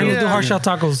 So... And we do hard shell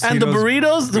tacos. And the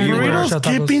burritos, Tacos.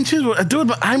 que pinches...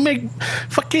 Dude, I make...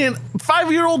 Fucking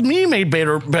 5-year-old me made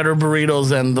better burritos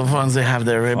than the ones they have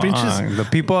there, right? Bitches. The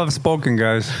people have spoken,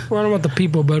 guys. Well, I don't know about the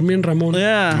people, but me and Ramon.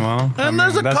 Yeah. Well, and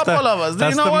there's a couple of us.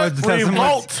 You know what?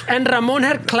 Revolt. And Ramon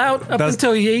had clout up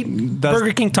until he ate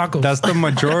Burger King tacos. That's the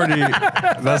majority.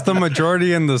 That's the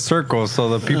majority in the circle.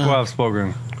 So the people have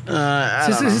spoken.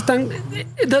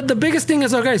 The biggest thing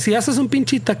is, okay, si haces un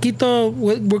pinche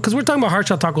taquito, because we're talking about hard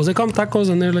shell tacos. They call them tacos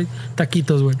and they're like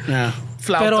taquitos, güey. Yeah.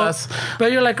 Flautas. Pero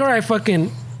you're like, all right,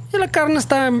 fucking, la carne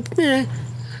está,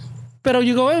 Pero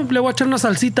you go, le voy a echar una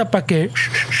salsita para que...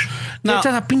 No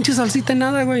echas a pinche salsita y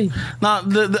nada, güey. Now,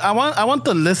 I want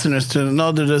the listeners to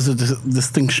know that there's a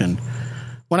distinction.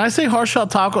 When I say hard shell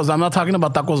tacos, I'm not talking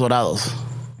about tacos dorados.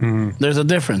 Mm-hmm. There's a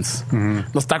difference.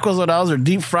 Mm-hmm. Los tacos dorados are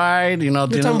deep fried. You're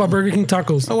talking about Burger King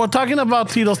tacos. We're talking about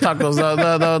Tito's tacos,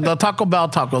 the Taco Bell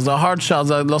tacos, the hard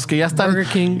shells, los que ya están, Burger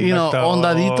King,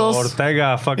 ondaditos.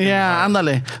 Ortega, fucking. Yeah,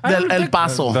 ándale. El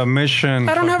Paso. The Mission.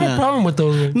 I don't have a problem with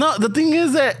those. No, the thing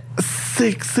is that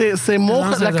se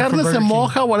moja, la carne se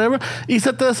moja, whatever, y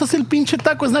se te deshace el pinche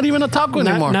taco. It's not even a taco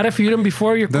anymore. Not if you eat them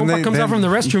before your compa comes out from the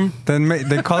restroom. Then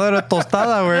they call it a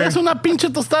tostada, güey. Es una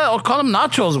pinche tostada, or call them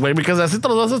nachos, güey, because así te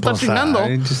los vas a estar chingando.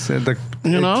 I just said it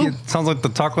sounds like the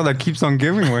taco that keeps on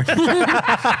giving, güey.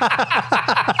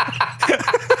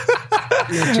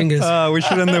 We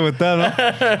should end it with that,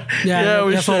 huh? Yeah,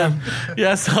 we should.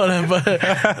 Yeah, soda, but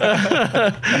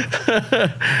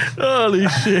holy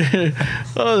shit!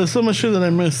 Oh, there's so much shit that I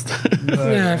missed.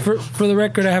 Yeah, for the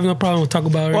record, I have no problem with Taco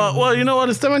Bell. Well, you know what?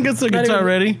 Esteban gets the guitar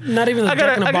ready. Not even the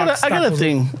Jack in the Box. I got a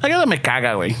thing. I got a me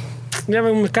caga, güey. ¿Ya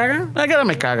me caga? I got a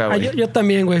me caga, güey. Yo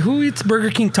también, güey. Who eats Burger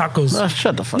King tacos?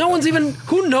 Shut the fuck No up. one's even...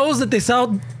 Who knows that they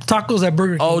sell tacos at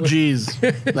Burger King? Oh, geez.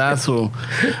 That's who.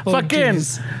 Fucking...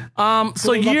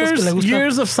 So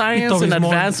years of science and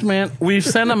advancement. We've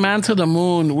sent a man to the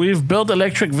moon. We've built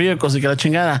electric vehicles. Y que la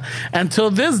chingada.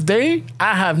 Until this day,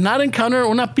 I have not encountered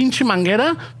una pinche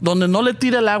manguera donde no le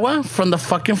tire el agua from the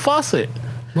fucking faucet.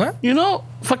 What? You know,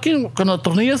 fucking cuando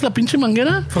tornillas la pinche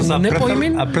manguera. From the nipple, you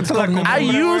mean? I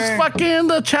use fucking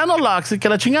the channel locks y que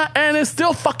la chingada, and it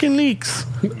still fucking leaks.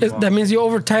 That means you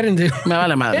over tightened it. Me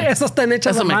vale madre. Esas están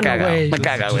hechas a mano, güey. Me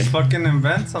caga, güey. Fucking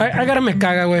invent something. I gotta me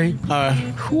caga, güey.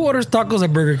 Who orders tacos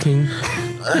at Burger King?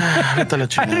 I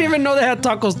didn't even know they had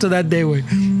tacos to that day, güey.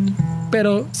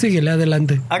 Pero síguele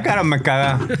adelante. I gotta me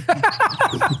caga.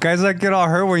 Guys that get all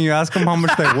hurt when you ask them how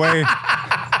much they weigh.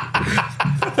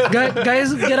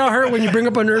 Guys get all hurt when you bring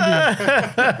up an Herbie.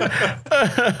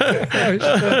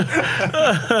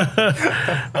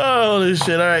 Holy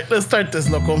shit. All right, let's start this,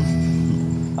 loco.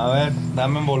 A ver,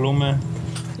 dame en volumen.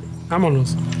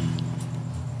 Vámonos.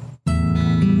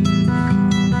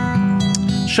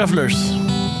 Shufflers.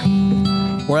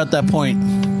 We're at that point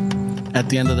at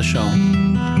the end of the show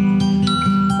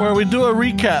where we do a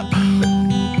recap,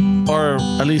 or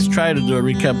at least try to do a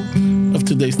recap of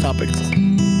today's topics.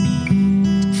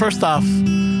 First off,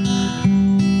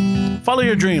 follow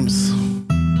your dreams.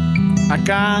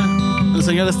 Acá, el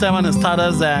señor Esteban has taught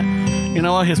us that, you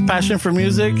know what, his passion for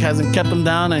music hasn't kept him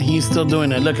down and he's still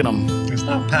doing it. Look at him. It's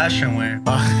not passion, way.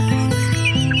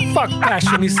 Fuck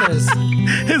passion, he says.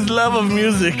 His love of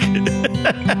music.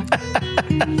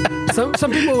 Some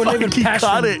people would live in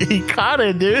passion. He caught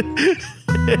it, dude.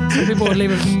 Some people would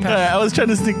live in passion. All right, I was trying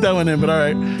to sneak that one in, but all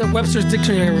right. The Webster's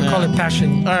Dictionary would call it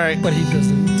passion. All right. But he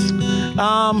doesn't.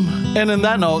 And in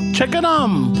that note, check it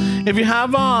if you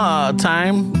have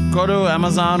time, go to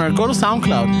Amazon or go to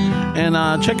SoundCloud and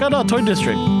check out Toy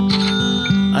District.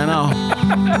 I know.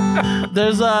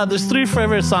 There's 3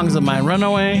 favorite songs of mine: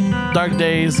 Runaway, Dark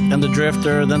Days, and The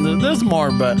Drifter. Then there's more,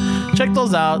 but check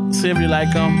those out, see if you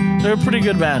like them. They're a pretty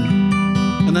good band.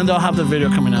 And then they'll have the video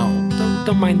coming out.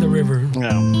 Don't mind the river.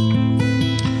 Yeah.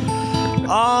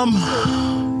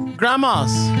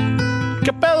 Grandmas,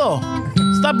 ¿qué pedo?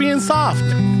 Stop being soft.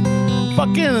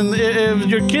 Fucking, if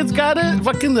your kids got it,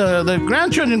 fucking the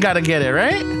grandchildren gotta get it,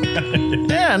 right?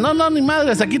 Yeah, no, ni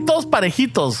madres. Aquí todos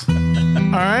parejitos.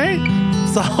 All right?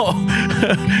 So,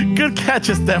 good catch,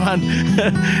 Esteban.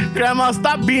 Grandma,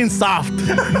 stop being soft.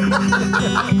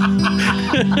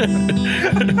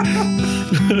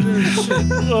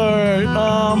 All right.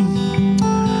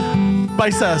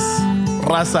 Paisas,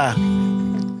 raza.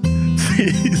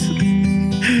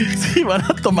 Si van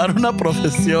a tomar una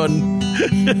profesión,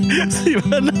 si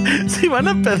van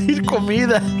a pedir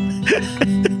comida,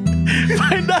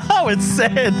 find not how it's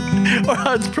said or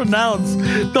how it's pronounced.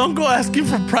 Don't go asking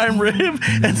for prime rib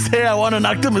and say I want an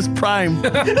Optimus Prime.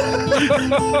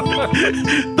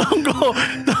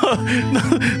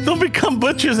 Don't become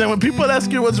butchers, and when people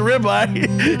ask you what's ribeye,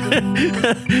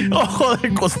 ojo de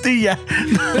costilla.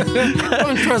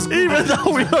 Don't trust Even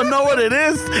though we don't know what it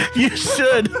is, you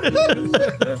should.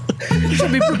 You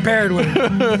should be prepared with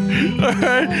it.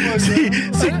 Alright.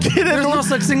 There's no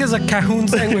such thing as a Cahoon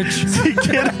sandwich. Si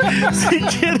quieren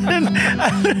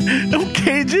un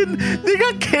Cajun,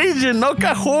 diga Cajun, no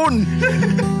Cajun.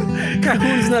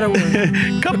 Cahoon's not a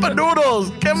word. Cup of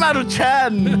noodles, que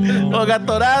maruchan, o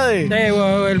gatorade. Hey,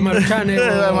 well, el Maruchan.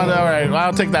 All right,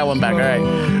 I'll take that one back. All right,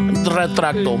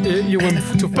 retracto. You went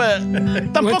too far.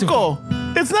 But tampoco,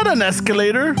 it's not an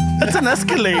escalator. It's an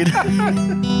Escalade.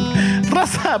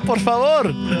 Raza, por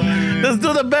favor. Let's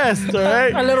do the best, all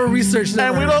right? A little research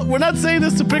there. And we're not saying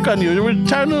this to pick on you. We're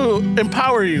trying to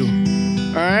empower you.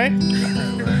 All right?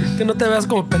 Que no te veas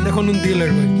como pendejo en un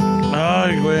dealer, güey.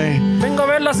 Ay, güey. Vengo a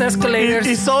ver las escalators.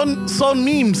 Y son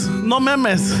memes, no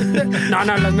memes. No,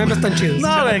 las memes están chidas.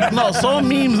 No, güey, no, son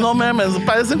memes, no memes.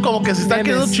 Parecen como que se están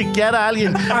Memes. queriendo chiquear a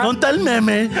alguien. ¿Dónde está el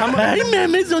meme? Ay,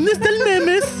 memes, ¿dónde está el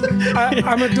memes?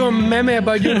 I'm gonna do a meme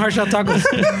about you and Hard Shell Tacos.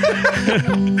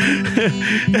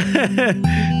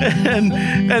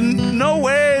 and no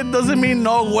way doesn't mean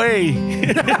no way.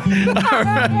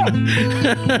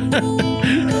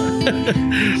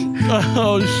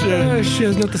 Oh shit. Oh, shit,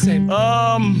 it's not the same.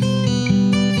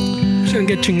 Shouldn't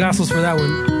get chingazos for that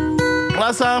one.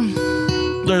 Raza,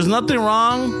 there's nothing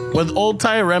wrong with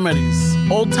old-timey remedies.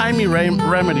 Old-timey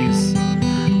remedies.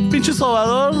 Pinche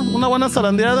sobador, una buena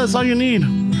zarandeada, that's all you need.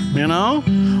 You know?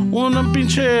 Una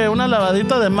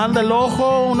lavadita de mal del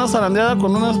ojo, una zarandeada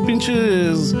con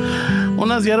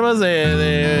unas hierbas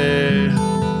de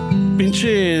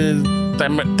pinche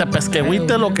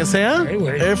tepesquehuite, lo que sea.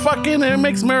 It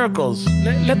makes miracles.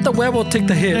 Let the huevo take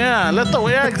the hit. Yeah,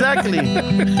 exactly.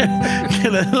 Que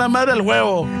le den la madre el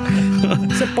huevo.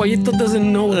 Ese pollito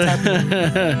doesn't know what's happening.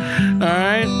 All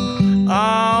right.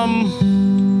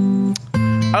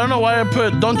 I don't know why I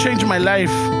put "Don't change my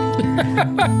life."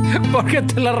 Porque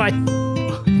te la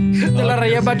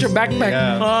rayé about your backpack.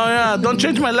 Yeah. Oh yeah, don't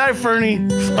change my life, Fernie.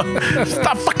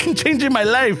 Stop fucking changing my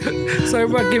life. Sorry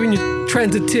about giving you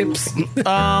transit tips.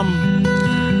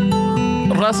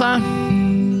 Raza,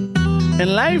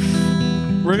 in life,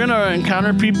 we're gonna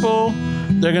encounter people.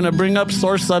 They're gonna bring up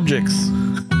sore subjects.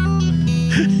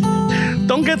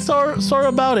 Don't get sore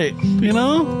about it. You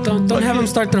know. Don't have them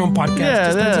start their own podcast.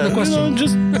 Yeah, Just answer the question.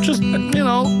 Just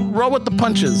roll with the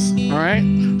punches. All right.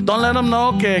 Don't let them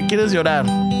know que quieres llorar.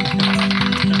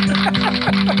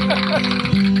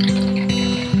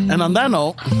 And on that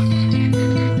note,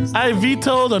 I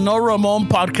veto the No Ramon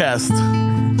podcast.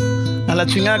 A la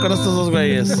chingada con estos dos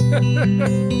güeyes.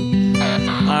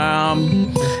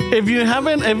 If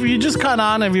you just caught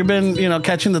on, if you've been,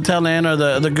 catching the tail end or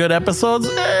the good episodes,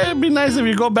 it'd be nice if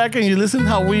you go back and you listen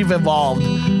how we've evolved.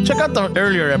 Check out the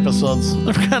earlier episodes.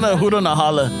 They're kind of hoot on a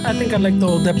holla. I think I like the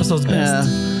old episodes best.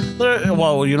 Yeah.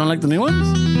 Well, you don't like the new ones?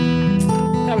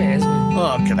 A veces, güey.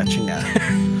 Oh, que la chingada.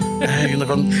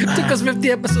 It took us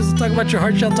 50 episodes to talk about your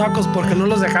hard shell tacos porque no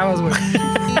los dejabas,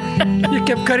 güey. You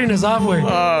kept cutting us off, güey.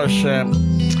 Oh, shit.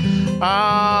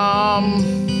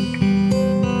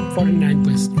 49,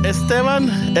 pues. Esteban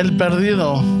El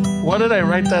Perdido. Why did I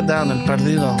write that down? El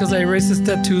Perdido. Because I erased his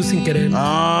tattoo sin querer.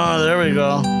 Oh, there we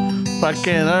go.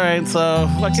 Fucking, all right. So,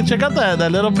 fucking check out that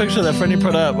little picture that Fernie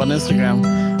put up on Instagram.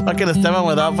 Fucking Esteban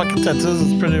without fucking tattoos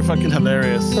is pretty fucking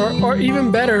hilarious. Or even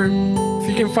better, if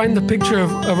you can find the picture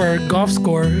of our golf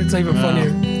score, it's even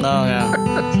funnier. Oh, yeah.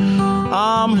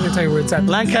 Let me tell you where it's at.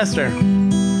 Lancaster.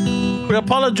 We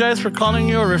apologize for calling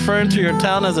you or referring to your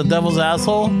town as a devil's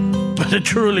asshole, but it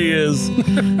truly is.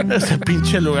 Ese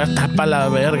pinche lugar está pa' la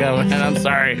verga, man. I'm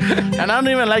sorry. And I don't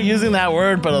even like using that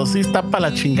word, pero sí está pa' la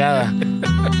chingada.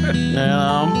 You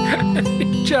know?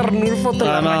 Charnurfo te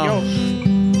la rayó.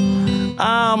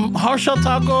 Hard shell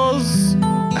tacos.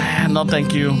 No,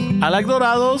 thank you. I like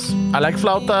dorados. I like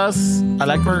flautas. I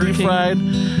like Burger fried.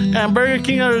 And Burger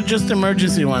King are just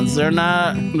emergency ones. They're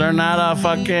not a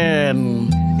fucking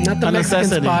Not the a Mexican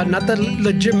necessity. spot, not the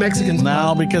legit Mexican spot.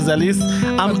 No, because at least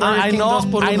I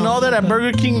know that at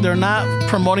Burger King they're not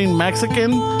promoting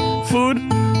Mexican food.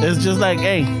 It's just like,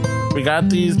 hey, we got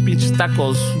these pinches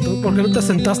tacos. ¿Por qué no te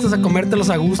sentaste a comértelos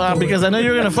a gusto? Because I know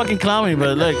you're gonna fucking clown me,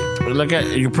 but look at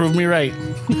you proved me right.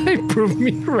 Prove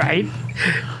me right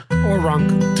or wrong.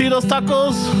 Tito's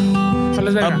Tacos,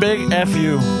 Sales verga. a big F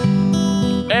you.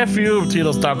 F you,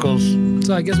 Tito's Tacos.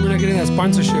 So I guess we're not getting that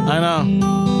sponsorship. I know.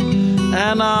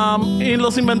 And y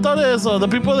los inventores, or the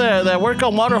people that work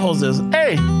on water hoses,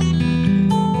 hey,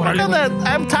 look at that.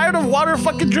 I'm tired of water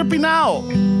fucking dripping out.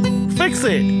 Fix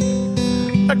it.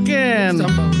 Again.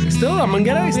 Still, la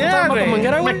manguera. Yeah, güey.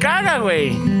 güey. Me caga,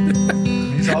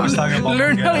 güey. He's always talking about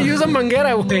Learn how to use a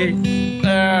manguera, güey.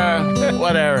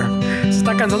 Whatever. Se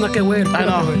está cansando que, güey. I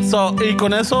know. So, y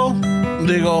con eso,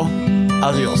 digo,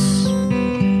 adiós.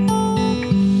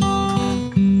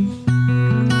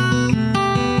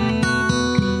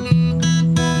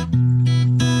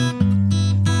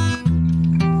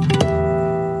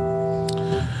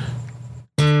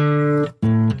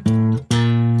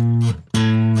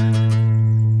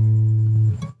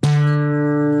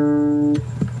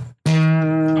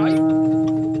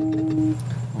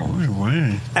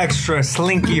 Extra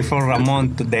slinky for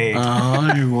Ramon today.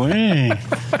 Ay, güey.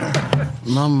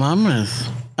 No mames.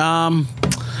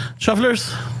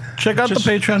 Shufflers, check out the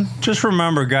Patreon. Just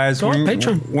remember, guys, Go on when,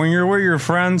 Patreon. when you're with your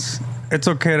friends, it's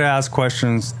okay to ask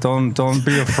questions. Don't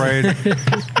be afraid.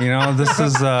 You know, this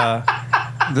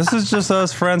is just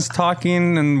us friends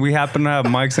talking, and we happen to have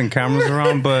mics and cameras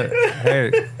around. But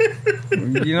hey,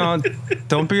 you know,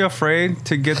 don't be afraid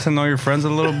to get to know your friends a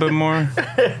little bit more.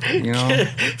 You know,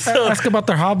 Ask about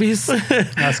their hobbies,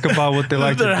 ask about what they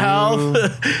like to Their do, health.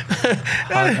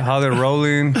 how they're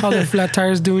rolling. how their flat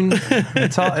tires doing.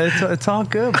 It's all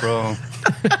good, bro.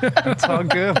 It's all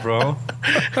good, bro.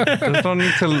 There's no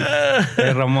need to.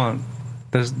 Hey, Ramon.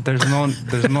 There's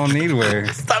no need, way.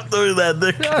 Stop doing that,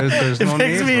 Nick. There's no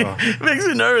need, bro. It makes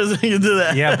me nervous when you do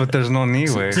that. Yeah, but there's no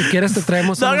need, way. Si quieres te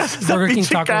traemos No unos hagas esa Burger King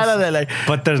pinche cara tacos. de like.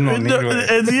 But there's no need, way.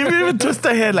 And you even twist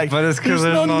the head like. But it's because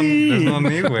there's no need. there's no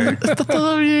need, way. Está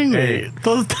todo bien, Hey. güey.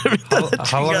 Todo está bien. de la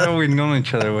How long chingada. have we known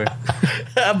each other, way?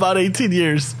 About 18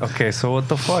 years. Okay, so what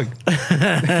the fuck?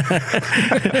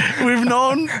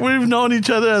 We've known each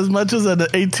other as much as an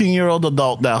 18-year-old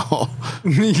adult now.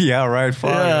 Yeah, right.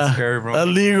 Fuck, that's scary, a bro.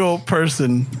 legal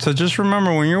person. So just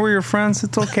remember, when you're with your friends,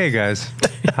 it's okay, guys.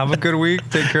 Have a good week.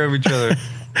 Take care of each other.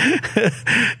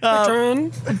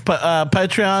 Patreon.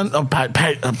 Patreon,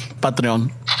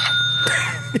 Patreon.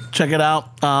 Check it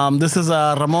out. This is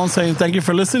Ramon saying thank you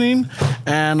for listening,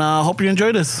 and hope you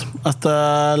enjoyed this.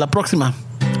 Hasta la próxima.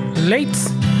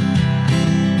 Late.